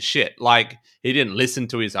piece of shit. Like, he didn't listen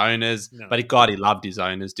to his owners, but he loved his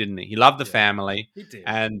owners, didn't he? He loved the family. He did.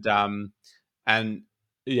 And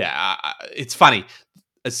it's funny.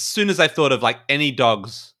 As soon as I thought of like any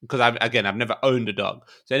dogs, because I've never owned a dog.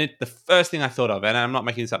 So the first thing I thought of, and I'm not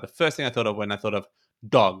making this up, the first thing I thought of when I thought of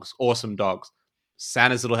dogs, awesome dogs,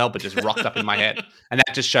 Santa's Little Helper just rocked up in my head. And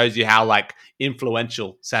that just shows you how like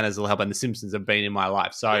influential Santa's Little Helper and The Simpsons have been in my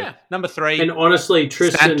life. So number 3. And honestly,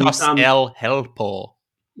 Tristan, Santos El Helper.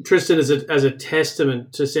 Tristan, as a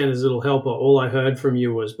testament to Santa's Little Helper, all I heard from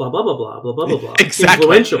you was blah, blah, blah, blah, blah, blah, blah, blah. Exactly.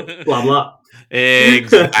 Influential, blah, blah.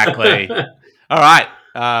 Exactly. All right,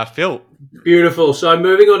 Phil. Beautiful. So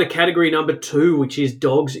moving on to category number 2, which is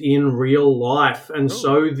dogs in real life. And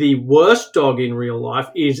so the worst dog in real life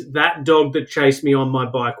is that dog that chased me on my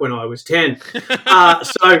bike when I was 10.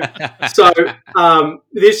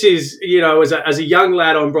 This is, as a young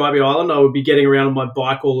lad on Bribey Island, I would be getting around on my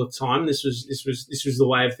bike all the time. This was the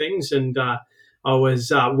way of things. And I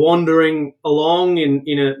was wandering along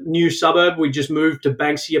in a new suburb. We just moved to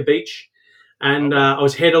Banksia Beach. And I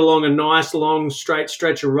was heading along a nice long straight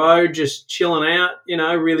stretch of road, just chilling out,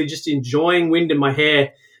 really just enjoying wind in my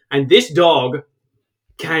hair. And this dog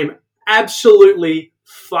came absolutely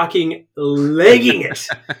fucking legging it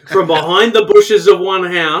from behind the bushes of one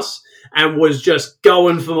house and was just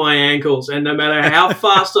going for my ankles. And no matter how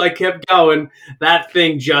fast I kept going, that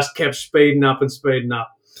thing just kept speeding up and speeding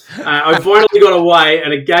up. I finally got away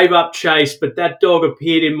and it gave up chase, but that dog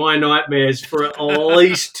appeared in my nightmares for at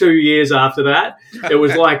least 2 years after that. It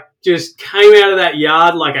was like just came out of that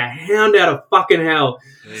yard like a hound out of fucking hell.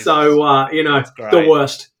 Jesus. So, the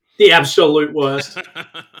worst, the absolute worst.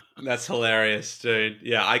 That's hilarious, dude.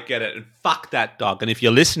 Yeah, I get it. And fuck that dog. And if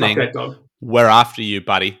you're listening, dog. We're after you,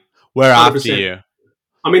 buddy. We're 100%. After you.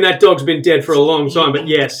 I mean, that dog's been dead for a long time, but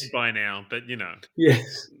yes. By now, but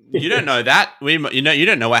Yes. You don't know that. You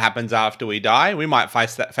don't know what happens after we die. We might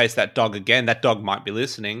face that dog again. That dog might be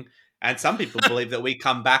listening. And some people believe that we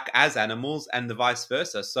come back as animals and the vice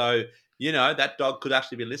versa. So, that dog could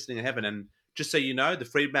actually be listening in heaven. And just so you know, the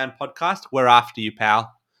Freedman podcast, we're after you,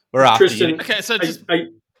 pal. We're after Tristan, you. Okay, so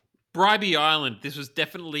Bribey Island, this was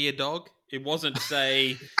definitely a dog. it wasn't,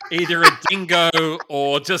 say, either a dingo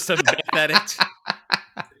or just a meth addict.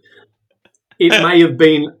 It may have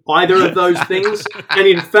been either of those things, and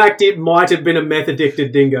in fact, it might have been a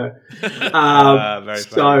meth-addicted dingo.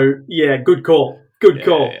 Yeah, good call. Good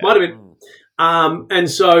call. Yeah. Might have been. And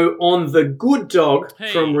so on the good dog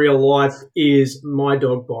from real life is my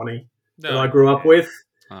dog Bonnie that I grew up with.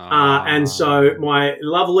 And so my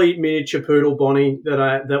lovely miniature poodle Bonnie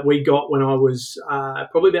that we got when I was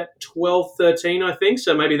probably about 12, 13, I think.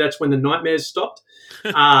 So maybe that's when the nightmares stopped.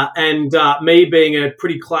 And me being a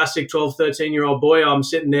pretty classic 12, 13-year-old boy, I'm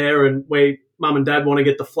sitting there and mum and dad want to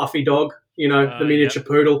get the fluffy dog, the miniature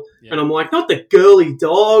poodle. Yep. And I'm like, not the girly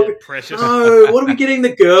dog. Yeah, precious. No, what are we getting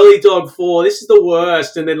the girly dog for? This is the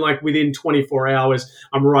worst. And then within 24 hours,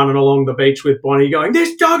 I'm running along the beach with Bonnie going,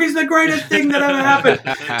 this dog is the greatest thing that ever happened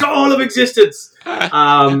to all of existence.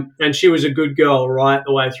 And she was a good girl right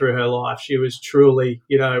the way through her life. She was truly,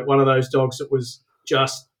 one of those dogs that was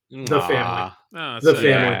just the family. The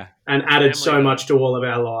family. And added so much to all of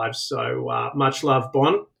our lives. So much love,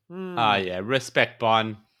 Bon. Respect,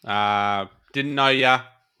 Bon. Didn't know ya.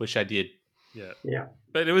 Wish I did. Yeah.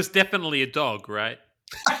 But it was definitely a dog, right?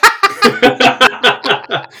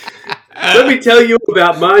 Let me tell you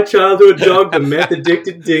about my childhood dog, the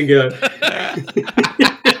meth-addicted dingo.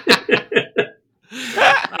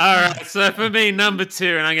 All right, so for me, number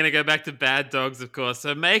 2, and I'm going to go back to bad dogs, of course.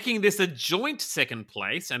 So making this a joint second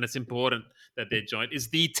place, and it's important that they're joint, is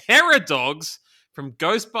the Terror Dogs from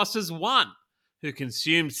Ghostbusters 1, who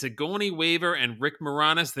consumed Sigourney Weaver and Rick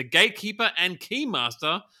Moranis, the gatekeeper and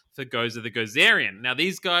keymaster for Gozer the Gozerian. Now,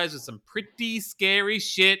 these guys are some pretty scary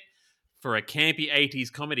shit for a campy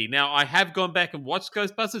 80s comedy. Now, I have gone back and watched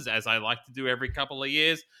Ghostbusters, as I like to do every couple of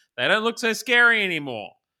years. They don't look so scary anymore.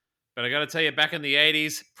 But I got to tell you, back in the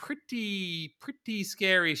 80s, pretty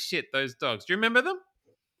scary shit, those dogs. Do you remember them?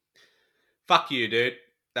 Fuck you, dude.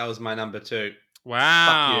 That was my number 2.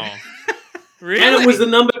 Wow. Fuck you. Really? And it was the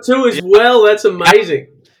number 2 as well. That's amazing.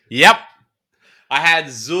 Yep. I had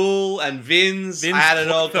Zool and Vince. I had it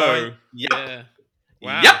all going. Yep. Yeah.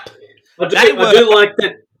 Wow. Yep. I do like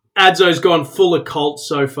that Adzo's gone full occult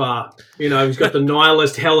so far. He's got the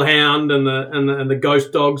nihilist hellhound and the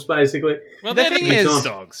ghost dogs, basically. Well, they're the ghost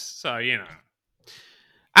dogs, so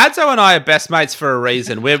Adzo and I are best mates for a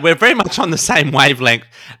reason. We're very much on the same wavelength,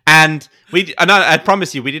 and I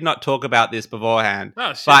promise you, we did not talk about this beforehand.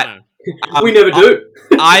 Oh, shit, but we never do.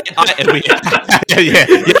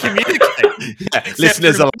 Communicate.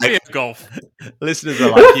 Listeners are like golf. Listeners are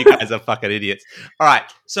like, you guys are fucking idiots. All right,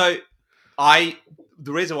 so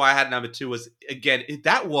the reason why I had number 2 was, again,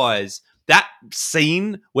 that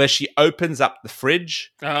scene where she opens up the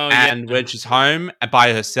fridge when she's home and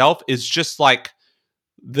by herself is just like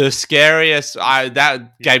the scariest.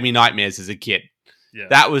 That gave me nightmares as a kid. Yeah.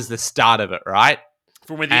 That was the start of it, right?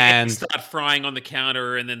 From when the eggs start frying on the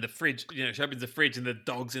counter and then the fridge, she opens the fridge and the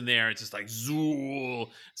dog's in there. It's just like, zool.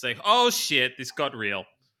 It's like, oh shit, this got real.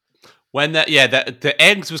 When the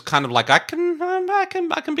eggs was kind of like, I can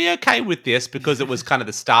be okay with this because it was kind of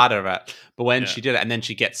the start of it. But when she did it, and then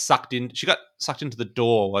she got sucked into the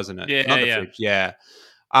door, wasn't it? Yeah, not the fridge. Yeah.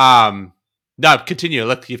 No, continue.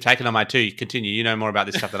 Look, you've taken on my 2. Continue. You know more about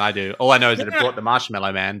this stuff than I do. All I know is that it brought the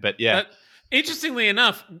Marshmallow Man. But yeah. Interestingly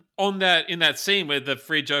enough, in that scene where the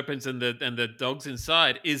fridge opens and the dog's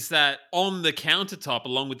inside, is that on the countertop,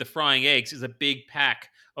 along with the frying eggs, is a big pack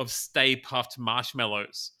of Stay Puft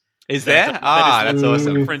marshmallows. Is there? That's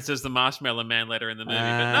awesome. Reference as the Marshmallow Man letter in the movie.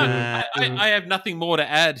 But no, I have nothing more to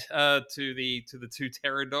add to the 2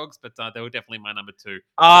 Terror Dogs, but they were definitely my number 2.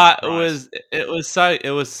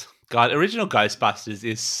 Original Ghostbusters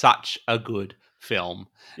is such a good film.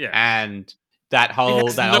 Yeah. And that whole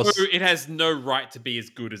it has no right to be as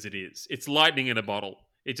good as it is. It's lightning in a bottle.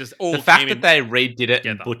 It just all the fact that they redid it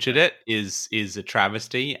and butchered it is a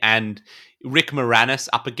travesty. And Rick Moranis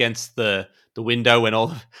up against the window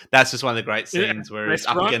and that's just one of the great scenes where he's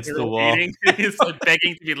up against the wall. He's like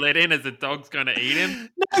begging to be let in as the dog's going to eat him.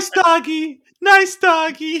 Nice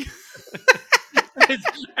doggy. And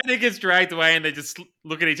it gets dragged away and they just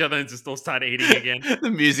look at each other and just all start eating again.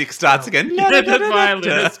 The music starts again. The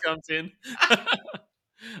violinist comes in.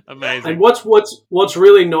 Amazing. And what's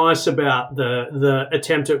really nice about the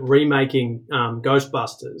attempt at remaking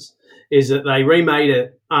Ghostbusters is that they remade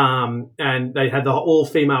it and they had the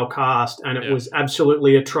all-female cast and it was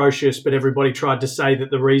absolutely atrocious, but everybody tried to say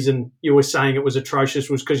that the reason you were saying it was atrocious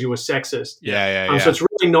was because you were sexist. So it's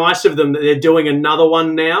really nice of them that they're doing another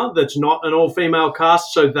one now that's not an all-female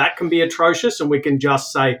cast, so that can be atrocious and we can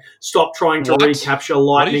just say, stop trying to recapture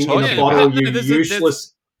lightning in a bottle, you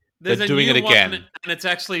useless There's They're a doing new it again. one, and it's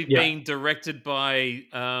actually being directed by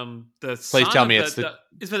the son. Please tell me it's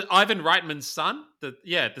Ivan Reitman's son.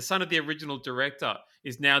 The son of the original director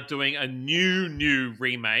is now doing a new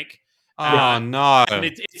remake. Oh no! And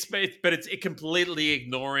it's completely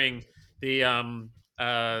ignoring the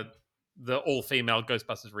all-female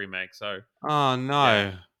Ghostbusters remake. So oh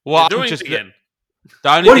no! Well, they're doing just it again.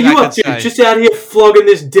 the only What are thing you I up can to? say. Just out here flogging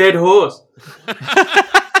this dead horse.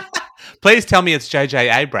 Please tell me it's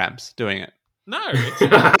J.J. Abrams doing it. No, it's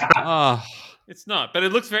not. Oh. It's not. But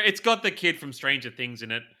it looks very. It's got the kid from Stranger Things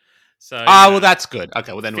in it. So well, that's good.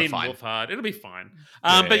 Okay, well then we're Finn fine. Wolfhard. It'll be fine.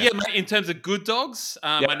 Yeah, But mate, in terms of good dogs,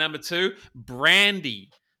 my number 2,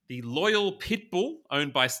 Brandy, the loyal pit bull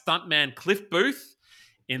owned by stuntman Cliff Booth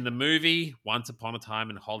in the movie Once Upon a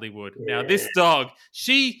Time in Hollywood. Now, this dog,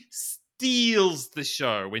 she steals the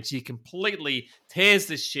show when she completely tears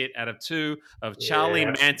the shit out of 2 of Charlie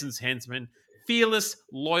Manson's henchmen. Fearless,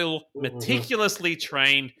 loyal, meticulously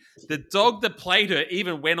trained. The dog that played her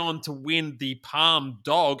even went on to win the Palm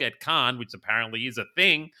Dog at Cannes, which apparently is a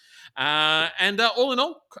thing. And all in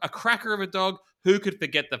all, a cracker of a dog. Who could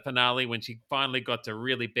forget the finale when she finally got to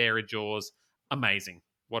really bare her jaws? Amazing.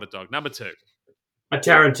 What a dog. Number 2. A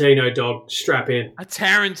Tarantino dog. Strap in. A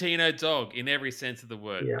Tarantino dog in every sense of the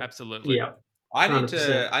word. Yeah. Absolutely. Yeah. I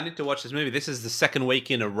need to watch this movie. This is the second week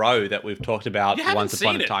in a row that we've talked about Once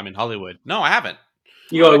Upon a Time in Hollywood. No, I haven't.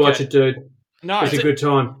 You got to watch it, dude. No, it's a good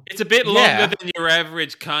time. It's a bit longer than your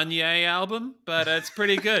average Kanye album, but it's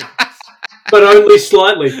pretty good. But only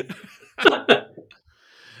slightly.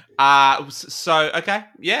 Okay,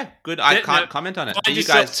 yeah, good. I can't comment on it. Find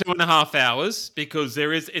yourself 2.5 hours because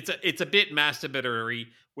it's a bit masturbatory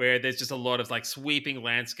where there's just a lot of like sweeping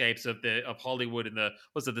landscapes of Hollywood in the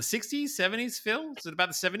 60s, 70s, Phil? Is it about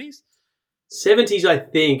the 70s? 70s, I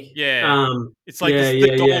think. Yeah. It's like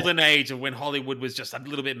the golden age of when Hollywood was just a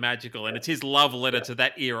little bit magical, and it's his love letter to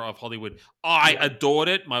that era of Hollywood. I adored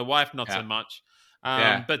it. My wife, not so much.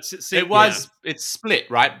 But it's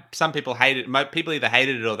split, right? Some people hate it. People either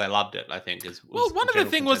hated it or they loved it, I think. One of the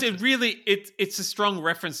things was it's a strong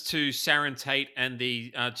reference to Sharon Tate and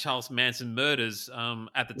the Charles Manson murders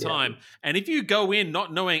at the time. And if you go in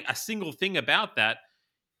not knowing a single thing about that,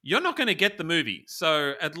 you're not going to get the movie.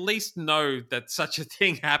 So at least know that such a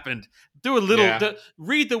thing happened. Do a little,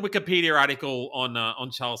 read the Wikipedia article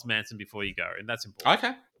on Charles Manson before you go, and that's important.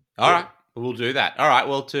 Okay, all right. We'll do that. All right.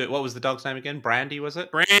 Well, what was the dog's name again? Brandy, was it?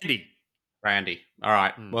 Brandy. All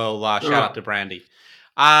right. Well, shout out to Brandy.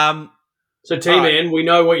 So, T-Man, we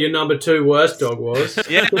know what your number 2 worst dog was.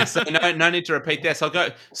 Yeah. So no need to repeat this. I'll go.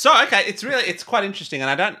 So, okay, it's quite interesting, and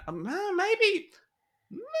I don't maybe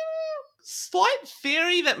slight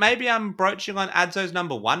theory that maybe I'm broaching on Adzo's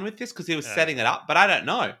number 1 with this because he was setting it up, but I don't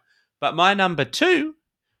know. But my number 2,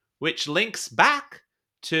 which links back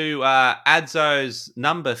to Adzo's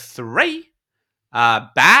number 3,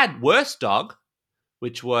 worst dog,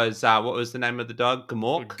 which was what was the name of the dog?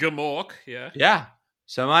 Gamork, yeah. Yeah.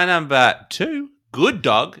 So my number 2 good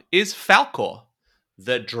dog is Falcor,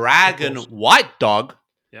 the dragon white dog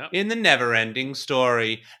in the Never-Ending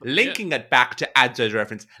Story, linking it back to Adzo's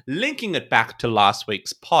reference, linking it back to last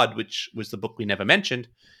week's pod, which was the book we never mentioned.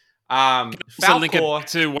 So link it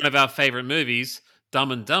to one of our favorite movies,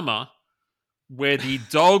 Dumb and Dumber, where the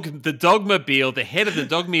dogmobile, the head of the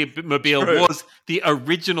dogmobile was the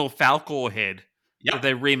original Falcor head that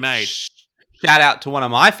they remade. Shout out to one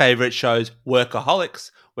of my favorite shows,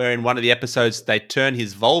 Workaholics, where in one of the episodes they turn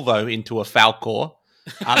his Volvo into a Falcor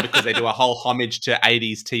because they do a whole homage to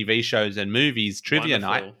 80s TV shows and movies trivia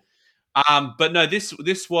night. But no,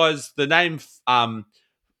 this was the name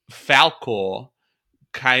Falcor.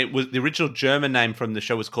 Was the original German name from the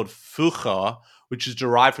show was called Fucher, which is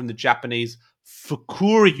derived from the Japanese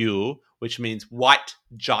Fukuryu, which means white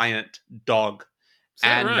giant dog.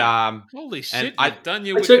 And right? Holy shit! I've done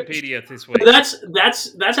your Wikipedia this week. That's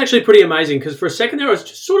actually pretty amazing because for a second there I was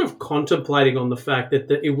just sort of contemplating on the fact that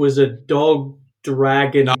it was a dog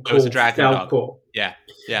dragon. No, it was a dragon Falcor. dog. Yeah.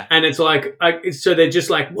 And it's like, so they're just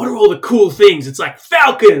like, what are all the cool things? It's like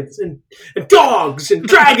falcons and dogs and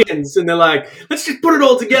dragons, and they're like, let's just put it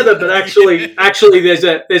all together. But actually, there's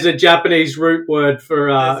a Japanese root word for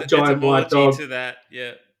giant white dog. To that,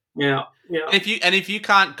 yeah. And if you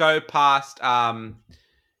can't go past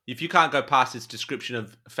its description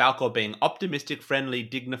of Falcor being optimistic, friendly,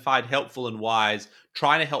 dignified, helpful, and wise,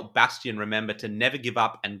 trying to help Bastian remember to never give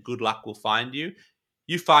up and good luck will find you.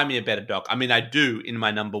 You find me a better dog. I mean, I do in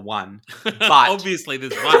my number 1, but obviously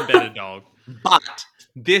there's one better dog. But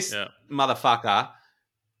this motherfucker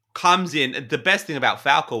comes in. The best thing about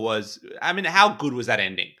Falcor was, I mean, how good was that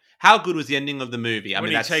ending? How good was the ending of the movie?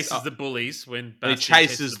 When he chases the bullies, when he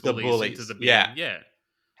chases the bullies into the bin. Yeah.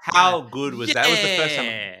 How good was that? That was the first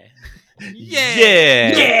time.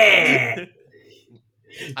 Yeah.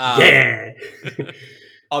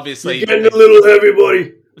 Obviously, you're getting a little heavy,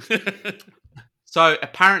 buddy. So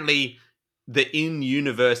apparently, the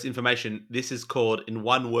in-universe information. This is called, in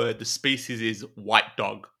one word, the species is white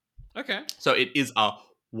dog. Okay. So it is a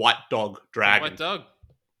white dog dragon. White dog.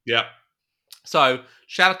 Yep. So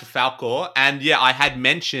shout out to Falcor, and yeah, I had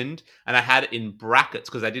mentioned, and I had it in brackets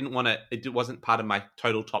because I didn't want to. It wasn't part of my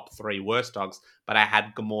total top 3 worst dogs, but I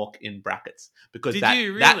had Gamork in brackets because did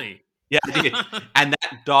you really? Yeah, I did. And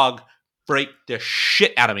that dog freaked the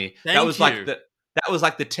shit out of me. That was like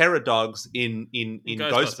the terror dogs in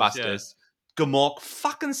Ghostbusters. Yeah. Gamork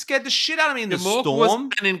fucking scared the shit out of me in the storm. Gamork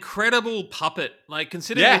was an incredible puppet. Like,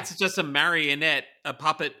 considering it's just a marionette, a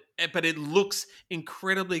puppet, but it looks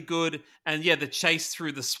incredibly good. And yeah, the chase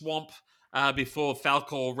through the swamp before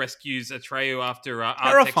Falcor rescues Atreyu after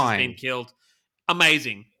Artex has been killed.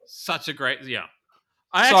 Amazing. Such a great,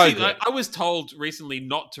 I was told recently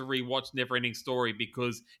not to rewatch Neverending Story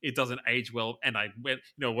because it doesn't age well, and I went,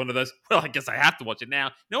 one of those. Well, I guess I have to watch it now.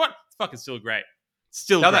 You know what? It's fucking still great.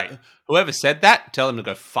 Still great. Whoever said that, tell them to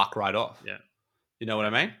go fuck right off. Yeah, you know what I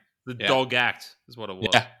mean. The dog act is what it was.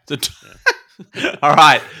 Yeah. All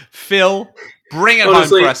right, Phil, bring it home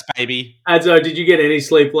for us, baby. Adzo, did you get any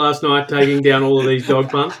sleep last night taking down all of these dog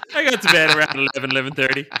puns? I got to bed around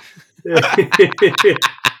 11:30.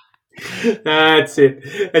 That's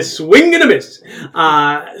it. A swing and a miss.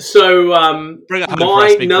 My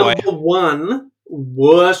number 1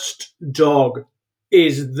 worst dog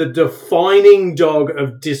is the defining dog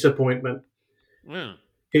of disappointment. Mm.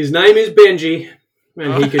 His name is Benji,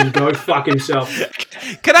 and he can go fuck himself.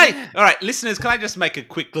 All right, listeners, can I just make a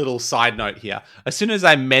quick little side note here? As soon as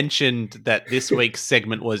I mentioned that this week's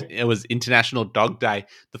segment was International Dog Day,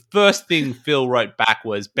 the first thing Phil wrote back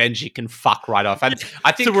was Benji can fuck right off. And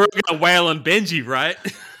I think so we're going to wail on Benji, right?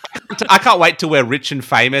 I can't wait till we're rich and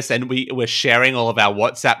famous and we're sharing all of our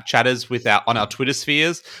WhatsApp chatters on our Twitter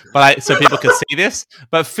spheres, so people can see this.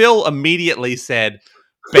 But Phil immediately said,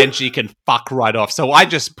 Benji can fuck right off. So I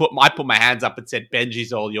put my hands up and said,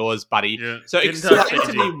 Benji's all yours, buddy. Yeah. So explain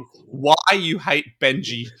to me why you hate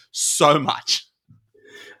Benji so much.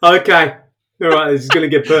 Okay. All right, this is going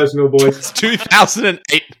to get personal, boys. It's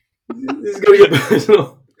 2008. This is going to get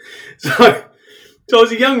personal. So I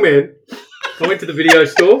was a young man. I went to the video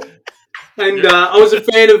store, and I was a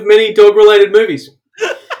fan of many dog-related movies.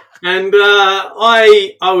 And I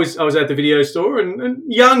was at the video store and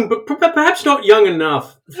young, but perhaps not young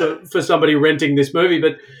enough for somebody renting this movie.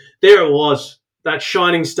 But there it was, that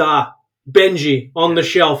shining star, Benji, on the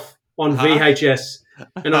shelf on VHS.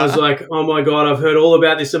 And I was like, oh my God, I've heard all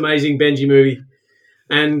about this amazing Benji movie.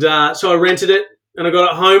 And so I rented it and I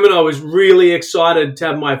got it home and I was really excited to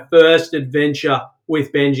have my first adventure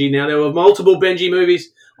with Benji. Now, there were multiple Benji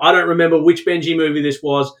movies. I don't remember which Benji movie this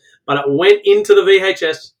was, but it went into the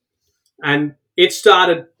VHS. And it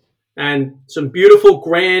started, and some beautiful,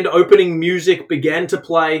 grand opening music began to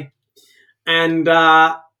play. And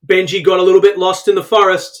Benji got a little bit lost in the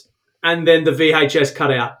forest, and then the VHS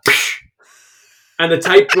cut out. And the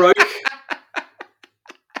tape broke,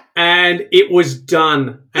 and it was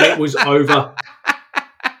done, and it was over.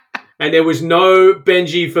 And there was no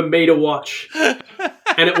Benji for me to watch.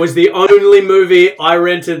 And it was the only movie I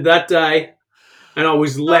rented that day, and I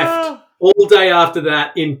was left all day after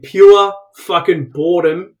that in pure fucking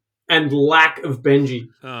boredom and lack of Benji.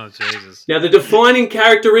 Oh, Jesus. Now, the defining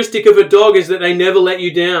characteristic of a dog is that they never let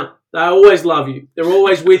you down. They always love you. They're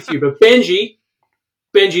always with you. But Benji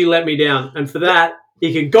let me down. And for that,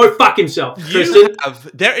 he can go fuck himself. Tristan?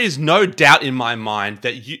 There is no doubt in my mind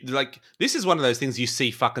that this is one of those things you see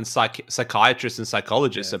fucking psychiatrists and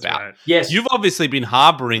psychologists about. Right. Yes. You've obviously been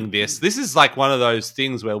harboring this. This is like one of those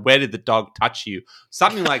things where did the dog touch you?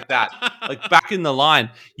 Something like that. Like back in the line.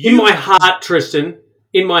 In my heart, Tristan.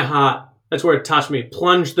 In my heart. That's where it touched me.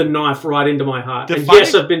 Plunged the knife right into my heart.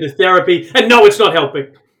 Yes, I've been to therapy. And no, it's not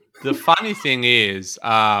helping. The funny thing is,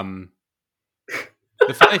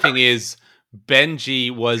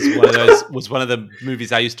 Benji was one of the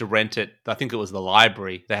movies I used to rent at. I think it was the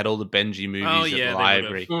library. They had all the Benji movies at the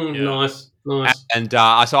library. Nice. And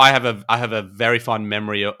so I have a very fond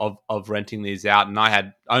memory of renting these out, and I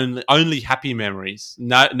had only happy memories.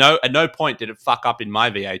 No, at no point did it fuck up in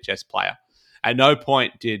my VHS player. At no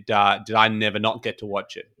point did I never not get to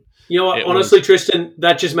watch it. You know what? Honestly, Tristan,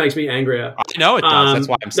 that just makes me angrier. I know it does. That's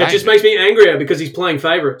why I'm saying that just makes me angrier because he's playing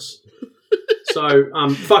favourites. So,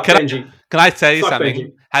 fuck Benji. Can I tell you Fuck something?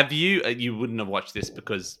 Benji. Have you? You wouldn't have watched this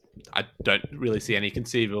because I don't really see any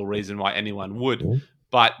conceivable reason why anyone would.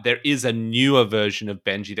 But there is a newer version of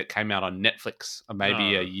Benji that came out on Netflix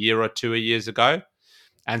maybe a year or 2 years ago.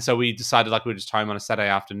 And so we decided, like, we were just home on a Saturday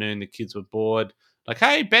afternoon. The kids were bored. Like,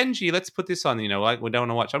 hey, Benji, let's put this on. You know, like, we don't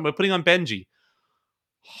want to watch it. We're putting on Benji.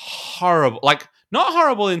 Horrible. Like, not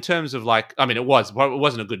horrible in terms of, like, I mean, it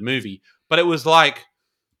wasn't a good movie, but it was, like,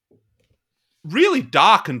 really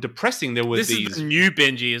dark and depressing. There were this these... is the new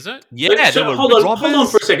Benji, is it? Yeah, So, there were hold on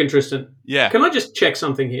robbers. for a second, Tristan. Yeah. Can I just check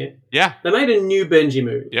something here? Yeah. They made a new Benji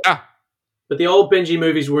movie. Yeah. But the old Benji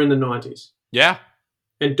movies were in the 90s. Yeah.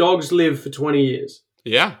 And dogs live for 20 years.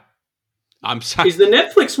 Yeah. I'm sorry. Is the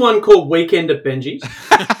Netflix one called Weekend at Benji's?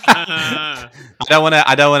 I don't want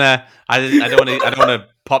to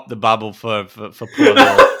pop the bubble for poor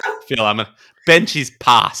little Phil. Benji's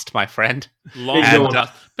past, my friend.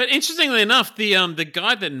 But interestingly enough, the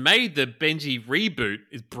guy that made the Benji reboot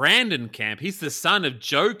is Brandon Camp. He's the son of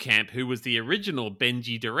Joe Camp, who was the original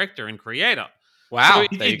Benji director and creator. Wow,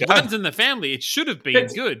 so there you it go. runs in the family. It should have been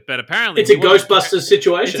good, but apparently it's a Ghostbusters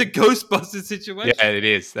situation. It's a Ghostbusters situation. Yeah, it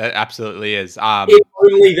is. That absolutely is. It's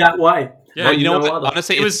only that way. Yeah, well, you know what?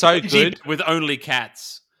 Honestly, it was so good with only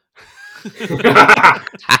cats. Yeah,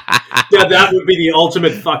 that would be the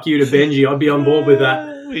ultimate fuck you to Benji. I'd be on board with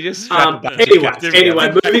that. We just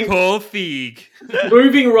anyway,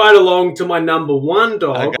 moving right along to my number one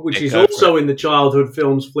dog, which is also in the childhood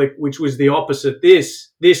films flick, which was the opposite.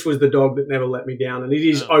 This was the dog that never let me down, and it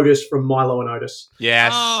is Otis from Milo and Otis.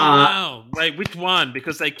 Yes. Oh, wow. Wait, which one?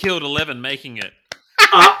 Because they killed 11 making it.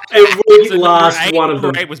 Every last one of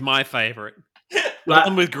them. Number 8 was my favorite. The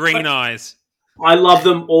one with green eyes. I love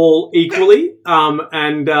them all equally, and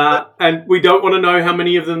we don't want to know how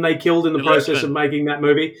many of them they killed in the process of making that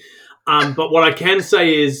movie. But what I can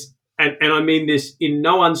say is, and I mean this in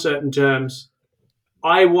no uncertain terms,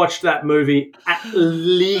 I watched that movie at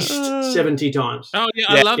least 70 times. Oh yeah,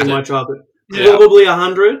 I loved it in my childhood. Yeah. Probably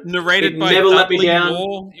 100. Narrated by never Dudley let me down.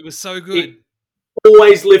 Moore. It was so good. It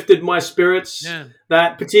always lifted my spirits. Yeah.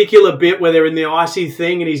 That particular bit where they're in the icy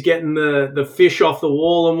thing and he's getting the fish off the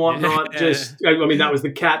wall and whatnot. Yeah. I mean, that was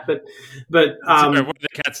the cat, but one of the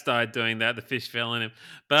cats died doing that. The fish fell in him.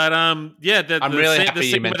 But I'm really happy the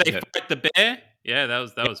you scene where mentioned they it. fight the bear. Yeah, that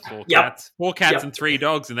was 4 cats, 4 cats and 3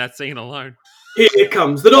 dogs in that scene alone. Here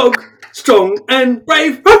comes the dog, strong and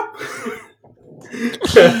brave.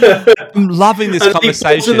 I'm loving this conversation.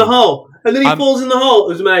 He falls in the hole. And then he falls in the hole. It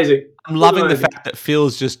was amazing. I'm loving the fact that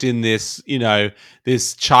Phil's just in this,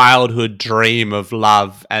 this childhood dream of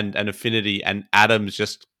love and affinity, and Adam's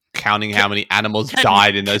just counting how many animals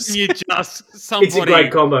died in those. It's a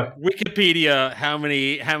great combo. Wikipedia how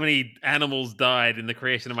many animals died in the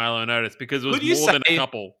creation of Milo and Otis, because it was more than a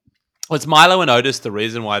couple. Was Milo and Otis the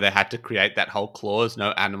reason why they had to create that whole clause,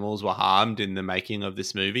 no animals were harmed in the making of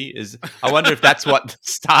this movie? I wonder if that's what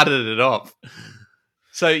started it off.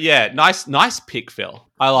 So yeah, nice pick, Phil.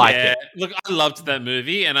 I like it. Look, I loved that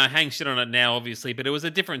movie, and I hang shit on it now, obviously, but it was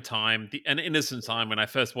a different time, an innocent time when I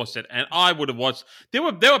first watched it, and I would have watched. There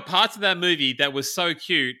were parts of that movie that was so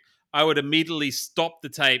cute. I would immediately stop the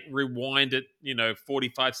tape, rewind it,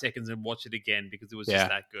 45 seconds, and watch it again because it was just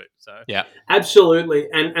that good. So yeah, absolutely.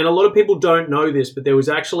 And a lot of people don't know this, but there was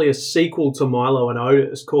actually a sequel to Milo and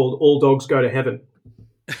Otis called All Dogs Go to Heaven.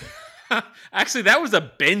 Actually, that was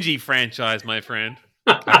a Benji franchise, my friend.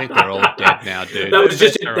 I think they're all dead now, dude. That was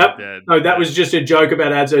just a joke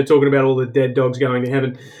about Adzo talking about all the dead dogs going to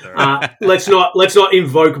heaven. Let's not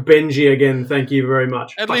invoke Benji again. Thank you very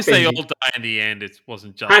much. At least they all die in the end. It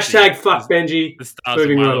wasn't just fuck Benji. The stars of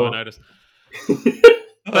Milo and Otis.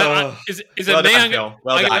 Is it me? I'm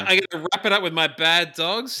going to wrap it up with my bad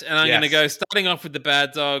dogs, and I'm going to go starting off with the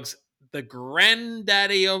bad dogs. The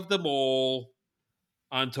granddaddy of them all.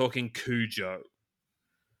 I'm talking Cujo.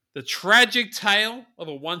 The tragic tale of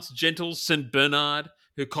a once gentle St. Bernard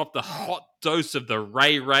who copped a hot dose of the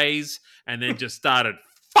Rays and then just started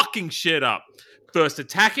fucking shit up. First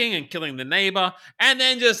attacking and killing the neighbor, and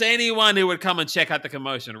then just anyone who would come and check out the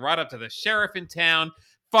commotion, right up to the sheriff in town.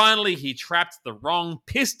 Finally, he trapped the wrong,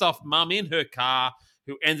 pissed off mum in her car,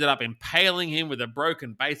 who ended up impaling him with a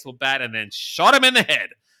broken baseball bat and then shot him in the head.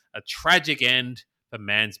 A tragic end for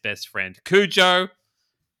man's best friend. Cujo,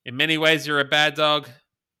 in many ways, you're a bad dog,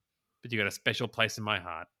 but you got a special place in my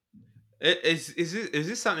heart. Is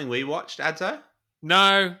this something we watched, Adzo?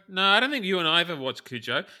 No, I don't think you and I have ever watched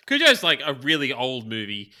Cujo. Cujo's like a really old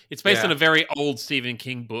movie. It's based on a very old Stephen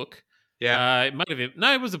King book. Yeah. It might have been,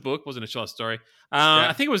 no, it was a book, wasn't a short story.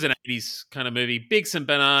 I think it was an 80s kind of movie. Big St.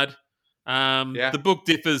 Bernard. The book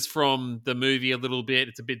differs from the movie a little bit.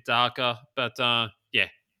 It's a bit darker, but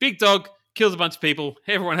big dog kills a bunch of people.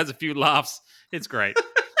 Everyone has a few laughs. It's great.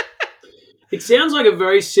 It sounds like a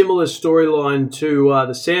very similar storyline to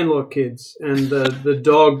the Sandlot kids and the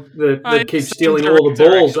dog that keeps stealing all the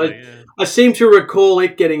balls. Actually, I seem to recall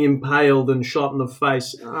it getting impaled and shot in the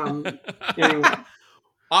face. Anyway.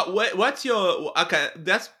 What's your... Okay,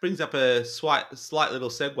 that brings up a slight little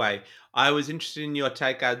segue. I was interested in your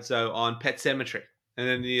take, Adzo, on Pet Sematary and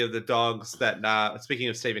any of the dogs that... speaking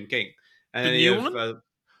of Stephen King. And the new one?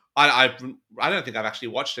 I don't think I've actually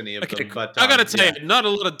watched any of them. But I got to tell you, not a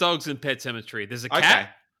lot of dogs in Pet Sematary. There's a cat. Okay.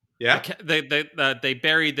 Yeah. They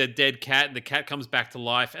bury the dead cat, and the cat comes back to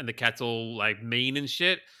life, and the cat's all like mean and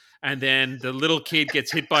shit. And then the little kid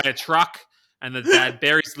gets hit by a truck, and the dad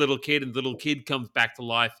buries the little kid, and the little kid comes back to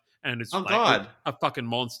life, and it's a fucking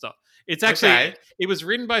monster. It's actually it was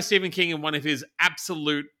written by Stephen King in one of his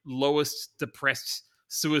absolute lowest depressed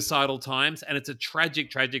suicidal times, and it's a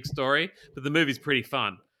tragic story, but the movie's pretty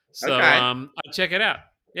fun. So I'd check it out.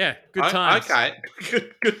 Yeah, good times. Okay,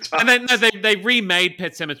 good times. And then they remade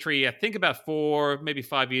Pet Sematary, I think about 4, maybe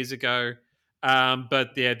 5 years ago. But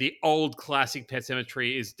yeah, the old classic Pet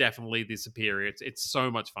Sematary is definitely the superior. It's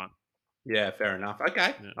so much fun. Yeah, fair enough.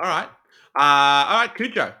 Okay, yeah. All right,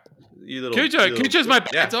 Cujo. Cujo's my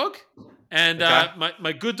bad dog, and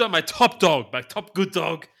my good dog, my top good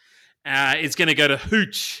dog, is going to go to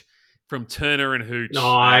Hooch from Turner and Hooch.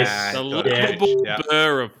 Nice. The lovable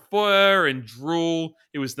burr of fur and drool.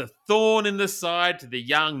 It was the thorn in the side to the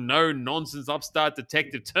young, no-nonsense upstart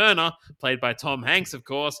Detective Turner, played by Tom Hanks, of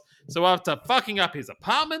course. So after fucking up his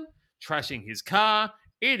apartment, trashing his car,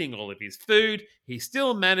 eating all of his food, he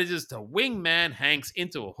still manages to wingman Hanks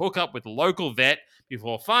into a hookup with a local vet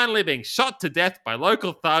before finally being shot to death by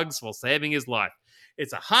local thugs while saving his life.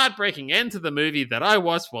 It's a heartbreaking end to the movie that I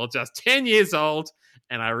watched while just 10 years old,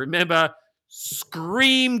 and I remember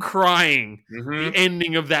scream crying the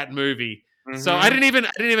ending of that movie. So I didn't even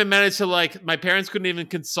manage to, like, my parents couldn't even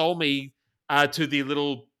console me to the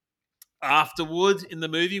little afterward in the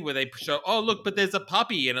movie where they show, oh look, but there's a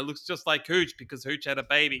puppy and it looks just like Hooch because Hooch had a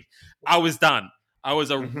baby. I was done. I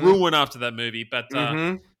was a ruin after that movie, but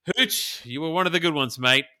Hooch, you were one of the good ones,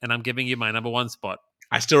 mate, and I'm giving you my number 1 spot.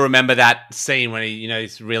 I still remember that scene when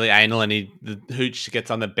he's really anal and the Hooch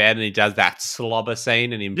gets on the bed and he does that slobber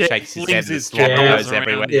scene and he shakes his head and the slobber goes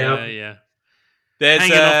everywhere. Yeah. There's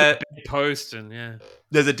hanging off the post and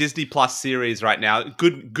there's a Disney Plus series right now.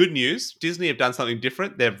 Good news. Disney have done something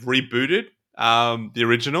different. They've rebooted the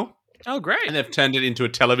original. Oh, great! And they've turned it into a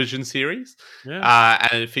television series. Yeah.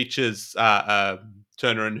 And it features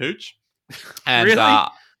Turner and Hooch. And, really? Yeah.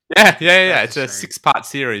 It's a 6-part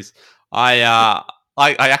series. I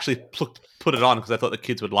actually put it on because I thought the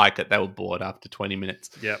kids would like it. They were bored after 20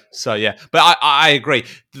 minutes. Yeah. So yeah, but I agree.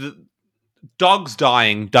 The dogs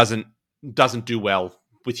dying doesn't do well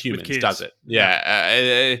with humans, does it?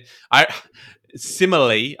 Yeah.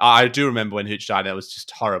 Similarly, I do remember when Hooch died. It was just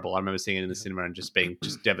horrible. I remember seeing it in the cinema and just being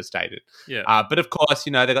devastated. Yeah. But of course,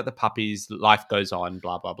 they got the puppies. Life goes on.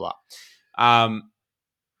 Blah blah blah.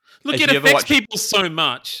 Look, it affects people so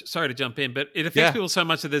much. Sorry to jump in, but it affects people so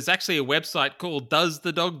much that there's actually a website called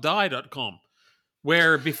doesthedogdie.com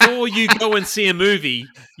where before you go and see a movie,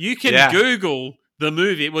 you can Google the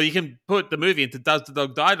movie. Well, you can put the movie into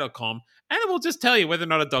doesthedogdie.com and it will just tell you whether or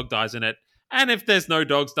not a dog dies in it. And if there's no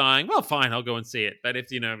dogs dying, well, fine, I'll go and see it. But if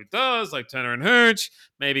it does, like Turner and Hooch,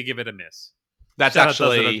 maybe give it a miss. That's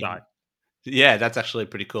actually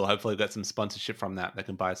pretty cool. Hopefully, we've got some sponsorship from that. They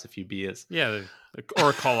can buy us a few beers. Yeah, or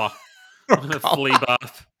a collar. Or a flea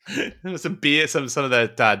bath. Some beer, some of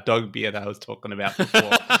the dog beer that I was talking about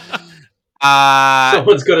before.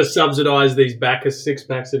 Someone's got to subsidise these Bacchus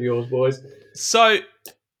 6-packs of yours, boys. So,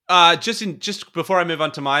 just before I move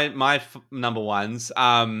on to my number ones,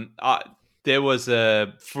 there was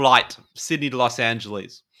a flight Sydney to Los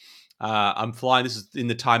Angeles. I'm flying. This is in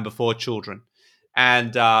the time before children,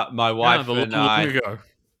 and my wife and I,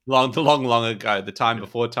 long ago, the time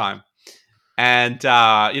before time, and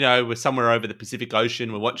we're somewhere over the Pacific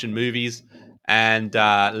Ocean. We're watching movies, and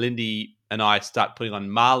Lindy and I start putting on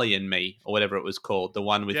Marley and Me, or whatever it was called, the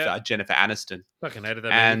one with Jennifer Aniston. Fucking hated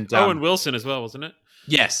that movie. Owen Wilson as well, wasn't it?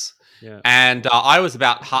 Yes. Yeah. And I was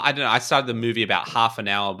I started the movie about half an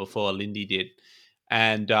hour before Lindy did.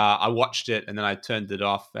 And I watched it and then I turned it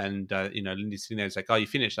off. And, Lindy's sitting there. It's like, oh, you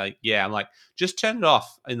finished? Like, yeah. I'm like, just turn it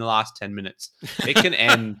off in the last 10 minutes. It can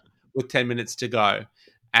end with 10 minutes to go.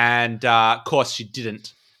 And of course she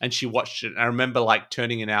didn't. And she watched it. And I remember like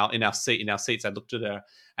turning in our seats. I looked at her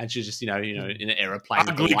and she's just, in an aeroplane,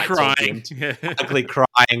 ugly crying, ugly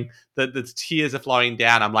crying. The tears are flowing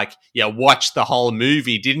down. I'm like, yeah, watch the whole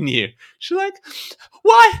movie, didn't you? She's like,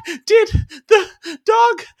 why did the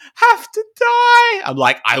dog have to die? I'm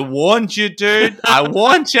like, I warned you, dude. I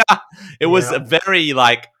warned you. It was a very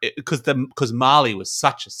because Marley was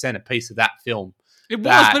such a centerpiece of that film. It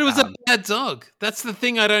was, but it was a bad dog. That's the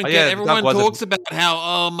thing I don't get. Everyone talks about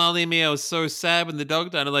how, Marley and me, I was so sad when the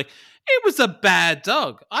dog died. I'm like, it was a bad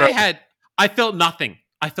dog. True. I felt nothing.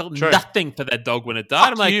 I felt nothing for that dog when it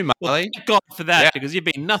died. I'm like, thank God for that, because you've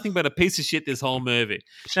been nothing but a piece of shit this whole movie.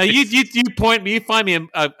 Now you find me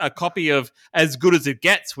a copy of As Good as It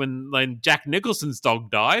Gets when Jack Nicholson's dog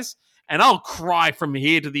dies, and I'll cry from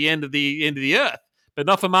here to the end of the earth. But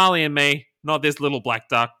not for Marley and me. Not this little black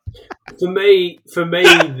duck. For me,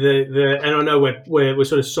 the and I know we're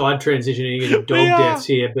sort of side transitioning into dog deaths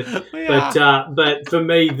here, but for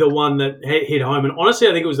me, the one that hit home, and honestly,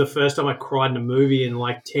 I think it was the first time I cried in a movie in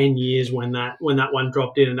like 10 years when that one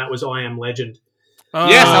dropped in, and that was I Am Legend.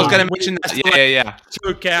 Yes, I was going to mention that. Yeah.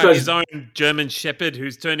 Took out his own German Shepherd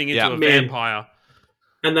who's turning into a vampire.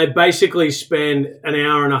 And they basically spend an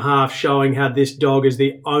hour and a half showing how this dog is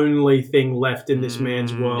the only thing left in this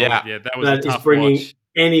man's world. Yeah, that was a tough bringing watch.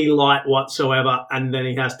 Any light whatsoever, and then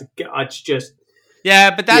he has to. It's just.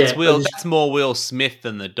 Yeah, but that's That's more Will Smith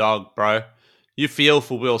than the dog, bro. You feel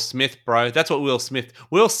for Will Smith, bro. That's what Will Smith.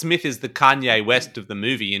 Will Smith is the Kanye West of the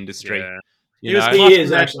movie industry. Yeah. He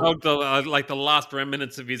is actually like the last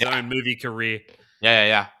remnants of his own movie career.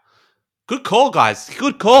 Yeah. Good call, guys.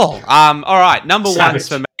 Good call. All right, number ones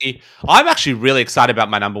for me. I'm actually really excited about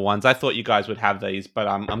my number ones. I thought you guys would have these, but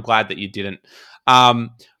I'm glad that you didn't.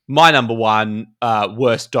 My number one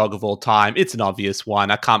worst dog of all time. It's an obvious one.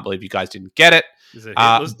 I can't believe you guys didn't get it. Is it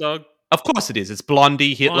Hitler's dog? Of course it is. It's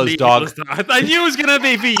Blondie, Hitler's dog. I knew it was going to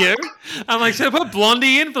be for you. I'm like, should I put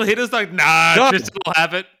Blondie in for Hitler's dog? Nah, Tristan will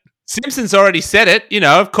have it. Simpson's already said it.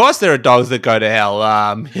 Of course there are dogs that go to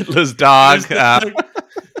hell. Hitler's dog.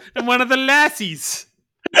 And one of the lassies.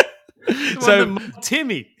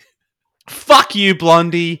 Timmy. Fuck you,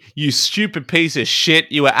 Blondie, you stupid piece of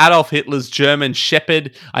shit. You were Adolf Hitler's German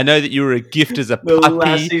Shepherd. I know that you were a gift as a puppy. The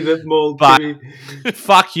lassie that mauled Timmy.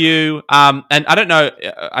 Fuck you. And I don't know.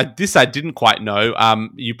 I didn't quite know.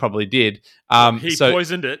 You probably did. He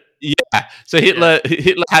poisoned it. Yeah. So Hitler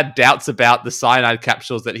had doubts about the cyanide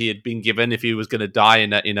capsules that he had been given if he was going to die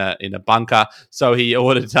in a bunker. So he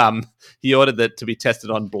ordered that to be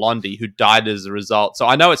tested on Blondie, who died as a result. So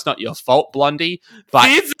I know it's not your fault, Blondie, but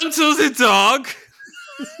feeds until the dog.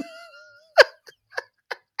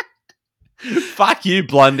 Fuck you,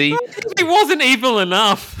 Blondie. He wasn't evil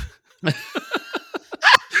enough.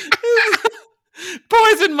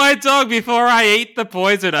 Poison my dog before I eat the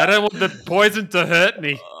poison. I don't want the poison to hurt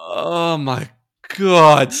me. Oh my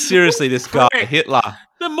God. Seriously, this guy, Hitler.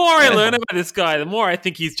 The more I learn about this guy, the more I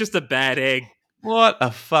think he's just a bad egg. What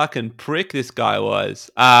a fucking prick this guy was.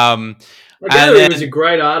 I gather he was a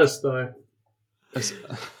great artist, though.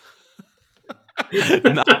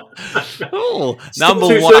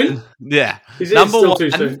 Number one. Soon? Yeah. Number one.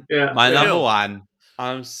 Too soon? Yeah. My number one.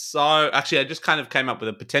 I just kind of came up with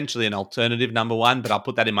a potentially an alternative number one, but I'll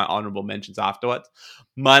put that in my honorable mentions afterwards.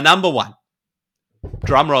 My number one,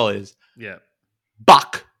 drum roll is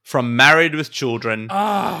Buck from Married with Children.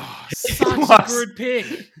 Oh, such a good pick.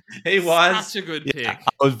 He was such a good pick. I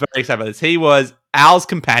was very excited about this. He was Al's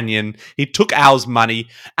companion. He took Al's money,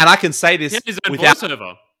 and I can say this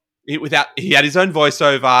voiceover. He had his own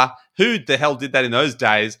voiceover. Who the hell did that in those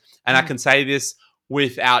days? And I can say this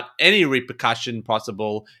without any repercussion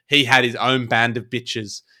possible. He had his own band of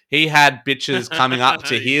bitches. He had bitches coming up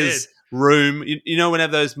to his room. You know,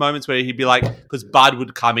 whenever those moments where he'd be like, because Bud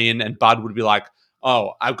would come in and Bud would be like,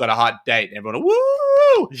 oh, I've got a hot date. And everyone,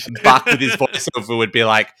 woo! And Buck with his voiceover would be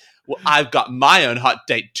like, well, I've got my own hot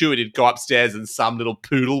date too. And he'd go upstairs and some little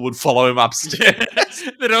poodle would follow him upstairs.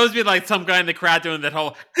 There'd always be like some guy in the crowd doing that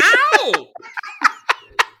whole, ow!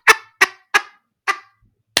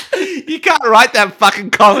 You can't write that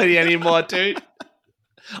fucking comedy anymore, dude.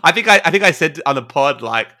 I think I said on the pod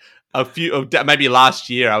like maybe last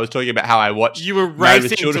year I was talking about how I watched. You were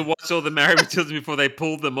racing to watch all the Married with Children before they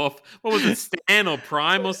pulled them off. What was it, Stan or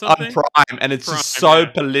Prime or something? On Prime, and it's just so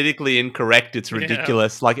politically incorrect. It's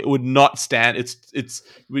ridiculous. Like it would not stand.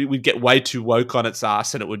 We'd get way too woke on its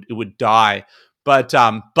ass, and it would die. But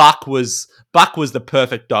Buck was the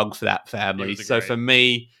perfect dog for that family. So for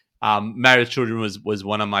me. Married with Children was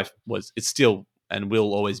one of it's still and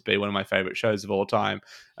will always be one of my favorite shows of all time.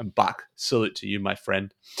 And Buck, salute to you, my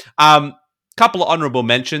friend. Couple of honorable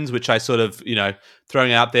mentions, which I sort of,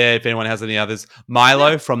 throwing out there if anyone has any others.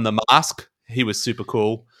 Milo from The Mask. he was super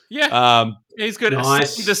cool. Yeah, he's good.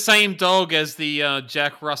 Nice. The same dog as the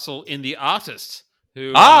Jack Russell in The Artist.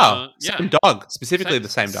 Who? Same dog. Specifically the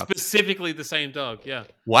same dog. Specifically the same dog. Yeah.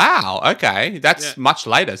 Wow. Okay, that's much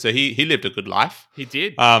later. So he lived a good life. He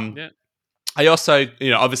did. I also,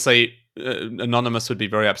 obviously, Anonymous would be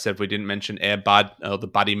very upset if we didn't mention Air Bud or the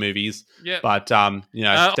Buddy movies. Yeah. But also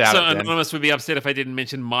Anonymous would be upset if I didn't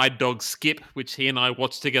mention My Dog Skip, which he and I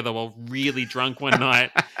watched together while really drunk one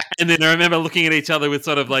night. And then I remember looking at each other with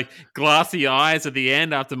sort of like glassy eyes at the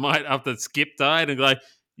end after Skip died, and like,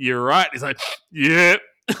 "You're right." He's like, "Yeah."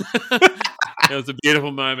 It was a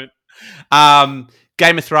beautiful moment.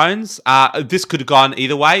 Game of Thrones. This could have gone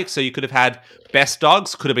either way. So you could have had best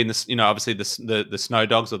dogs. Could have been obviously the snow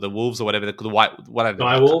dogs or the wolves or whatever. The white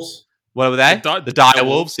dire wolves. What were they? The dire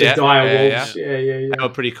wolves. The dire wolves. Yeah. They were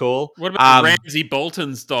pretty cool. What about Ramsay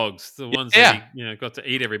Bolton's dogs? The ones that he, got to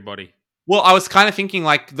eat everybody. Well, I was kind of thinking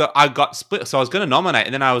I got split, so I was going to nominate,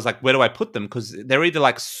 and then I was like, where do I put them? Because they're either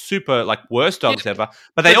like super like worst dogs ever,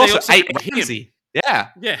 but they also ate Ramsay. Yeah.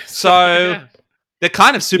 So they're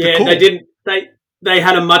kind of super cool. They didn't. They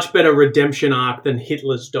had a much better redemption arc than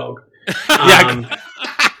Hitler's dog. They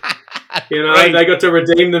got to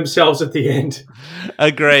redeem themselves at the end.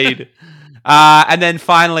 Agreed. And then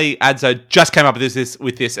finally, Adzo just came up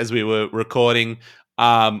with this as we were recording.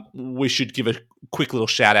 We should give a quick little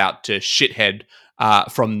shout out to Shithead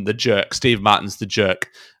from The Jerk, Steve Martin's The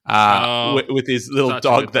Jerk, with his little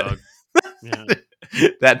dog that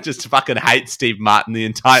just fucking hates Steve Martin the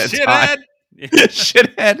entire time.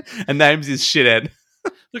 Shithead, and names his Shithead.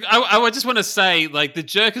 Look, I just want to say, like, The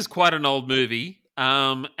Jerk is quite an old movie,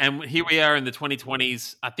 and here we are in the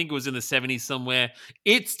 2020s. I think it was in the 70s somewhere.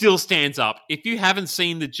 It still stands up. If you haven't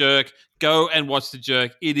seen The Jerk, go and watch The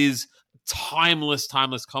Jerk. It is timeless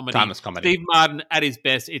comedy. Steve Martin at his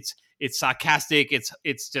best. It's sarcastic. It's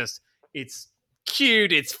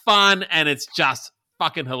cute. It's fun, and it's just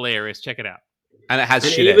fucking hilarious. Check it out. And it has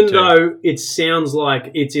shit. Even though it sounds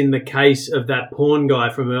like it's in the case of that porn guy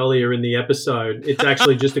from earlier in the episode, it's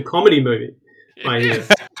actually just a comedy movie. I hear.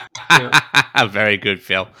 Very good,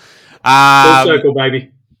 Phil. Full circle,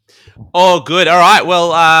 baby. Oh, good. All right.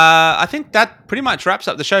 Well, I think that pretty much wraps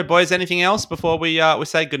up the show, boys. Anything else before we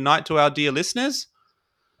say goodnight to our dear listeners?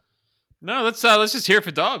 No, let's just hear it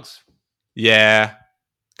for dogs. Yeah,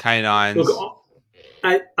 canines. Look,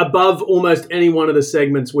 above almost any one of the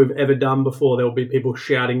segments we've ever done before, there will be people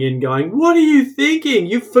shouting in, going, "What are you thinking?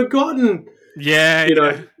 You've forgotten." Yeah,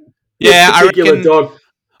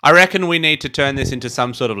 I reckon we need to turn this into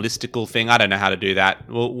some sort of listicle thing. I don't know how to do that.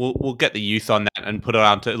 We'll get the youth on that and put it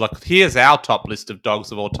on to here's our top list of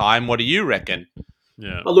dogs of all time. What do you reckon?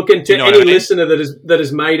 Yeah. I'll look into any listener that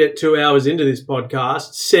has made it 2 hours into this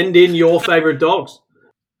podcast. Send in your favorite dogs.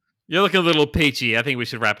 You're looking a little peachy. I think we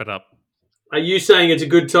should wrap it up. Are you saying it's a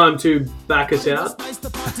good time to back us out?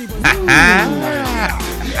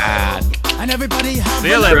 And everybody have See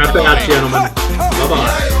you later. Wrap out, gentlemen.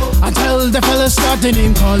 Bye-bye. Until the fellas start the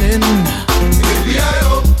name calling,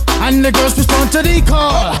 and the girls respond to the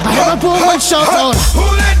call. I have a boom and shout out. Who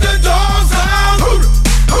let the dogs out? Who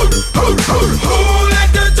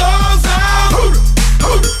let the dogs out? Who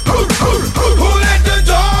let the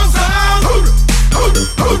dogs out? Who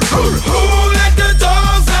let the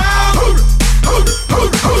dogs out?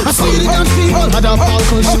 I see the young people had a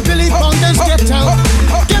balcony. Billy Fountains get out.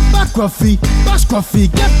 Get back, Gruffy. Bash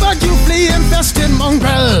Gruffy. Get back, you flea infested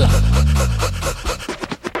mongrel.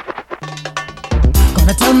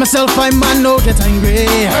 Gonna tell myself I'm man, no get angry.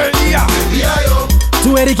 Hey,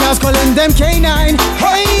 two Eddie cows calling them K9.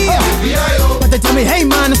 Hey, but they tell me, hey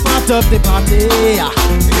man, start up the party.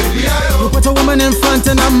 You put a woman in front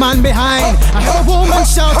and a man behind. I heard a woman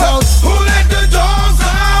shout out. Who let the dogs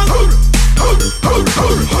out? Who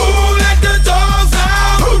let the dogs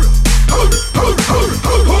out? Who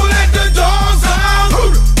let the dogs out? Who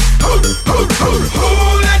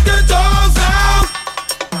let the dogs out?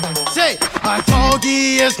 Say, a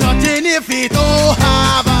doggy is nothing if he don't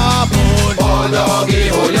have a bone. Oh, doggy,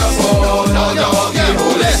 hold your bone. Oh, doggy,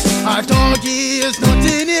 hold it. A doggy is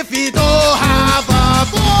nothing if he don't have a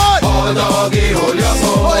bone. Oh, doggy, hold your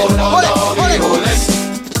bone. Oh, doggy, hold it.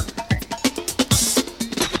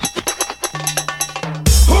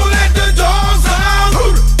 Who let the dogs out?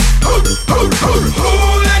 Who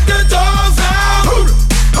let the dogs out? Who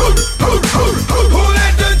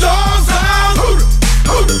let the dogs out?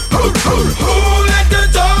 Who let the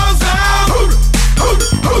dogs out?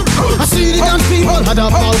 I see the dance people had a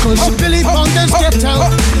balcony. Billy Fountains get out.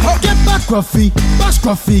 Get back, Gruffy. Bash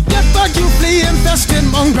Gruffy. Get back, you flea infested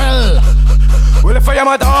mongrel. Well, if I am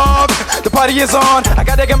a dog, the party is on. I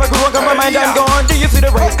gotta get my groove on, got my mind, I'm gone. Do you see the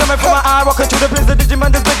rays coming from my eye? Walking through the prison,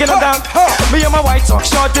 Digimon just breaking them down. Me and my white talk,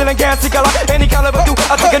 short, dealing, gassy color. Any caliber do,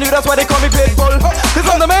 I think I knew that's why they call